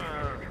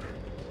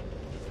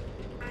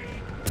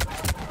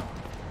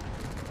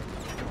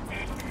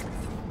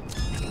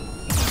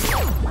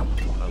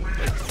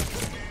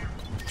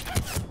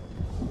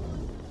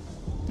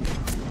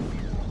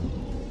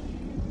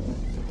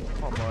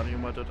 Hamar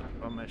nyomatod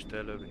a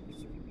mester lövész.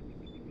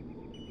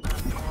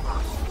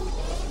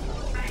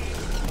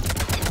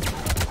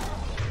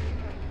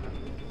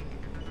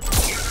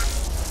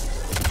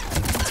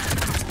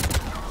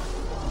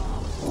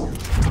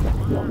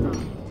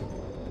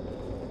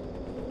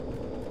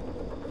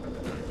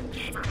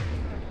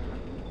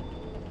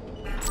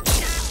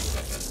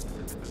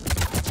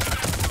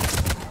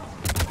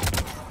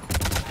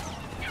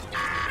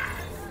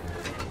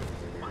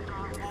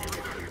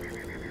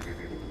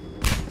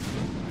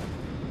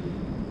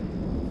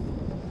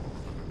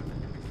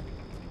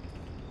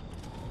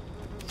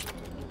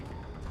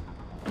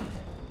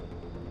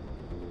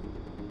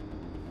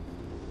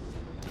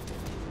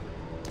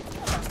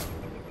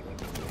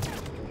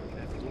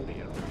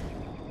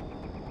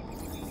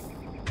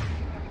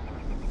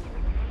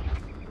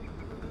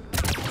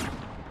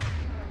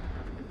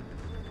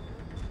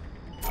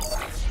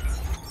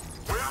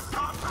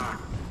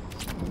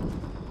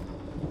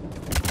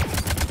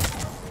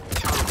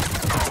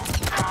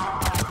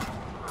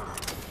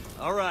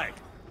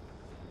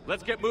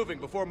 Let's get moving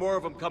before more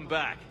of them come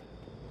back.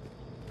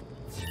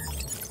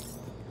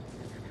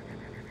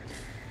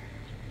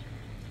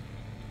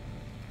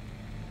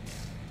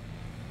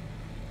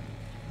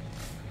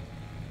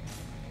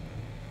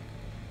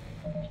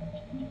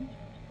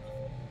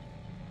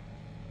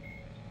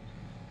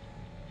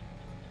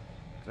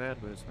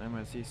 Cerberus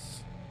Nemesis,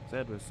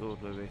 Cerberus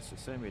orrlövész, a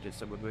személyre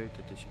szabad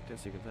beültetésig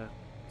teszik az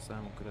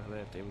számukra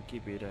lehetővé, hogy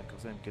kibírják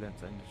az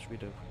M90-es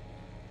videó.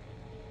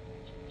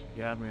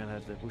 Járműen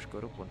lehetett puska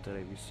roppant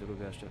elég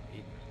visszarugást,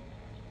 így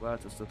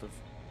változtat a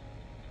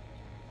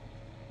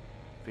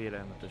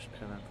félelmetes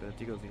ellenfelet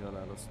igazi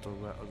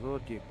halálosztóvá. Az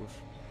orrgyilkos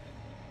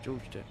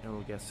csúcs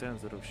technológiás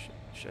szenzorok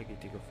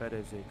segítik a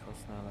fedezék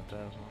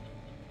használatában.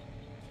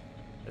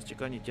 Ez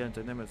csak annyit jelent,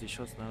 hogy Nemesis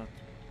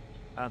használat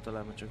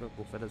általában csak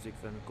akkor fedezik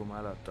fel, mikor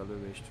már látta a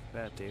lövést,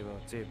 feltéve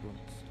a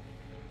célpont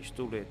és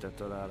túlélte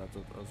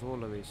találatot. Az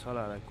orrlövész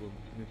halálákor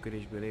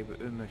működésből lévő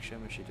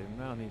önmegsemmisítő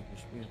mechanizmus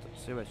miatt a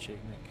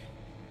szövetségnek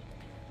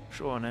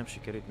soha nem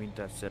sikerült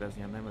mintát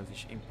szerezni a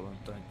Nemesis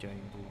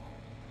implantantjaimból.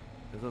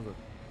 Ez az a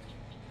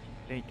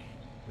tény,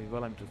 hogy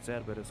valamint a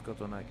Cerberus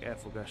katonák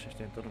elfogás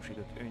estén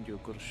tanúsított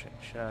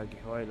öngyilkossági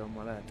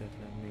hajlammal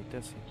lehetetlenné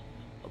teszi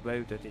a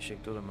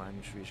beültetések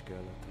tudományos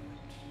vizsgálatát.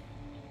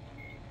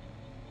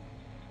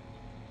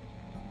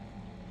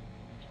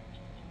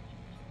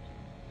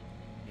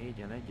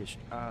 Négyen egyes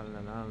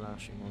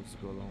ellenállási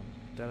mozgalom.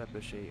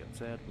 Telepesei a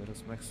Cerberus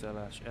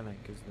megszállás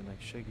ellen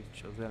kezdenek,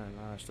 segíts az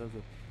ellenállást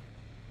azok,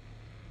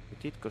 hogy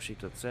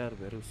titkosított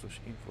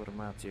Cerberusos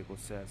információkat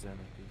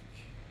szerzelnek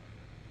így.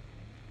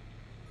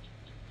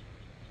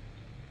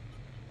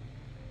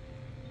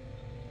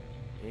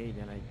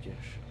 Négyen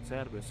egyes. A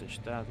Cerberus egy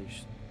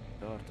stázis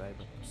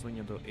tartályban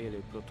szonyadó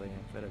élő protein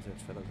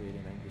felezett fel az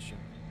élén engedésen.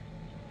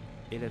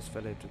 Élesz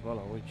felejtő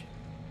valahogy,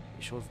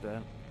 és hozd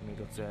el még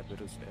a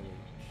Cerberus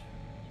előtt.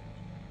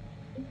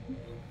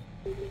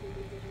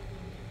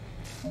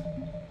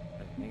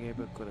 Még épp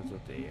akkor ez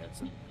ott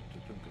éjjátszani,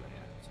 tudunk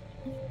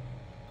lejátszani.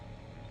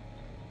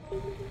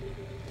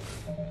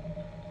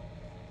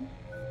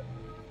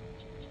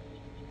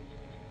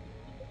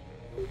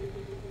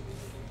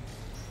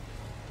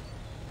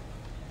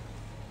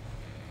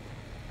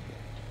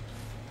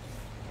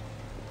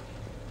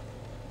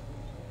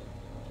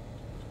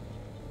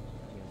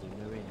 Ez egy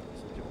növény,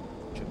 ez egy jó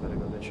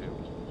csöpereg az eső.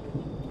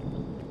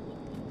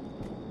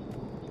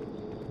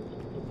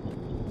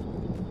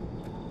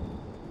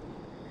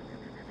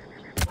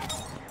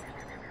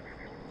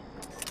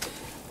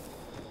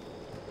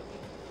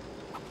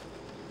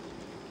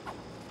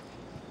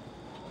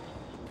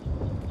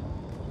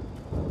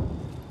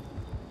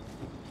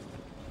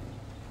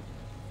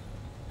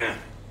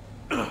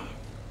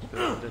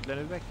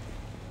 Ötlenül meg.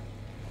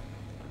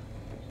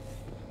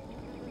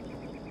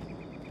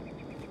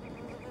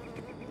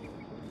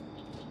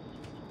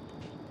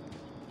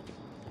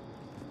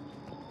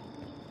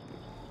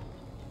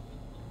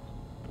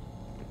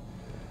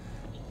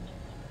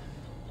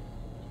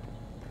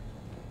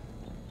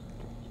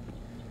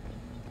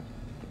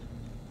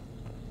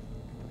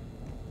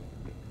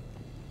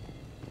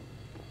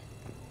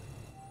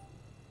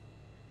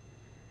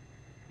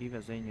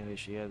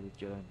 Vezényelési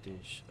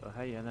jelzőjelentés. A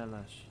helyi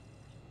ellenállás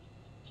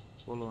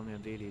Polónia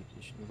déli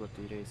és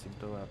nyugati részén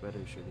tovább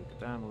erősödik. A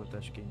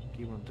támogatásként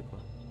kivontak a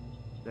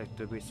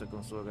legtöbb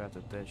északon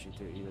szolgáltat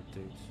teljesítő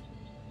illetőt.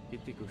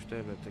 Kritikus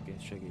területeken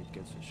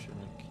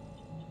segítkezhessenek.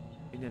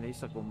 Minden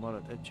északon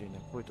maradt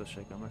egységnek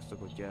folytassák a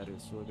megszokott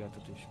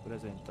járőrszolgáltat és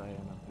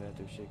prezentáljanak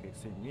lehetőségek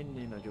szerint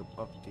minél nagyobb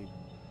aktív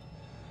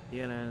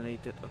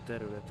jelenlétet a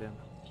területen,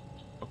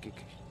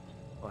 akik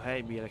a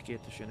helybélek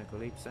értesülnek a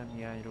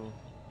létszámhiányról,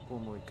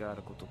 komoly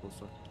károkat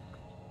okozhatnak.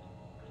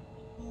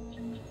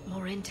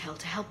 More intel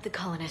to help the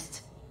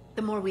colonists.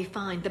 The more we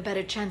find, the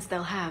better chance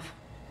they'll have.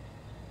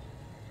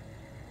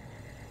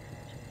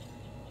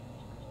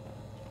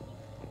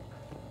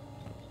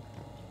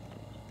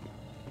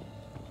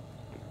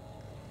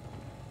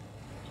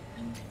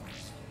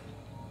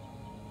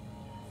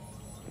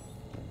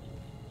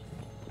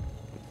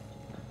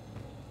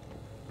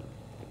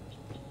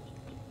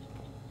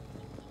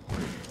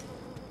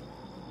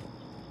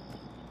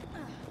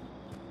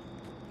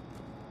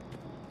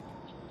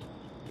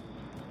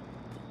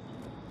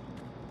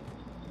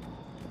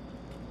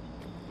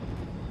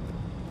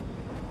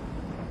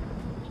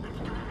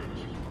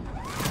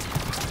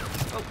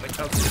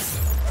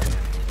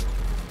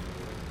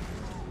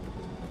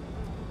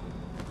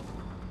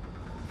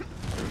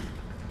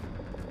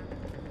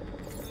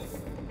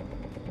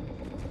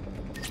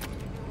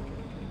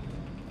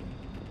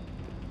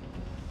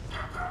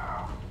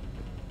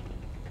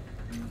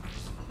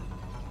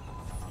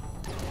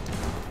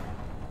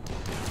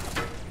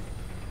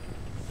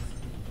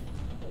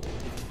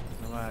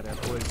 Várjál,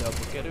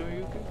 oldalba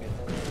kerüljük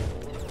őket.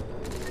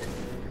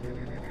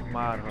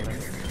 Márha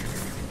lesz.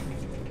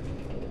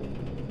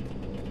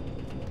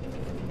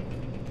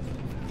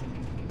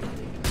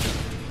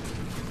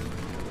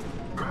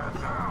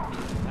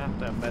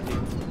 Nem pedig.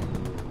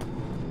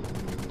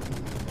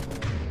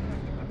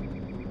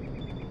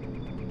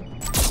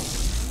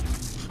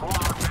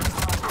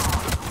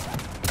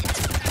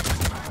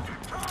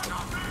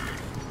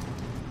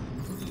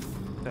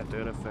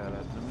 fel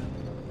lehetne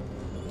menni.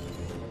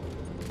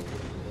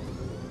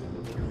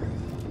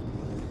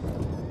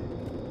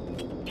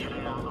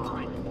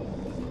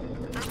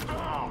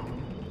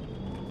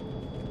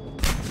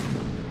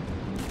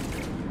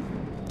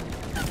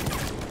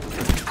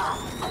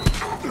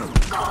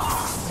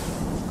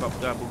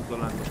 Kaptál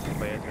bukdolánkos a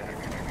fejedre.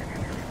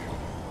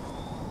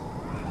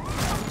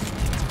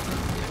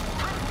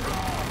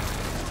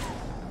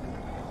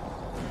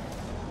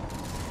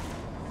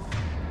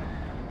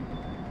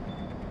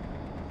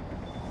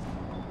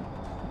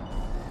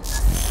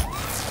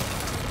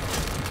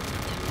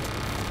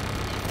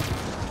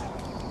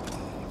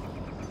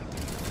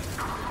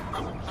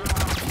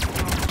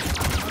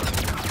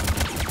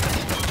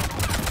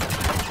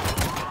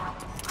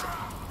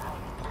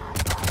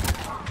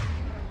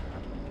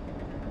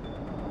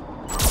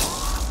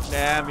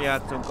 Nem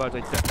játszunk az,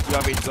 hogy te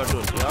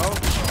javítgatod, jó?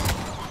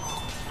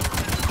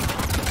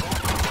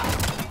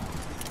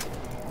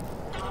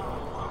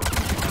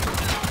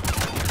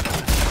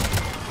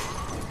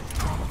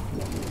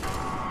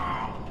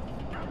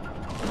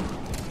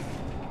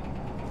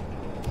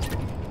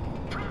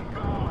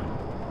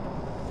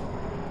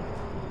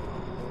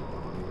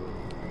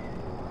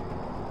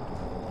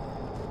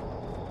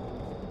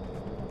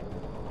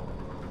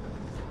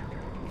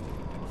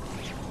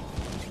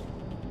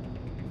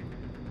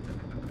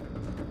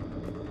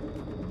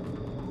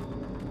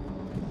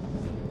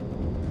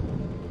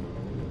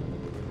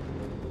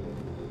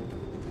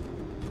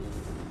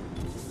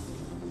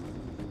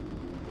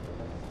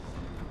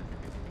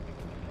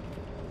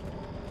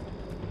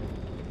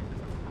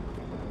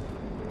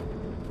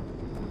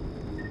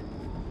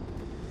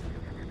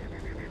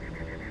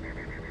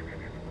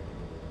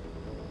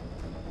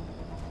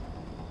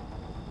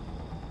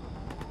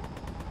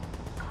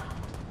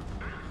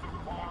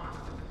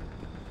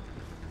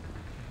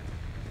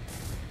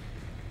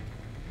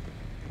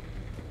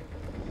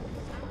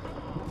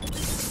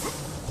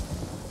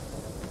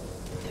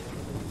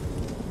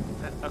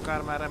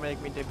 Akár már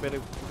reméljük, mindig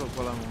belül futok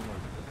valahol.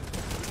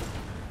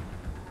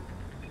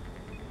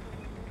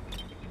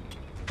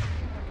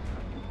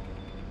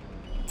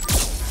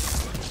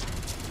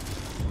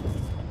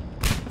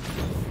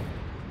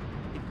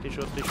 Itt is,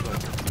 ott is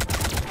vagy.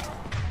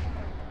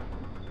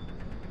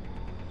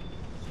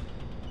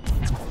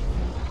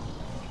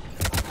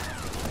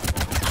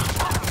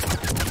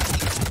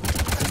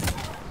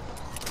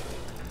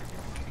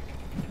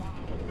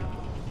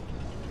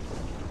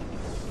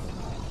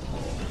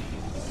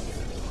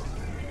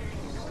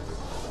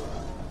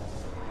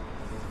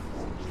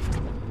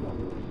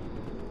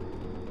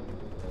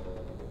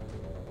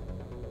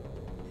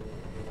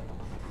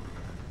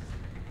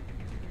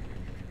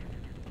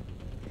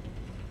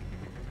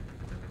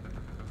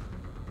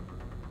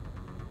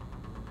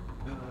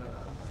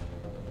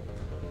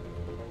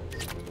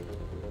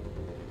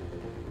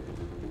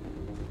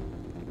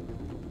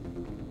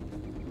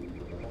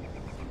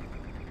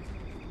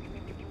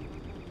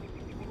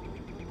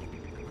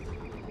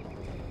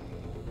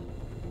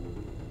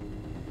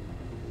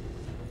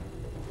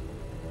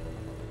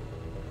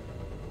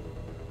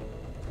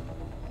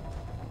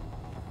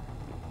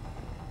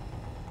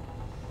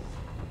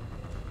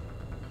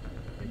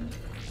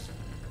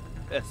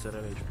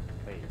 Elszerelés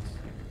pénz.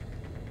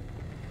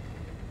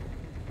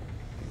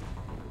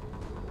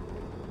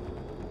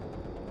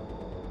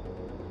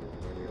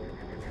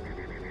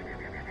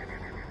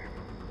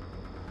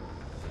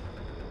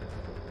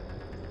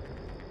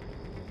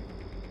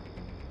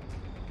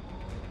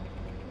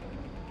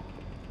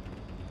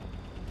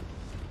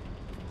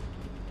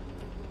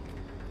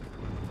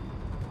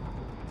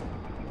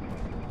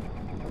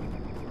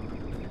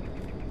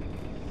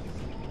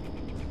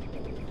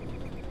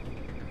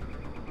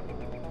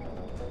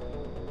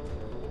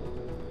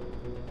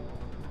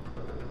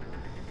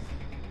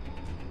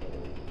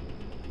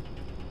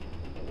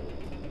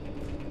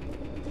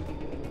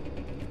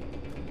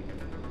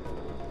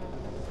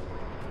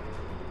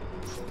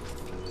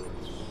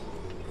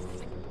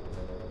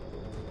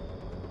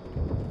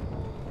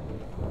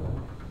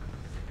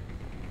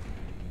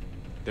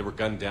 They were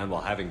gunned down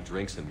while having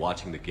drinks and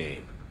watching the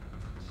game.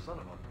 Son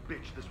of a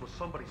bitch, this was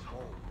somebody's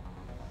home.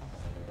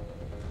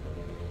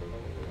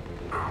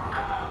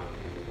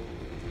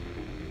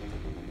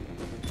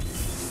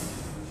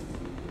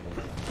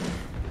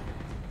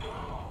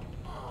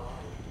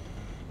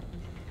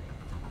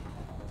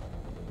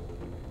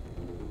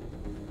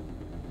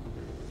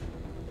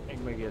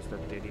 Még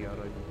megijesztettél így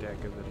arra, hogy mit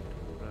elkezded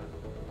itt rá.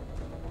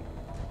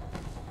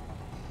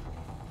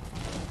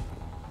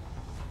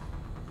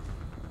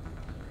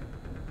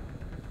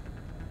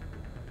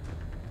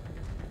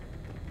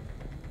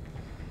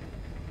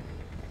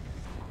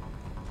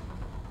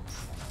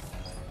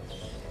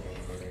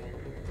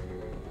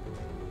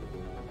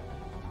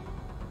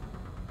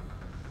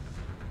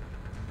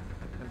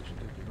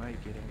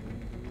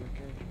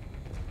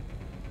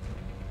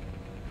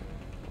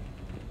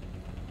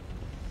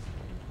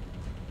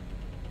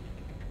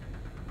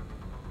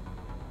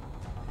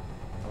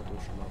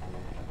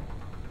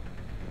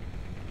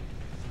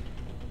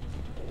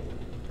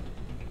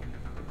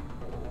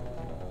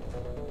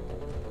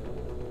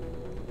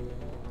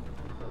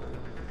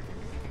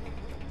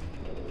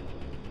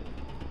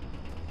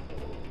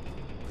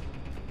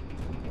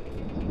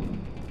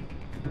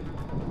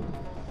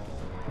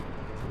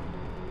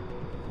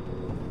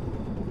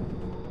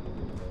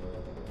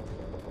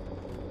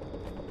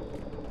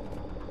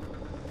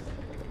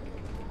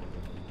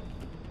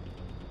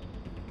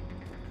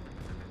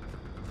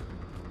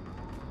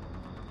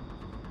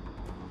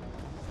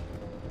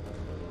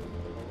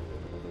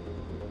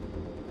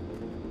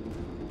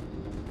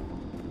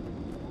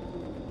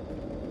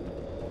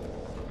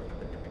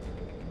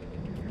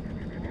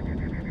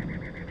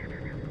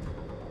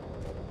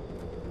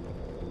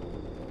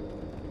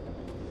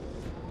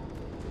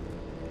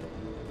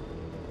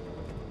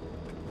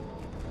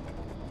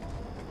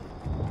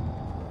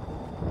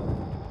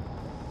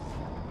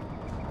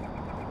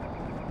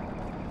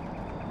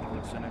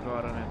 valószínűleg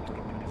arra nem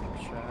tudom menni,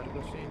 mint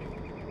sárga színű.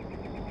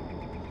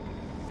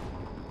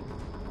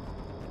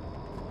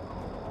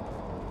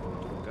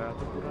 Tudok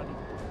átugrani.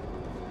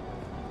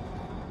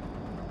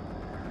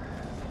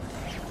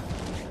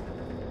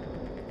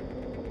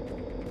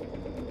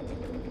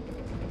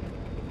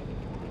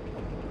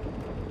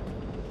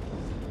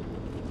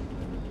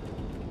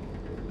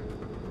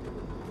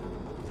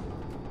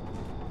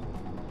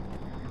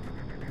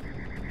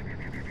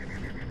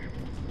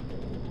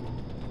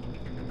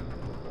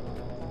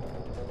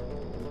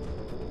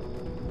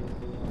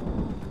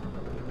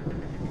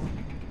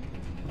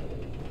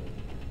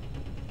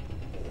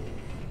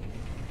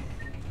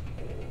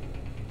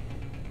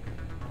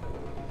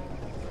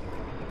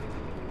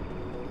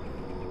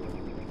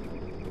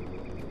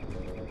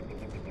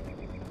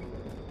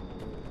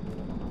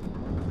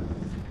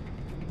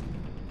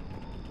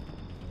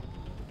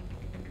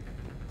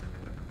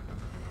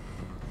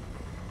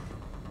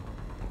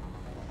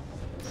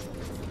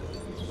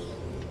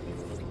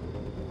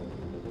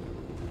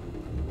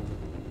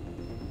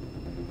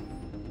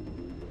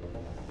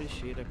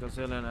 Hírek az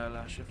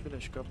ellenállásra.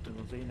 Füles kaptam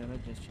az innen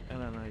egyes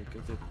ellenállói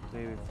között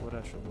lévő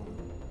forrásokból.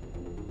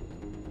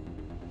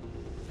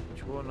 Hogy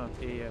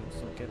holnap éjjel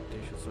 22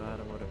 és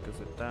 23 óra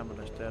között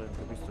támadást terveznek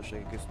a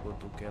biztonsági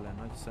központunk ellen.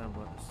 Nagy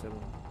számban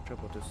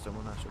csapat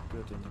összevonások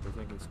történnek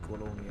az egész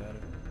kolóniára.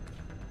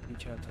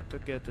 Így hát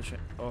tökéletes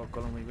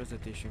alkalom, hogy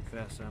vezetésünk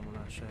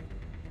felszámolására.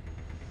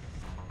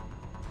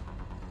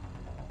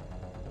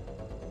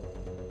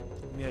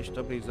 Milyen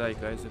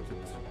stabilizáljuk a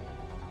helyzetet?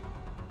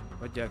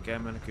 Hagyják el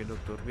menekülni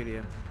Dr.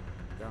 William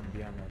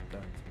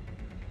Gambianatát.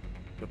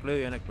 Csak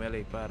lőjenek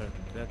mellé pára,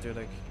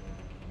 lehetőleg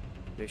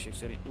léség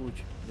szerint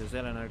úgy, hogy az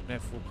ellenek ne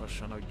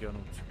foghassanak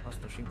gyanút.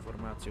 Hasznos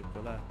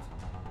információkkal lát,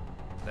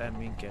 de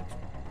minket.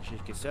 És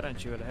egy kis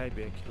szerencsével a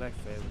helybélyek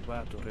legfeljebb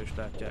bátorra is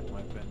látják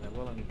majd benne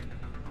valamit.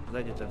 Az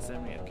egyetlen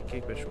személy, aki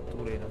képes volt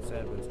túlélni a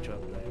Cerberus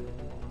csapdáját.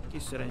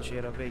 Kis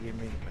szerencsére a végén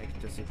még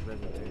megteszik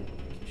vezetőjük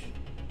is.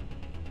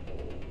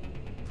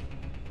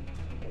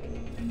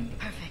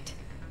 Perfect.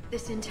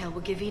 This intel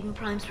will give Eden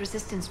Prime's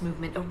resistance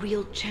movement a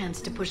real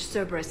chance to push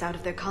Cerberus out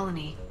of their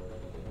colony.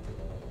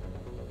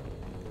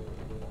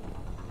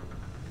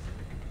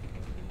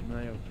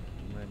 Na jó,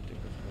 mentek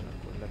aztán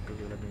akkor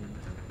legközelebb mindent.